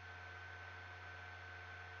sentence.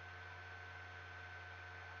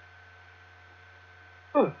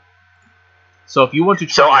 So if you want to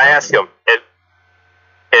try... So I asked him,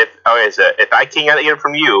 if I can't get it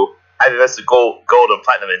from you, I invest the gold and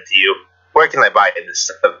platinum into you, where can I buy it in this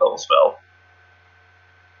 7th level spell?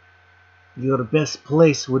 Your best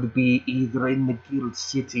place would be either in the guild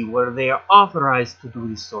city, where they are authorized to do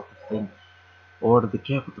this sort of thing, or the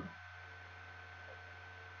capital.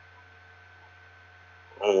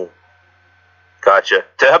 Gotcha.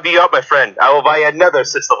 To help you out, my friend, I will buy another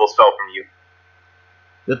 6th level spell from you.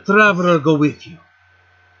 The Traveler go with you.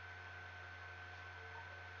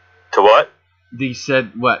 To what? He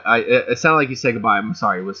said, what? It sounded like you said goodbye. I'm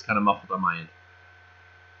sorry, it was kind of muffled on my end.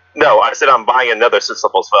 No, I said I'm buying another 6th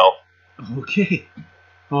level spell. Okay.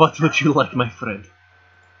 What would you like, my friend?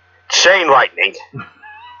 Chain Lightning.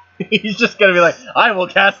 He's just gonna be like, I will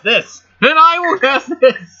cast this, and I will cast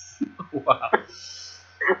this. Wow.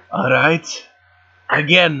 Alright.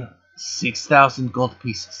 Again, 6,000 gold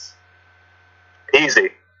pieces.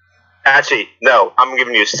 Easy. Actually, no, I'm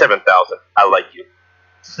giving you 7,000. I like you.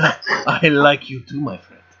 I like you too, my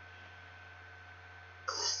friend.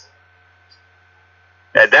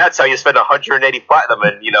 And that's how you spend 180 platinum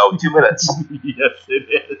in, 2 minutes. Yes, it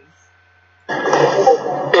is.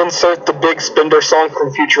 Insert the big spender song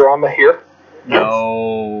from Futurama here.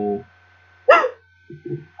 No.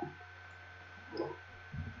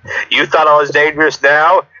 You thought I was dangerous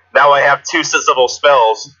now? Now I have 2 6th level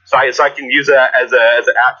spells, so I can use that as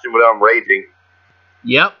an action when I'm raging.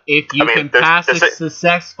 Yep, if you can pass a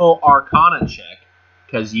successful Arcana check,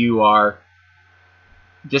 because you are...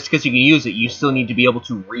 Just because you can use it, you still need to be able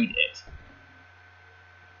to read it.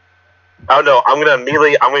 Oh no, I'm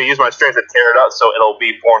gonna use my strength to tear it up so it'll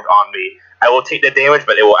be formed on me. I will take the damage,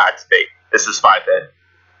 but it will activate. This is 5 hit.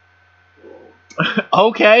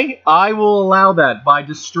 Okay, I will allow that. By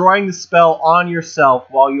destroying the spell on yourself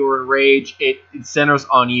while you're in rage, it centers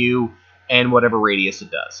on you and whatever radius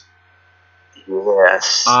it does.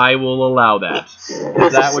 Yes. I will allow that.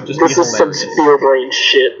 That would just be hilarious. This is some spear brain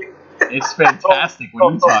shit. It's fantastic. What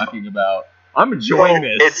are you talking about? I'm enjoying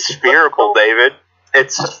this. It's spherical, David.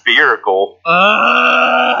 It's spherical.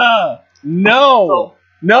 No!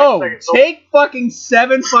 No! Take fucking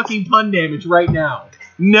 7 fucking pun damage right now.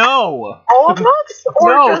 No! All of us? Or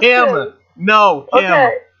No, just him! No, him.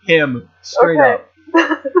 Okay. Him. Straight Okay.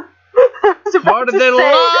 up. For the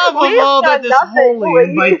love of all that is holy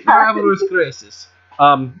and by traveler's graces.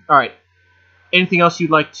 Alright. Anything else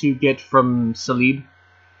you'd like to get from Salib?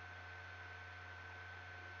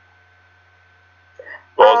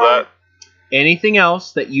 What was that? Anything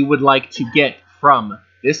else that you would like to get from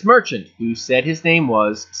this merchant who said his name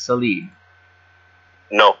was Salib?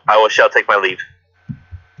 No, I shall take my leave.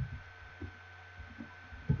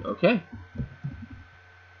 Okay.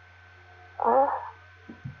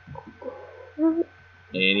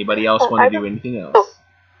 Anybody else want to do anything else?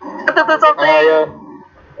 That's okay.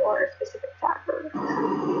 Or a specific attacker.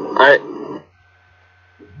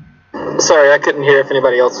 Sorry, I couldn't hear if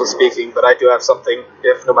anybody else was speaking, but I do have something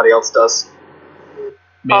if nobody else does.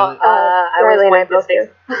 I was going to say.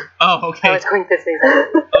 Oh, okay. I was going to say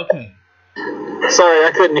that. Okay. Sorry,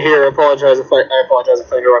 I couldn't hear. I apologize if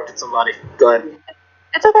I interrupted somebody. Go ahead.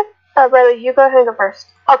 It's okay. Riley, you go ahead and go first.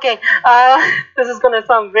 Okay, this is gonna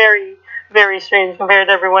sound very, very strange compared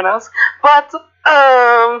to everyone else, but,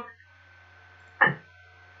 I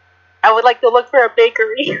would like to look for a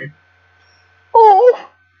bakery. Oh!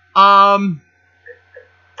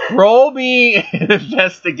 Roll me an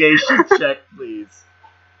investigation check, please.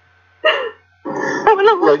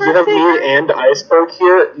 Look, you have me and Iceberg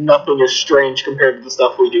here. Nothing is strange compared to the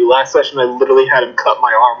stuff we do. Last session, I literally had him cut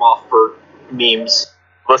my arm off for memes.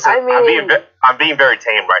 Listen, I mean- I'm being very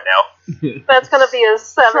tame right now. That's gonna be a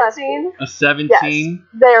 17. A 17? Yes,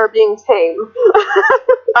 they are being tame.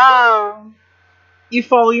 You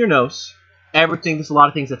follow your nose. Everything, there's a lot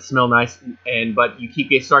of things that smell nice, but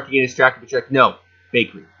you start to get distracted, but you're like, no,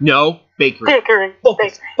 bakery. No, bakery. Bakery.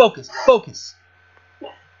 Focus, focus, focus.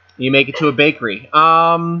 You make it to a bakery.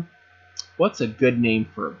 What's a good name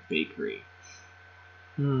for a bakery?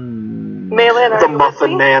 Mail in The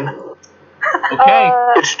Muffin Man. Okay.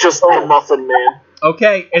 It's just the Muffin Man.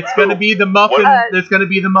 Okay, it's gonna be the muffin. What? It's gonna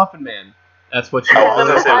be the Muffin Man. That's what you. Oh, I was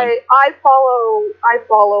gonna say- I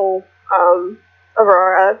follow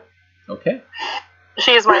Aurora. Okay.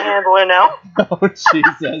 She's my handler now. Oh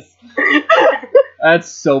Jesus. That's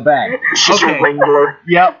so bad. She's Okay. a wrangler.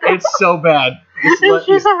 Yep, it's so bad.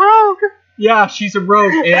 She's a rogue. Yeah, she's a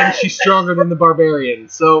rogue, and she's stronger than the barbarian.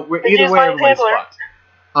 So either She's way, my everybody's handler.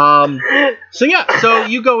 fucked. So yeah, so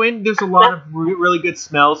you go in. There's a lot of really good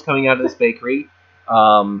smells coming out of this bakery.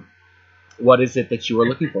 What is it that you are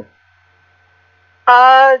looking for?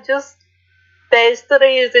 Just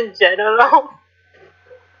pastries in general.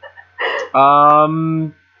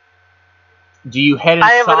 Do you head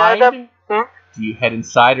I have another. inside? Do you head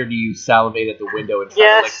inside, or do you salivate at the window and try to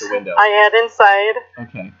lick Yes, the window? I head inside.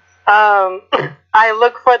 Okay. I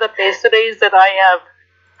look for the pastries that I have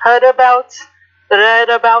heard about, read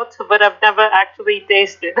about, but I've never actually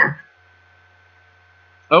tasted.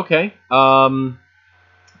 Okay.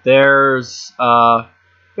 There's a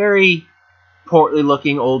very portly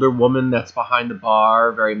looking older woman that's behind the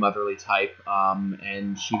bar, very motherly type.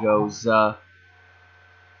 And she goes,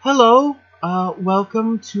 hello,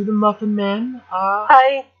 welcome to the Muffin Man.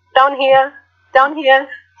 Hi, down here.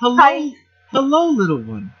 Hello, hi. hello, little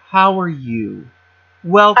one. How are you?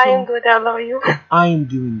 Welcome. I am good, how are you? I am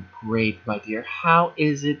doing great, my dear. How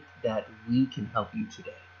is it that we can help you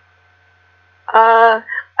today?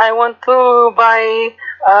 I want to buy,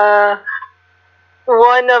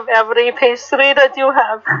 one of every pastry that you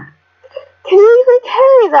have. Can you even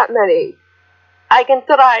carry that many? I can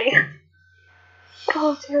try.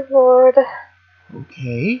 Oh dear Lord.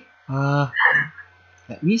 Okay.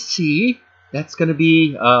 Let me see. That's gonna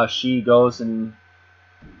be. She goes and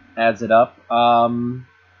adds it up.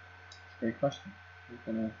 Great question.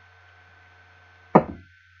 We're gonna.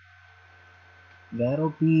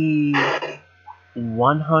 That'll be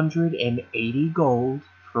 180 gold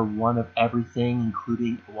for one of everything,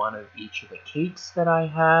 including one of each of the cakes that I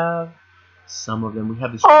have. Some of them we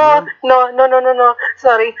have this. Oh, no.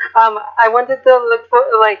 Sorry. I wanted to look for,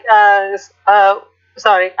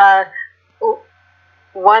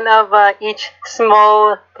 one of each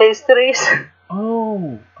small pastries.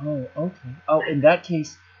 Oh, okay. Oh, in that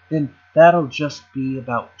case, then that'll just be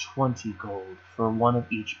about 20 gold for one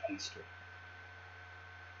of each pastry.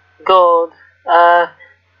 Gold.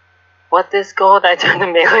 What is gold? I turned a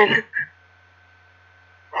million.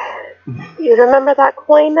 You remember that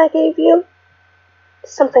coin I gave you?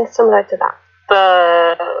 Something similar to that.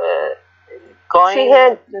 The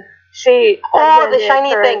coin. She Oh, the handed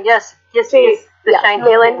shiny her- thing. Yes. The shiny.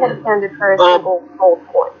 Malin had handed her a single gold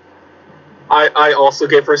coin. I also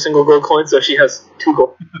gave her a single gold coin, so she has 2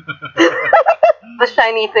 gold. The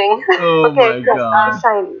shiny thing. Oh Okay, my yes, god.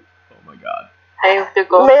 shiny. Oh my god. I have to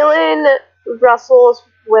go. Malin rustles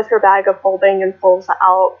with her bag of holding and pulls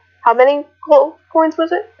out. How many gold coins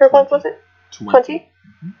was it? Or coins was it? 20?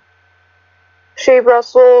 She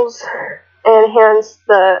rustles and hands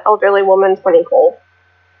the elderly woman 20 gold.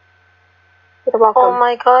 You're welcome. Oh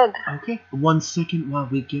my god. Okay, 1 second while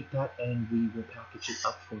we get that and we will package it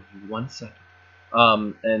up for you. 1 second.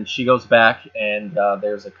 And she goes back and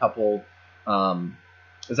there's a couple,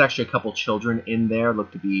 there's actually a couple children in there,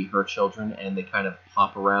 look to be her children, and they kind of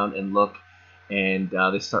pop around and look, and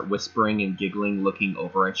they start whispering and giggling, looking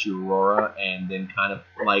over at you, Aurora, and then kind of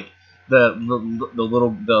like the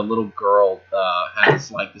little girl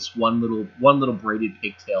has like this one little braided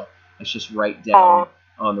pigtail that's just right down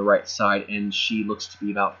on the right side, and she looks to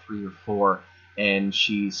be about 3 or 4, and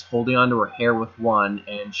she's holding onto her hair with one,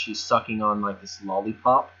 and she's sucking on like this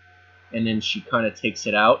lollipop, and then she kind of takes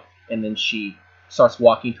it out, and then she starts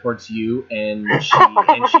walking towards you, and she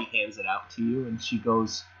hands it out to you, and she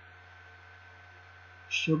goes,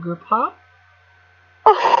 "Sugar pop?"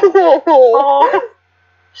 Oh,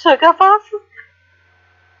 sugar puff?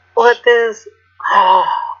 What is?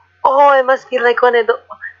 Oh, it must be like one of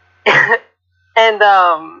the. And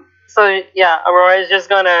so yeah, Aurora is just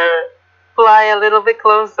gonna fly a little bit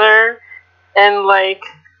closer, and like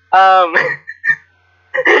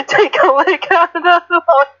take a lick out of the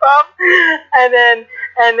lollipop, and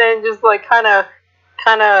then just like kind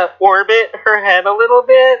of orbit her head a little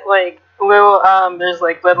bit, like little there's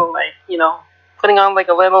like little like putting on like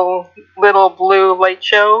a little blue light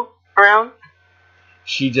show around.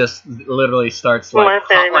 She just literally starts like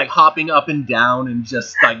hopping up and down and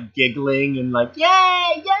just like giggling and like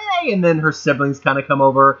yay, yay, and then her siblings kind of come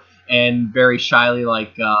over and very shyly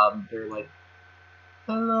like they're like,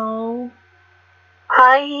 "Hello,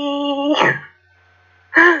 Hi.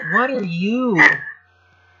 what are you?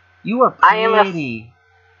 You are I am a- pretty."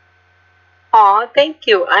 Aw, thank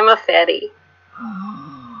you. I'm a fatty.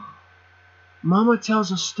 Mama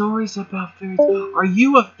tells us stories about fairies. Are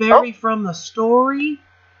you a fairy from the story?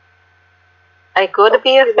 I could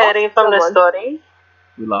be a we fairy lost from the someone. story.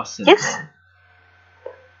 We lost Cynical. Yes.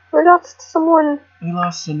 We lost someone. We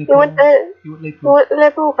lost You Cynical. went there. You went You went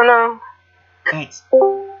there. Oh no. That's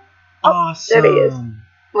There he is. awesome.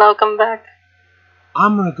 Welcome back.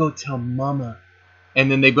 I'm gonna go tell Mama. And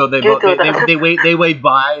then they both You do that. they wave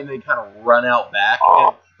by and they kind of run out back. Aw.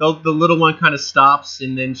 And the little one kind of stops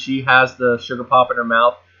and then she has the sugar pop in her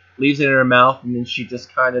mouth, leaves it in her mouth, and then she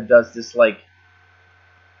just kind of does this like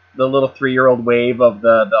the little 3-year-old wave of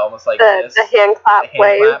the almost like this. The hand clap The hand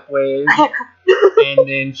wave. clap wave. And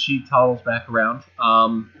then she toddles back around.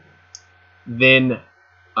 Then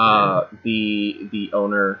the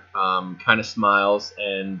owner kind of smiles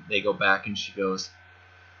and they go back and she goes,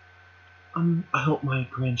 I hope my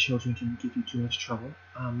grandchildren didn't give you too much trouble.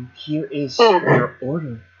 Here is your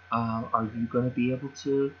order. Are you going to be able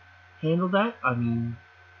to handle that? I mean,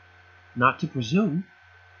 not to presume.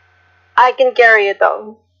 I can carry it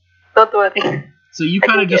though. Don't worry. So you I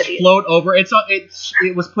kind of can just carry it. float over. It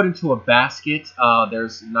was put into a basket.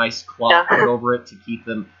 There's nice cloth Yeah. put over it to keep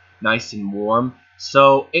them nice and warm.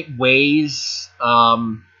 So it weighs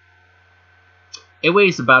about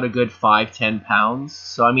a good 5-10 pounds.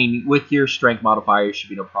 So I mean, with your strength modifier, it should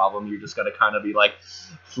be no problem. You're just gonna kind of be like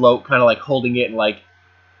float, kind of like holding it and like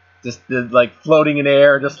just like floating in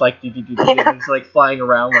air, just like just like flying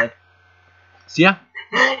around like. So yeah.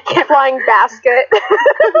 Flying basket.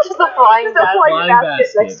 Just a flying Just a flying Flying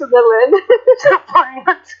basket basket. next to Millen.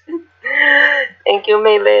 Thank you,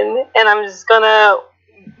 Maylin. And I'm just gonna,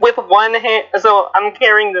 with one hand, so I'm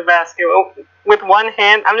carrying the basket. With one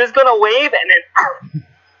hand, I'm just gonna wave and then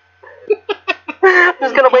I'm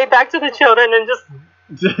just gonna wave back to the children and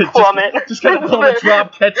just plummet. Just kind of pull the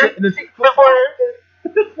drop, catch it, and then Before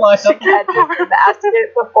fly She up. catches the basket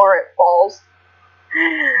before it falls.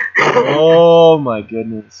 Oh my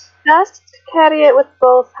goodness. Just carry it with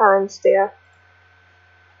both hands, dear.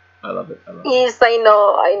 I love it. I love it. Yes, I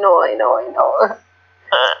know.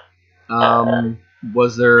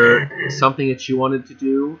 Was there something that you wanted to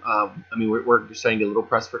do? I mean, we're just saying a little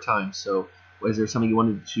pressed for time. So, was there something you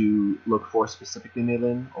wanted to look for specifically,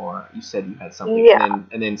 Maylin? Or you said you had something, Yeah.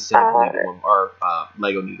 and then Cynical needed one, or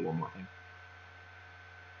Lego needed one more thing.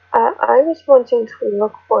 I was wanting to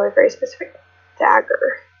look for a very specific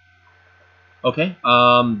dagger. Okay.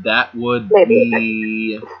 That would Maybe.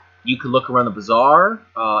 be. You could look around the bazaar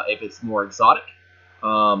if it's more exotic.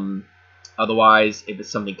 Otherwise, if it's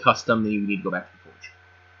something custom, then you need to go back to the forge,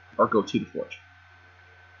 or go to the forge.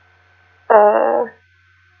 I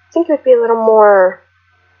think it would be a little more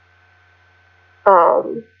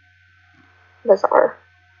bizarre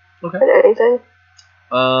Okay. than anything.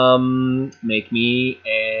 Make me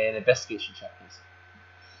an investigation check, please.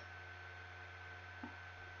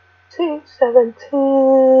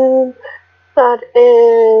 17. That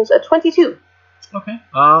is a 22. Okay.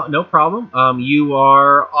 No problem. You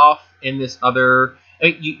are off in this other.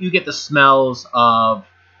 You get the smells of,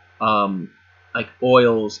 like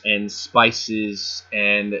oils and spices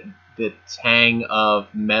and the tang of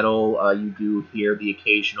metal. You do hear the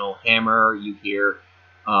occasional hammer. You hear,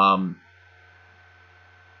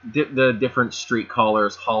 the different street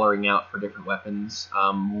callers hollering out for different weapons.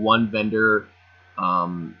 One vendor,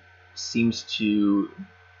 seems to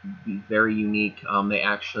be very unique. They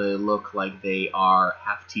actually look like they are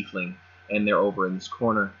half tiefling, and they're over in this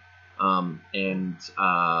corner.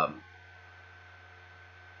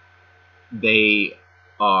 They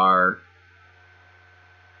are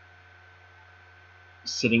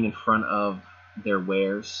sitting in front of their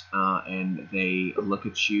wares, and they look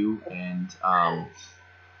at you, and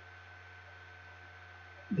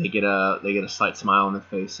they get a slight smile on their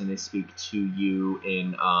face, and they speak to you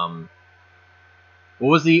in what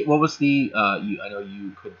was the you, I know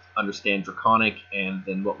you could understand Draconic, and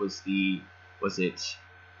then what was it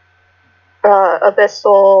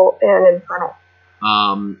Abyssal and Infernal.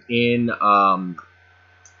 in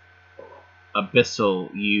Abyssal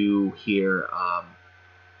you hear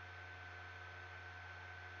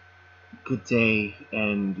good day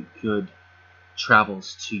and good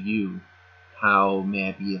travels to you. How may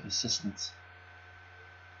I be of assistance?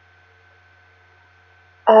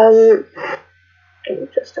 Give me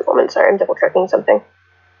just a moment. Sorry, I'm double checking something.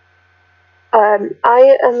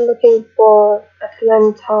 I am looking for a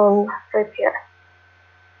Flintong rapier.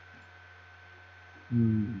 I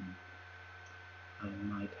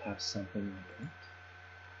might have something like that.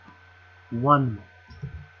 One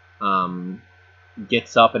moment.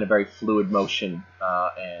 Gets up in a very fluid motion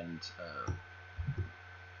and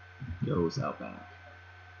goes out back.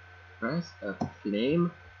 Press a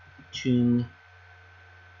flame. Ching.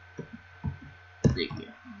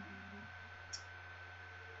 Rapier.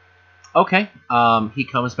 Okay. He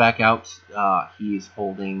comes back out. He's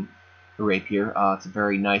holding the rapier. It's a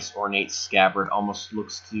very nice, ornate scabbard. Almost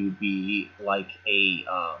looks to be like a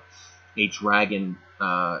dragon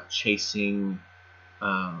chasing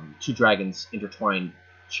two dragons intertwined,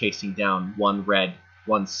 chasing down one red,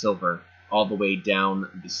 one silver, all the way down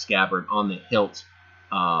the scabbard on the hilt.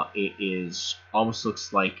 It is almost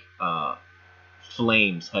looks like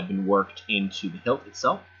flames have been worked into the hilt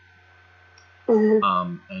itself.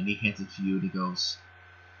 Mm-hmm. And he hands it to you, and he goes,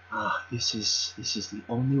 "This is the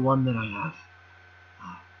only one that I have,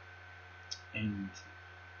 and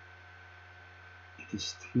it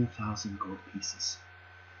is 3,000 gold pieces."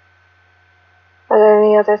 Are there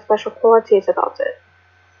any other special qualities about it?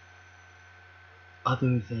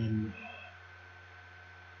 Other than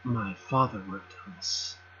my father worked on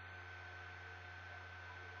this,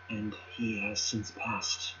 and he has since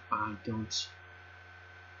passed. I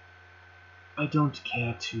don't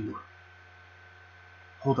care to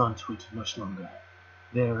hold on to it much longer.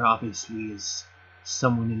 There obviously is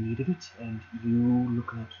someone in need of it, and you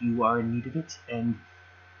look like you are in need of it, and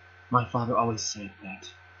my father always said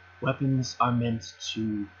that weapons are meant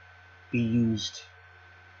to be used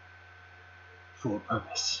for a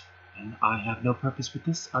purpose, and I have no purpose with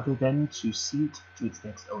this other than to see it to its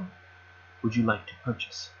next owner. Would you like to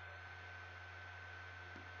purchase?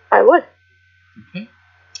 I would. Okay.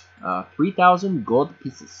 3,000 gold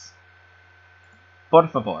pieces. Por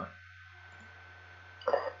favor.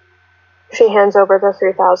 She hands over the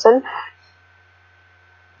 3,000.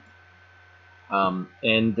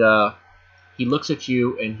 And he looks at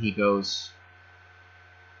you and he goes,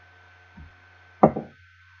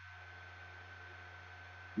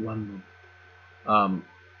 one moment.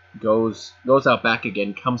 Goes out back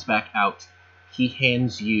again, comes back out. He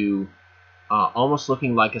hands you, almost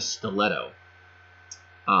looking like a stiletto,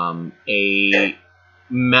 a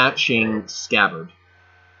matching scabbard.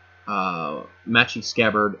 A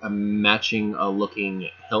matching looking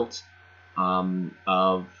hilt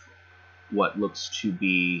of what looks to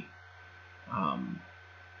be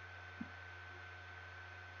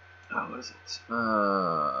what is it?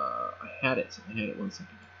 I had it 1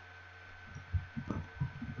 second.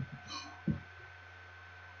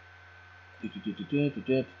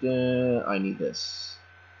 I need this.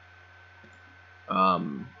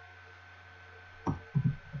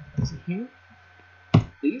 Is it here?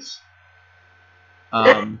 Please?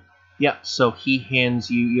 Yeah, so he hands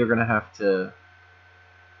you, you're gonna have to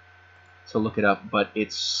look it up, but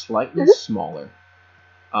it's slightly smaller.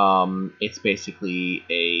 It's basically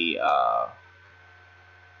a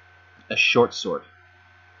short sword.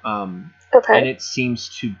 Okay. And it seems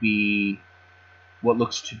to be what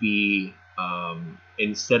looks to be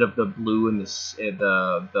instead of the blue and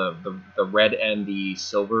the red and the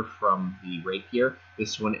silver from the rapier,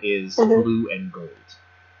 this one is blue and gold.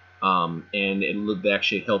 And it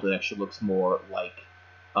actually looks more like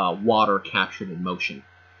water captured in motion.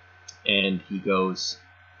 And he goes,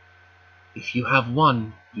 "If you have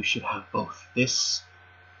one, you should have both. This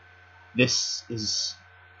is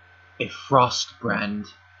a Frost brand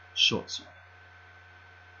short sword.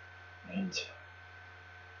 And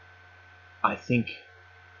I think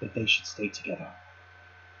that they should stay together.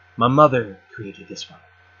 My mother created this one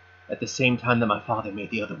at the same time that my father made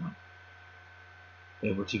the other one.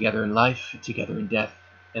 They were together in life, together in death,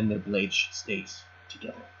 and their blades should stay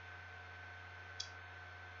together.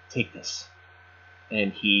 Take this."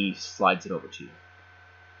 And he slides it over to you.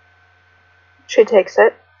 She takes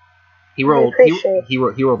it. He rolled appreciate. he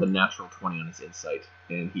rolled a natural 20 on his insight,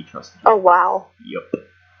 and he trusted you. Oh, wow. Yep.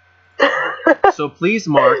 So please,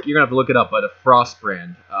 Mark, you're gonna have to look it up. But a Frost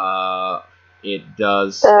brand, it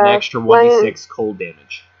does an extra 1d6 cold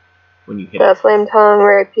damage when you hit The it. flame tongue,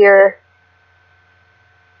 rapier.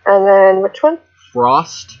 And then which one?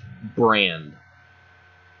 Frost brand.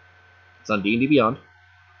 It's on D&D Beyond.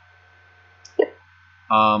 Yep.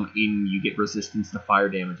 And you get resistance to fire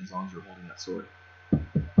damage as long as you're holding that sword.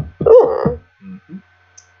 Ooh. Mm-hmm.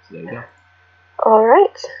 So there you go.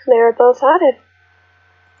 Alright, they are both added.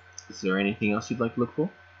 Is there anything else you'd like to look for?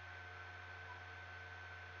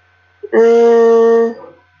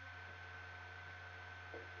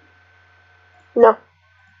 No.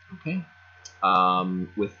 Okay.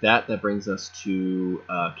 With that brings us to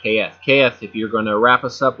KF. KF, if you're going to wrap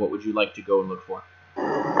us up, what would you like to go and look for?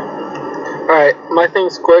 Alright, my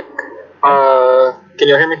thing's quick. Can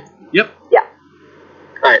you hear me? Yep. Yeah.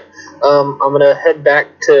 Alright, I'm gonna head back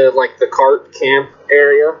to, like, the cart camp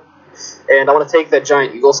area, and I want to take that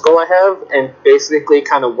giant eagle skull I have and basically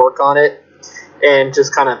kind of work on it and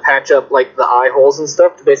just kind of patch up like the eye holes and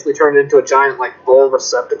stuff to basically turn it into a giant like bowl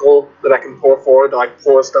receptacle that I can pour forward to like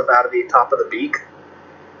pour stuff out of the top of the beak.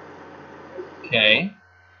 Okay.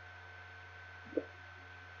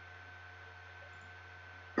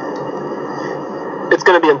 It's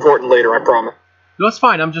going to be important later, I promise. No, it's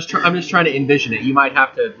fine. I'm just trying to envision it. You might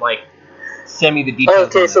have to like send me the details.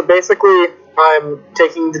 Okay, on so it. basically, I'm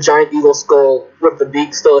taking the giant eagle skull with the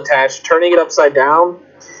beak still attached, turning it upside down,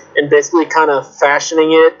 and basically kind of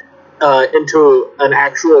fashioning it into an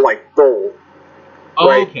actual like bowl. Oh,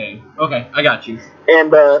 right? okay. Okay, I got you.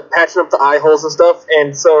 And patching up the eye holes and stuff.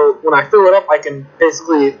 And so when I fill it up, I can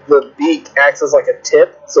basically, the beak acts as like a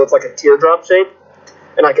tip, so it's like a teardrop shape,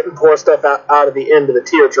 and I can pour stuff out of the end of the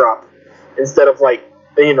teardrop instead of like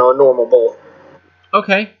a normal bowl.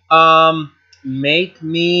 Okay. Make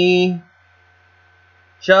me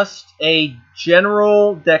just a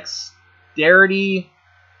general dexterity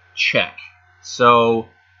check. So,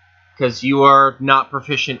 because you are not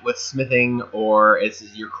proficient with smithing or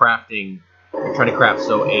you're crafting, you're trying to craft.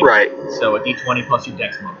 So Right. So a d20 plus your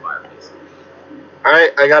dex modifier, please. All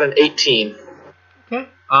right, I got an 18. Okay.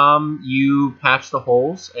 You patch the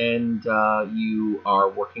holes and you are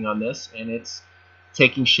working on this, and it's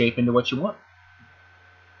taking shape into what you want.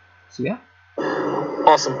 So yeah.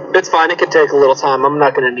 Awesome. It's fine. It could take a little time. I'm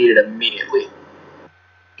not going to need it immediately.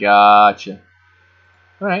 Gotcha.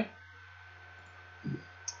 All right.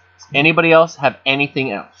 Does anybody else have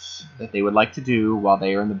anything else that they would like to do while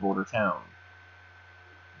they are in the border town?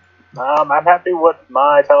 I'm happy with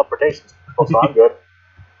my teleportation, so I'm good.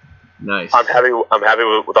 Nice. I'm happy with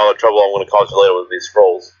all the trouble I'm going to cause you later with these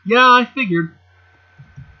scrolls. Yeah, I figured.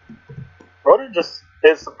 Roden just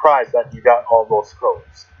is surprised that you got all those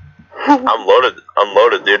scrolls. I'm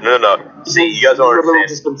loaded, dude. No. See, you guys don't I've literally understand.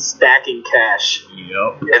 just been stacking cash.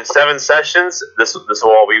 Yep. In 7 sessions, this will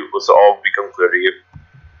all become clear to you.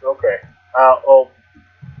 Okay.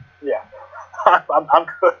 Yeah. I'm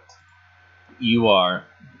good. You are.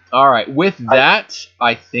 All right. With that,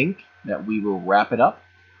 I think that we will wrap it up.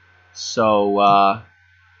 So,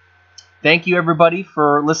 thank you everybody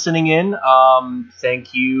for listening in.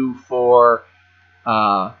 Thank you for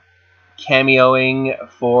cameoing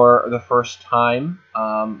for the first time,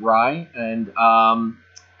 Rye. And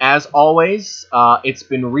as always, it's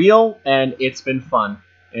been real and it's been fun.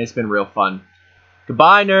 And it's been real fun.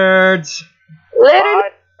 Goodbye, nerds. Later.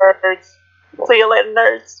 Bye, nerds. See you later,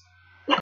 nerds.